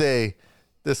next day,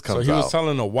 this comes out. So he was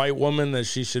telling a white woman that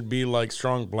she should be like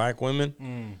strong black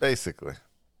women? Basically.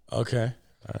 Okay.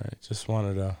 All right. Just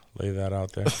wanted to lay that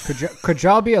out there. Could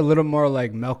y'all be a little more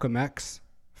like Malcolm X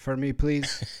for me,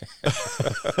 please?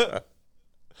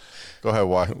 Go ahead,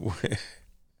 why?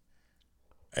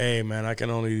 Hey, man, I can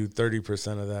only do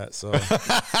 30% of that. So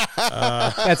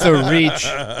That's a reach.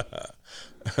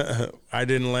 I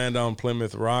didn't land on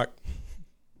Plymouth Rock.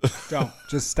 Don't.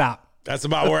 Just stop. That's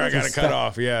about where I got to cut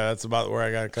off. Yeah, that's about where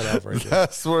I got to cut off right there.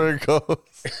 That's where it goes.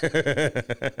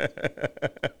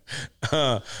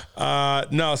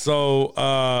 No, so,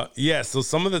 so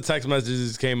some of the text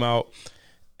messages came out,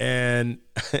 and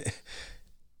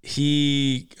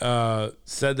he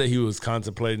said that he was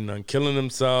contemplating on killing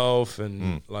himself,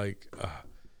 and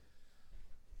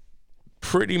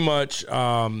pretty much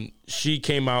she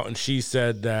came out and she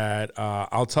said that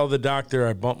I'll tell the doctor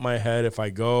I bumped my head if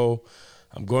I go.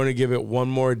 I'm going to give it one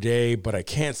more day, but I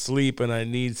can't sleep and I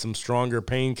need some stronger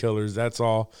painkillers. That's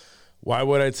all. Why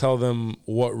would I tell them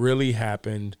what really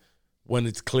happened when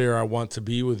it's clear I want to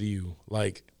be with you?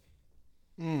 Like,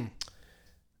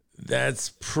 that's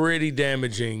pretty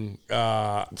damaging. You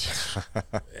know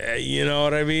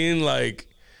what I mean? Like,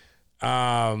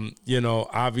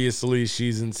 obviously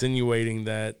she's insinuating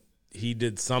that he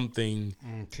did something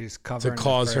to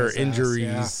cause her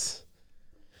injuries.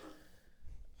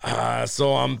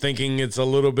 So I'm thinking it's a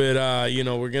little bit,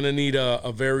 we're going to need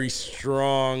a very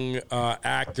strong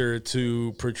actor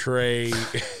to portray.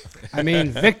 I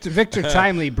mean, Victor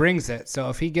Timely brings it.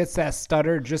 So if he gets that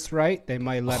stutter just right, they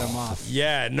might let him off.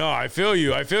 Yeah, no, I feel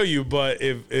you. But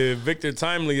if Victor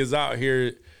Timely is out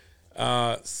here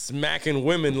smacking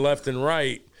women left and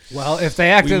right. Well, if they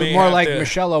acted more like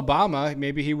Michelle Obama,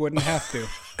 maybe he wouldn't have to.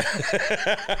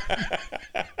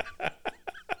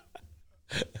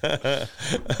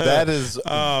 That is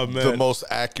the most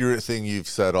accurate thing you've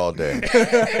said all day.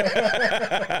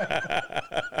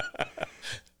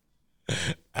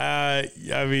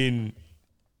 I mean,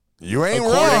 you ain't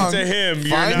according wrong. to him,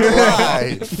 you're Find not the wrong.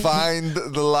 lie. Find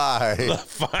the lie.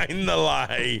 Find the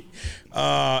lie.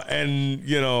 And,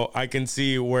 I can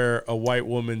see where a white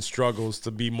woman struggles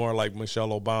to be more like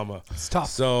Michelle Obama. It's tough.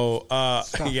 So,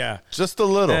 yeah. Just a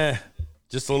little.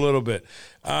 Just a little bit.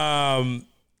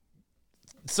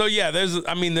 So, yeah,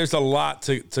 there's a lot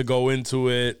to go into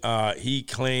it. He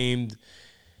claimed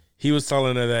he was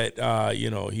telling her that,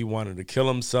 he wanted to kill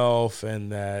himself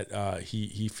and that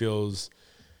he feels,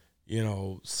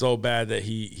 so bad that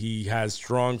he has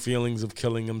strong feelings of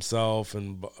killing himself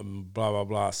and blah, blah,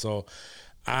 blah. So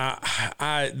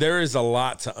there is a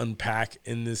lot to unpack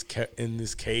in this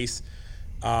case.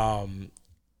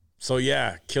 So,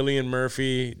 yeah, Cillian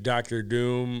Murphy, Dr.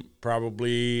 Doom,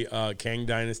 probably Kang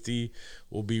Dynasty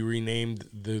will be renamed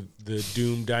the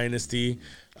Doom Dynasty.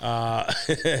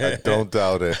 I don't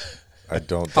doubt it.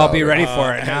 I'll be ready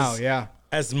for it now, yeah.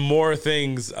 As more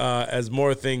things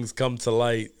come to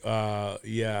light,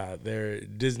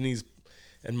 Disney's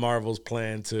and Marvel's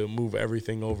plan to move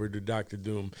everything over to Dr.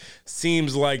 Doom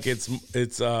seems like it's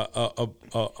a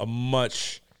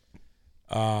much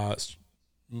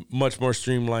more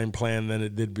streamlined plan than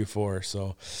it did before.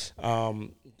 So,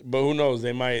 but who knows?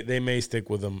 They may stick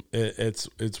with them.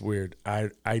 It's weird.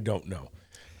 I don't know.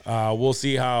 We'll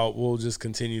see we'll just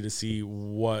continue to see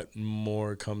what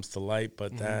more comes to light.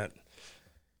 But that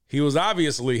he was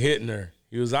obviously hitting her.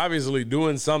 He was obviously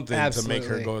doing something to make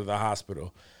her go to the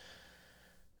hospital.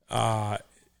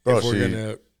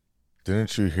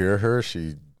 Didn't you hear her?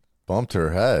 She bumped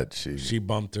her head. She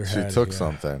bumped her head. She took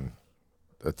something.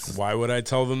 Why would I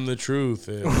tell them the truth?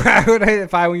 Why would I,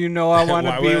 if I want to be with you? Why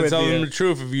would I tell them the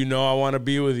truth if you know I want to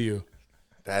be with you?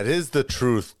 That is the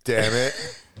truth, damn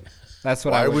it. That's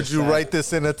what Why I would you write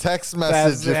this in a text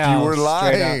message if you were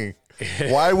lying?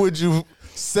 Why would you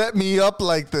set me up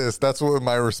like this? That's what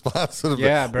my response would have been.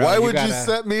 Yeah, bro, why would you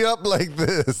set me up like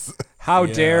this? How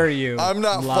dare you? I'm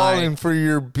not falling for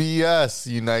your BS,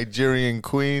 you Nigerian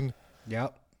queen.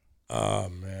 Yep. Oh,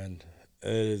 man. It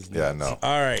is nuts. Yeah, no.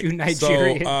 All right. You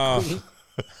Nigerian queen.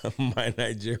 My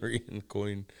Nigerian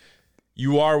queen.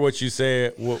 You are what you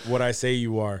say, what I say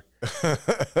you are.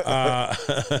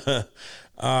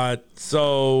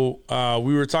 So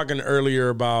we were talking earlier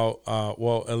about,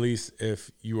 at least if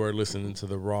you are listening to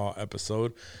the Raw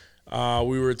episode,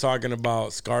 we were talking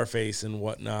about Scarface and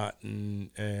whatnot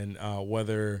and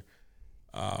whether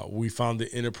we found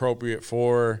it inappropriate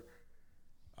for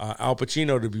Al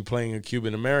Pacino to be playing a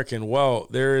Cuban American. Well,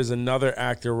 there is another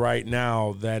actor right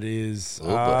now that is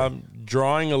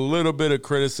drawing a little bit of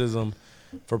criticism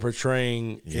for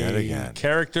portraying a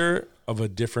character of a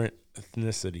different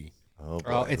ethnicity.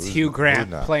 Oh, it's Hugh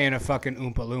Grant playing a fucking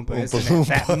Oompa Loompa, isn't it?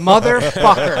 That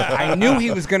motherfucker. I knew he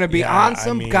was going to be on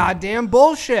some goddamn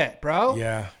bullshit, bro.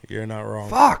 Yeah, you're not wrong.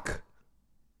 Fuck.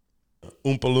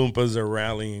 Oompa Loompas are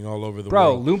rallying all over the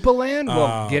world. Bro, Loompa Land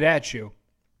will get at you.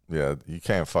 Yeah, you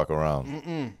can't fuck around.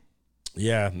 Mm-mm.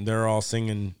 Yeah, they're all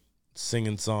singing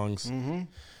songs. Mm-hmm.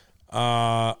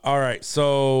 All right,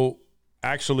 so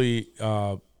actually,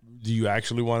 do you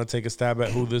actually want to take a stab at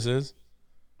who this is?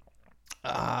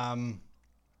 Can't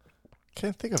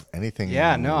think of anything.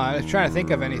 Yeah, no, I was trying to think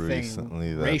of anything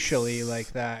recently racially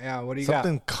like that. Yeah, what do you got?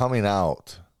 Something coming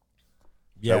out.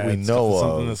 Yeah, that we it's know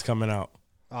something of. that's coming out.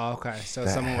 Oh, okay, so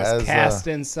that someone has was cast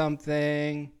in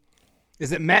something.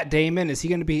 Is it Matt Damon? Is he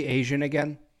going to be Asian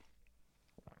again?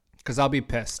 Because I'll be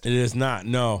pissed. It is not.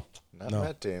 No, Not no.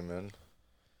 Matt Damon.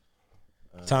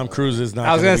 Tom Cruise is not.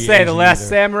 I was going to say Asian The Last either.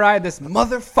 Samurai. This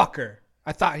motherfucker.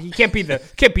 I thought he can't be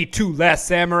two Last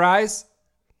Samurais.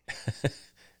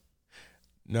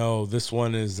 No, this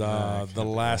one is The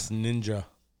Last Ninja.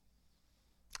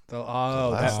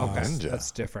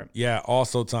 That's different. Yeah,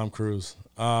 also Tom Cruise.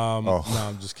 No,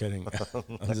 I'm just kidding.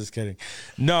 I'm just kidding.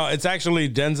 No, it's actually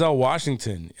Denzel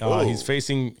Washington. He's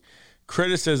facing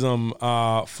criticism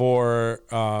for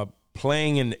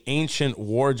playing an ancient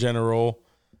war general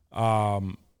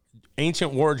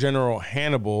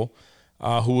Hannibal,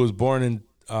 who was born in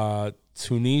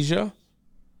Tunisia.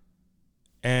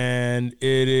 And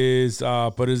it is,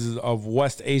 but it is of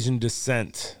West Asian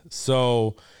descent.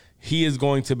 So he is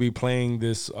going to be playing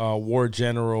this war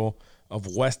general of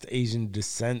West Asian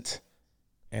descent,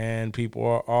 and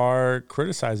people are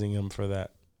criticizing him for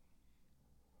that.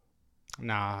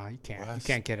 Nah, you can't. You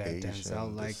can't get at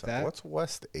Denzel like that. What's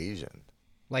West Asian?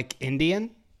 Like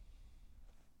Indian?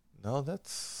 No,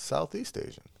 that's Southeast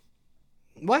Asian.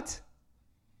 What?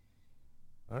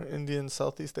 Aren't Indians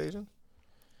Southeast Asian?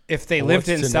 If they lived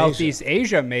in Southeast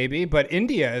Asia, maybe, but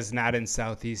India is not in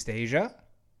Southeast Asia.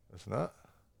 It's not?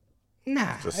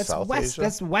 Nah, Just that's South West. Asia?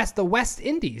 That's West. The West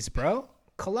Indies, bro.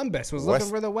 Columbus was looking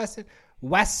for the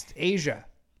West Asia.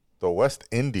 The West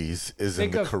Indies is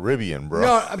in the Caribbean, bro.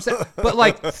 No, I'm saying, but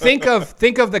like think of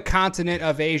the continent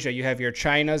of Asia. You have your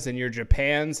Chinas and your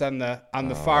Japans on the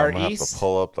far I'm gonna east. have to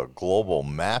pull up the global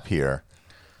map here.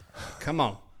 Come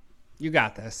on, you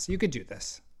got this. You could do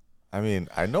this. I mean,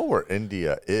 I know where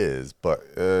India is, but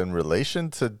in relation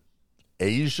to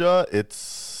Asia, it's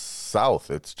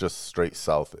south. It's just straight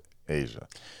South Asia.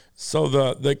 So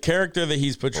the character that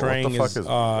he's portraying What the fuck is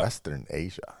Western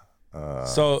Asia?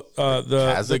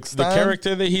 The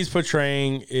character that he's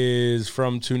portraying is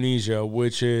from Tunisia,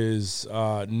 which is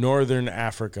northern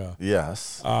Africa.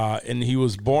 Yes. And he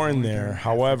was born there.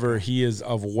 However, he is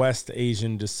of West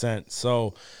Asian descent.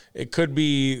 So it could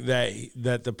be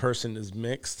that the person is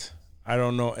mixed. I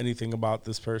don't know anything about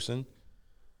this person.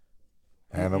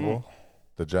 Hannibal,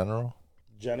 the general.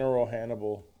 General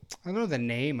Hannibal. I know the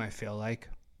name. I feel like.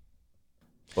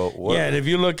 But what? Yeah, and if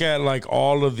you look at like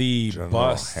all of the General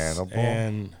busts Hannibal?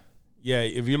 and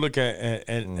if you look at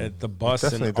the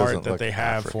busts and Definitely art doesn't that look they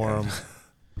have African. for him,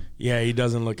 yeah, he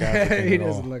doesn't look African He at all.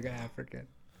 doesn't look African.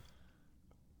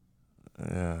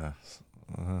 Yeah.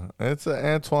 It's an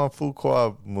Antoine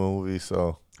Fuqua movie,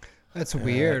 so. That's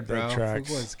weird, that bro. tracks.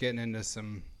 Fuqua's getting into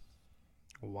some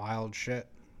wild shit.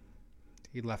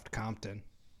 He left Compton.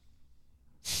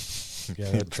 Yeah,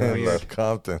 He that's turned weird. left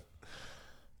Compton.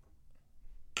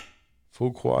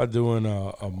 Fuqua doing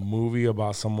a movie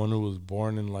about someone who was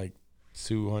born in like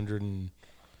 200 and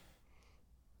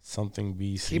something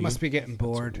BC. He must be getting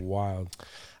bored. That's wild.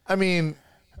 I mean,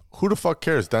 who the fuck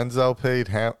cares? Denzel played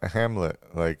Hamlet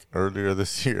like earlier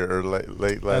this year or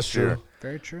late last year. True.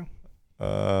 Very true.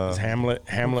 Is Hamlet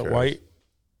cares? white?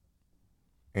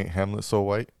 Ain't Hamlet so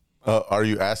white? Are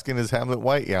you asking is Hamlet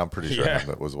white? Yeah, I'm pretty sure Yeah.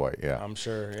 Hamlet was white. Yeah. I'm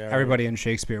sure. Yeah. Everybody in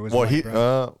Shakespeare was Well, white,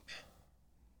 bro.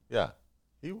 yeah.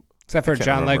 He Except for I can't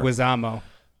John remember Leguizamo.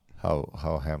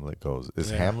 how Hamlet goes. Is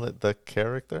Yeah. Hamlet the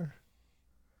character?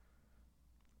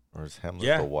 Or is Hamlet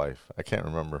Yeah. the wife? I can't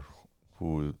remember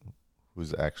who's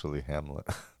actually Hamlet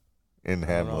in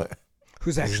Hamlet.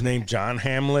 Who's Is his actually name John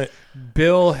Hamlet?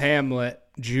 Bill Hamlet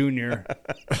Jr.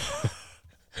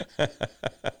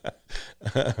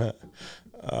 That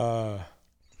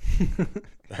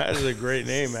is a great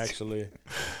name, actually.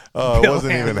 Oh, it Bill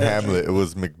wasn't even Hamlet. Hamlet. It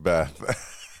was Macbeth.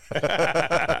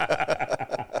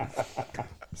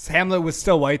 Hamlet was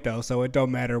still white though, so it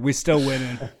don't matter. We still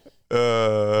winning.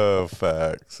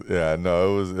 Facts. Yeah,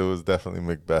 no, it was definitely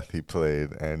Macbeth he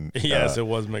played, and Yes, it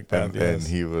was Macbeth. and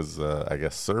he was, I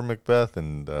guess, Sir Macbeth,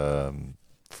 and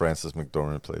Frances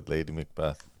McDormand played Lady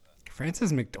Macbeth.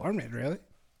 Frances McDormand, really?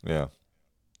 Yeah.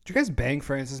 Did you guys bang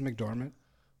Frances McDormand?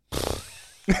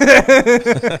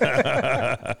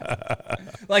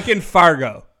 Like in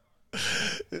Fargo.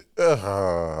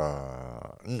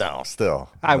 No, still.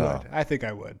 I no. would. I think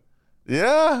I would.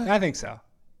 Yeah. I think so.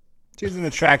 She's an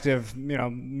attractive,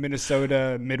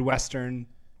 Minnesota Midwestern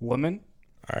woman.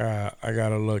 I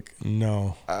gotta look.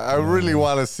 No, I really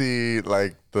want to see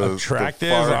like the attractive.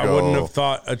 The Fargo, I wouldn't have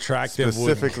thought attractive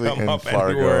specifically would come in up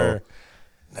Fargo. anywhere.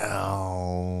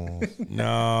 No.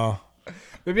 No,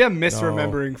 Maybe I'm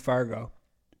misremembering Fargo.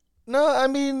 No, I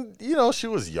mean, she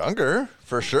was younger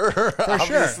for sure.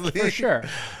 For sure.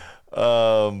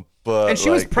 But And she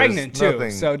was like, pregnant there's too,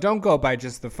 nothing- so don't go by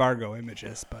just the Fargo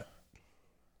images. But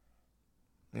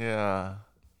yeah,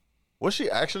 was she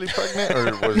actually pregnant or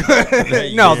was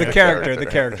no, the character was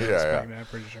Yeah. pregnant. I'm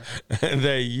pretty sure.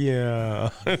 yeah.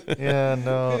 Yeah,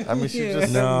 no. I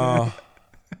mean, No.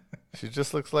 she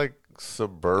just looks like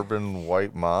suburban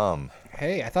white mom.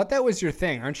 Hey, I thought that was your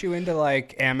thing. Aren't you into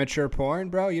like amateur porn,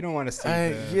 bro? You don't want to see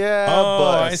the... Yeah, Oh,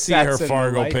 but I see her sets and the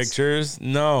Fargo lights. pictures.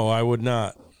 No, I would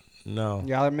not. No.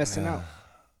 Y'all are missing out.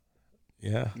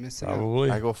 Yeah. Missing out. Probably.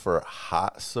 I go for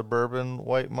hot suburban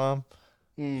white mom,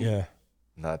 Yeah.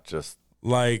 not just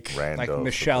Like rando. Like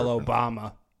Michelle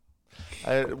suburban.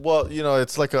 Obama. Well,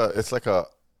 it's like a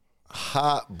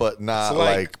hot, but not It's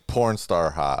like- like porn star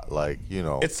hot. Like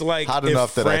it's like hot if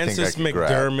enough that Frances I think I could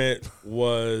grab. McDermott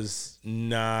was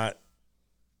not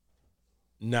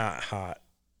hot.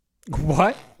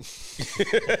 What?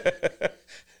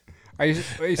 You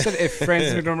said if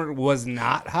Frances McDormand was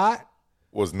not hot?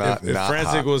 Was not If not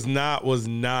Frances hot. was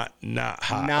not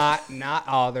hot. Not.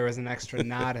 Oh, there was an extra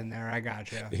not in there. I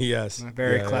got you. Yes.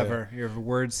 Very Yeah, clever. You're a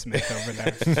wordsmith over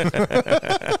there.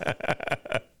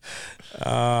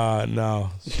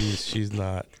 No, she's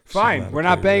not. She's Fine. not We're a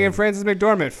not pretty banging lady. Frances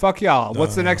McDormand. Fuck y'all.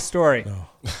 What's the next story? No.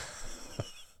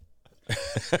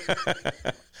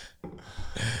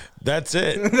 That's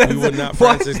it. We would not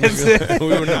What? Frances. That's it? We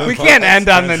would not. We can't end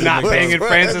on the Frances not McDormand. banging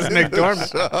Frances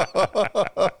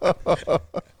McDormand.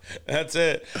 That's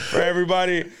it for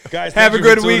everybody, guys. Have a thank you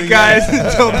for good week, tuning guys.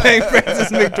 Don't bang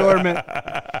Frances McDormand.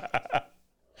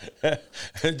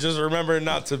 in. Just remember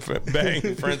not to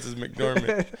bang Frances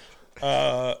McDormand.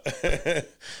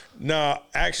 No,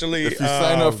 actually, If you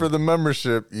sign up for the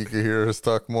membership, you can hear us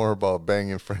talk more about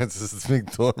banging Frances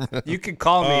McDormand. You can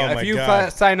call me. Oh, my if you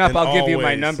God. sign up, And I'll give you my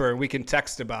always. number and we can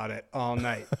text about it all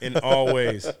night. in all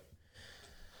ways.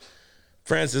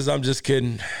 Frances, I'm just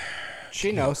kidding.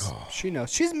 She knows. She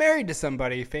knows. She's married to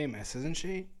somebody famous, isn't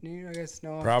she? Do you guys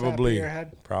know off the top of Probably. your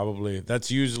head? Probably. That's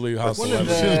usually how One of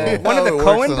celebrities roll. the, one of the How it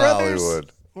Coen works in brothers?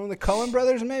 Hollywood. One of the Coen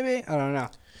brothers, maybe? I don't know.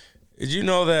 Did you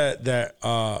know that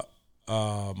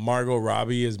Margot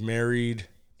Robbie is married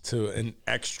to an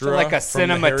extra, So like a from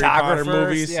the Harry Potter cinematographer.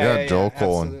 movies? Yeah, Joel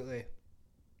Coen. Absolutely.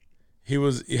 He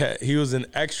was an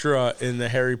extra in the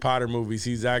Harry Potter movies.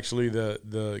 He's actually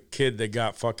the kid that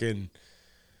got fucking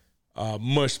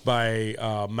mushed by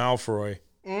Malfoy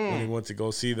when he went to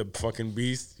go see the fucking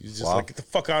beast. He's just Wow. like, get the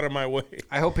fuck out of my way.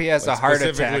 I hope he has Like, a heart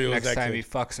attack specifically, it was next that time kid. he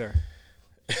fucks her.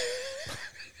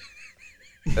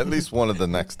 At least one of the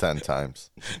next 10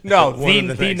 times. No, One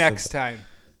of the next time.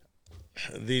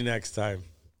 The next time.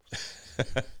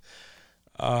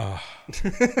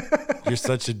 You're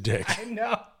such a dick.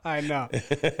 I know.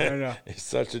 You're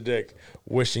such a dick.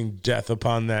 Wishing death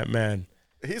upon that man.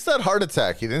 He said heart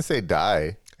attack. He didn't say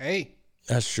die. Hey,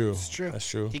 That's true. it's true. That's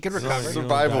true. He could As long as recover. you don't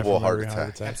die Survivable from heart every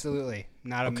attack. Absolutely.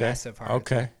 Not a Okay. massive heart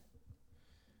Okay. attack.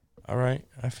 All right.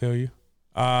 I feel you.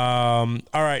 All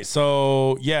right.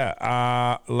 So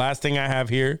yeah. Last thing I have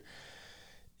here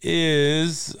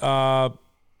is the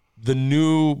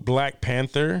new Black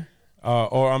Panther.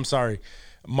 Or I'm sorry,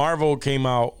 Marvel came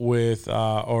out with,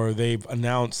 or they've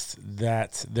announced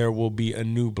that there will be a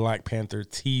new Black Panther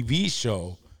TV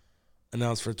show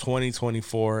announced for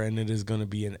 2024, and it is going to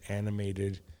be an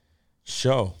animated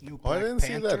show. New Oh, I Black didn't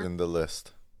see that Panther? in the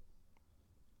list.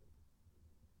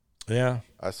 Yeah.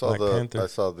 I saw Black Panther.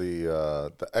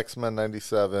 the X-Men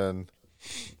 97.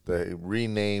 They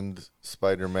renamed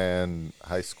Spider-Man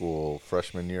High School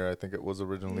freshman year, I think it was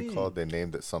originally called. They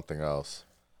named it something else.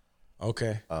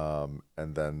 Okay.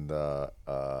 And then the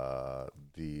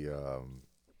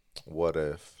What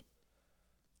If.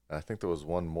 I think there was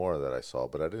one more that I saw,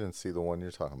 but I didn't see the one you're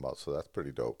talking about, so that's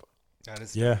pretty dope. That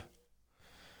is Yeah.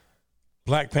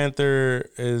 Black Panther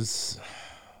is.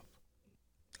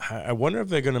 I wonder if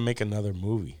they're going to make another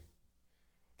movie.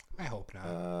 I hope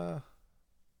not.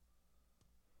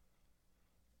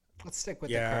 Let's stick with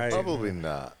the Yeah, cartoon. Probably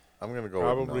not. I'm gonna go.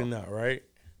 Probably with no. not, right?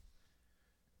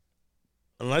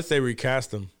 Unless they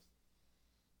recast him.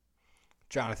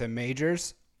 Jonathan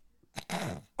Majors.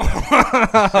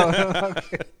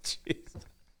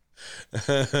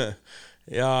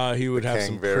 Yeah, he would have Kang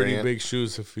some variant. pretty big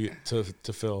shoes to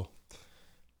fill.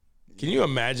 Can you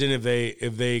imagine if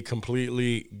they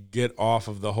completely get off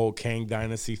of the whole Kang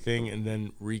Dynasty thing and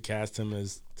then recast him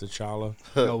as T'Challa?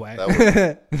 No way.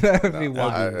 That That would be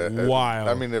wild. That'd be wild.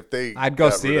 I mean, if they I'd go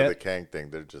got see rid it. of the Kang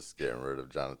thing, they're just getting rid of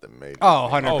Jonathan Majors. Oh,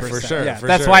 100%. Oh, for sure, Yeah, for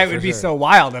that's sure, why it for would be sure. so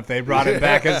wild if they brought him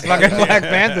back as fucking Black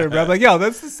Panther. But I'm like, yo,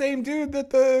 that's the same dude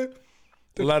that the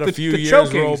Let a few the years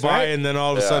chokings, roll by, right? and then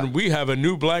all of a sudden we have a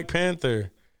new Black Panther.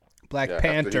 Black After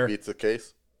Panther. he beats the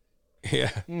case.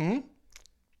 Yeah. Mm-hmm.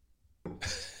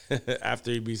 After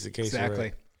he beats the case. Exactly.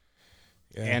 Right.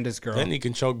 Yeah. And his girl. Then he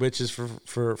can choke bitches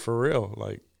for real,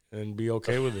 like, and be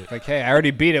okay with it. Like, hey, I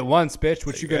already beat it once, bitch.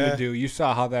 What you gonna Yeah. do? You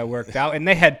saw how that worked out. And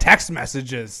they had text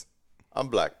messages. I'm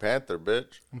Black Panther,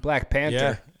 bitch. Black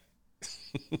Panther.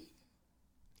 Yeah.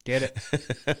 Get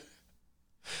it?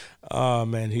 Oh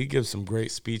man, he gives some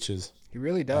great speeches. He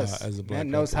really does. As a Black Man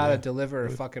knows Panther, how yeah. to deliver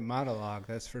a fucking monologue.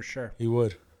 That's for sure. He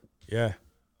would. Yeah.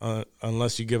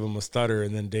 Unless you give him a stutter,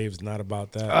 and then Dave's not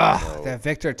about that. Ugh, that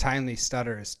Victor Timely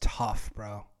stutter is tough,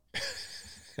 bro.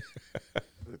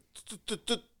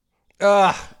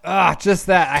 Just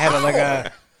that. I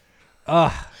had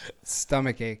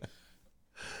stomach ache.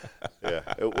 Yeah,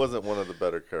 it wasn't one of the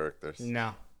better characters.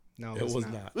 No, it was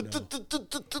not. No.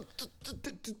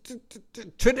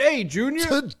 Today, Junior.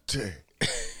 Today.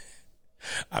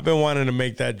 I've been wanting to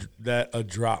make that a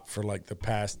drop for like the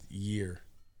past year,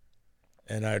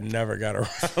 and I never got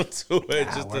around to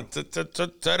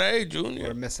it. Today, Junior.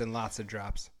 We're missing lots of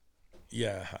drops.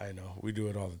 Yeah, I know. We do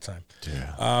it all the time.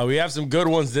 Yeah. We have some good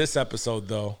ones this episode,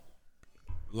 though.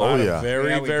 A lot yeah. of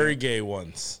very, Yeah, we very do. gay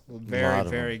ones. Very,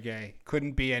 very gay.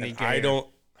 Couldn't be any gayer. I don't.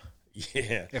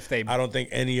 Yeah. If they- I don't think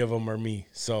any of them are me.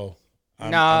 So.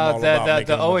 I'm No, all about making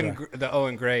the them a Owen drop. the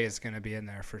Owen Gray is going to be in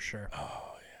there for sure.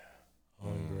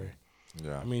 Owen Gray.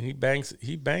 Yeah. I mean, he bangs some.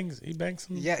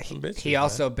 Yeah, some bitches, he man.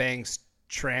 also bangs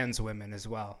trans women as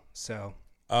well. So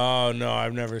Oh no,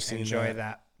 I've never seen enjoy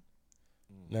that.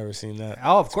 Never seen that.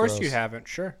 Oh, of It's course gross. you haven't.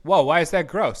 Sure. Whoa, why is that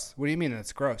gross? What do you mean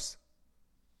that's gross?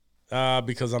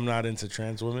 Because I'm not into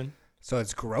trans women. So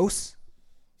it's gross?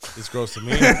 It's gross to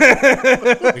me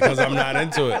because I'm not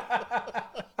into it.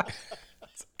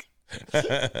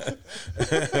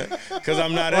 Because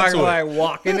I'm not into Like it.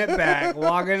 walking it back,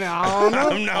 walking. I don't know.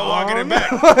 I'm not walking it back.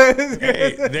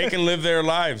 Hey, they can live their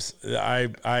lives.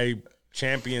 I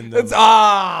champion them. It's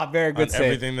very good On save.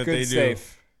 everything that good they do.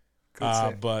 save. Good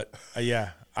save. But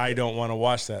yeah, I don't want to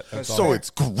watch that. That's all. So it's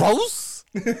gross?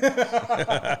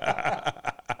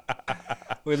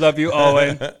 We love you,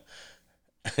 Owen.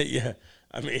 Yeah,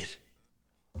 I mean,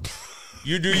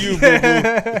 you do you, boo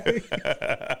boo.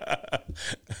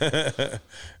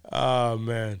 Oh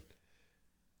man.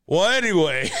 Well,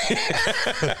 anyway,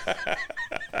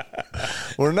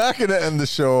 We're not going to end the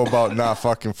show about not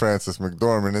fucking Francis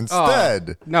McDormand.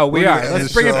 Instead, No, we we're are. gonna end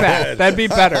Let's the bring it show back. That'd be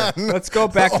better. Let's go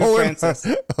back to Owen-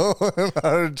 Francis. Owen,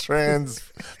 our trans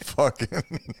fucking.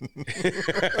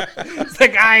 It's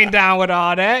like, I ain't down with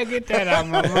all that. Get that out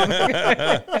of my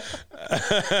mouth.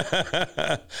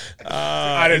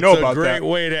 I didn't know about It's a great that.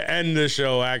 way to end the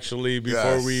show, actually,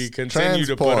 before Yes. we continue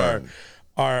to Trans put porn.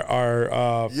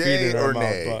 our feet Yay in our or mouth.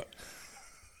 nay? But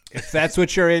If that's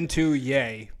what you're into,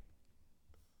 yay.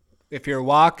 If you're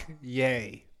walk,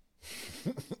 yay.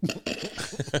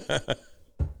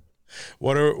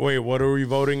 what are we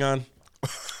voting on?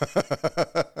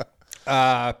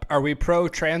 Are we pro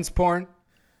trans porn?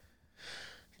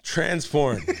 Trans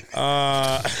porn.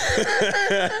 I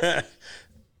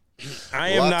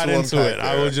am Lots not to into unpack it.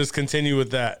 I there. will just continue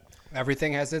with that.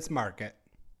 Everything has its market.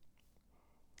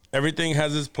 Everything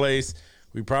has its place.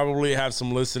 We probably have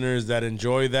some listeners that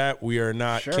enjoy that. We are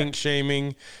not Sure. kink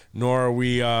shaming, nor are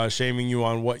we shaming you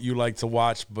on what you like to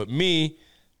watch. But me,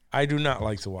 I do not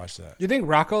like to watch that. You think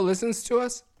Rocco listens to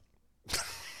us?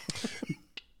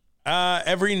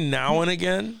 Every now and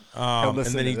again, and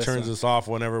listen then to he this turns one. us off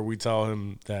whenever we tell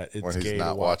him that it's When gay he's to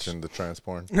not watch. watching the trans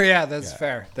porn. Yeah, that's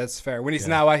fair. That's fair. When he's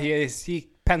not, he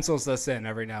pencils us in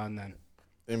every now and then.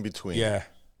 In between. Yeah,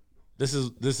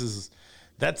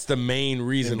 that's the main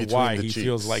reason between why the he cheeks.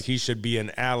 feels like he should be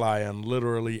an ally on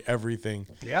literally everything.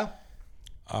 Yeah.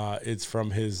 It's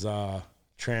from his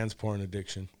trans porn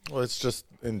addiction. Well, it's just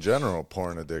in general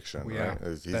porn addiction, Yeah, right?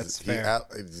 that's He fair.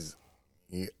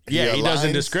 He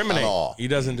doesn't aligns discriminate. on all. He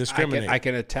doesn't discriminate. I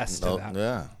can attest to that.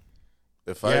 Yeah.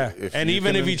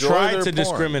 Even if he enjoy tried their to porn,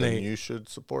 discriminate, then you should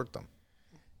support them.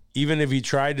 even if he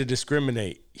tried to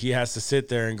discriminate, he has to sit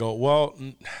there and go, well,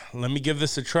 let me give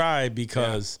this a try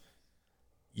because,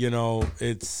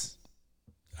 it's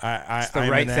It's the I'm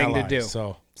right an thing ally, to do.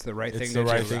 So It's the right thing it's to the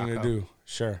right do, thing to Rocco. do.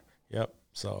 Sure. Yep.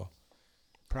 So,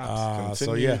 Props.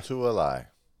 Continue to lie.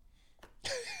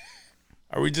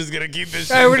 are we just going to keep this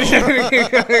Hey, shit we're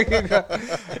going?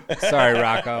 just Sorry,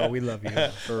 Rocco. We love you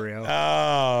for real.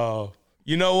 Oh,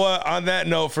 you know what? On that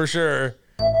note, for sure,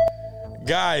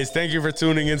 guys, thank you for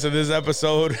tuning into this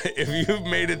episode. If you've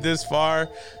made it this far,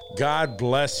 God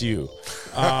bless you.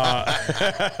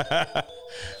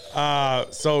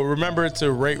 So remember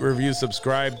to rate, review,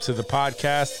 subscribe to the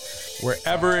podcast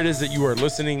wherever it is that you are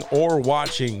listening or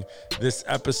watching this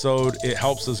episode. It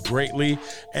helps us greatly.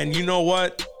 And you know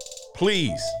what?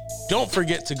 Please don't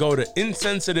forget to go to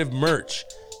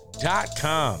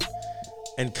insensitivemerch.com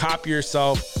and cop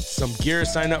yourself some gear.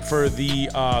 Sign up for the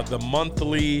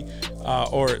monthly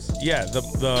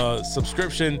the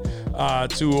subscription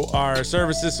to our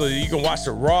services so that you can watch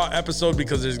the raw episode,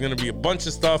 because there's going to be a bunch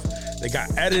of stuff that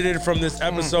got edited from this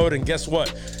episode. And guess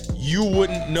what? You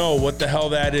wouldn't know what the hell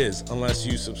that is unless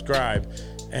you subscribe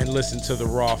and listen to the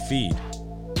raw feed,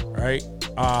 right?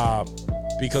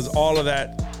 Because all of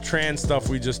that trans stuff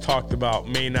we just talked about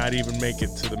may not even make it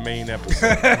to the main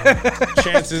episode.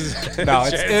 chances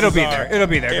It'll be there. It'll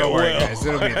be there. Don't worry, will. guys.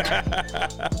 It'll be there.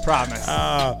 Promise.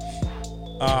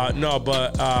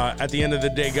 But at the end of the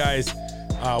day, guys,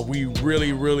 we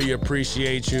really, really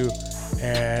appreciate you,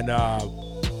 and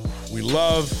we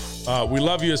love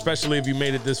you, especially if you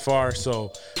made it this far.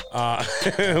 So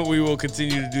we will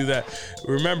continue to do that.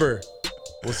 Remember,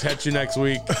 we'll catch you next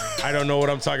week. I don't know what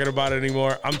I'm talking about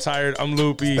anymore. I'm tired. I'm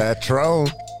loopy. That Trone.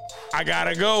 I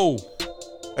gotta go.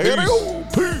 I gotta go.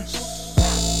 Peace.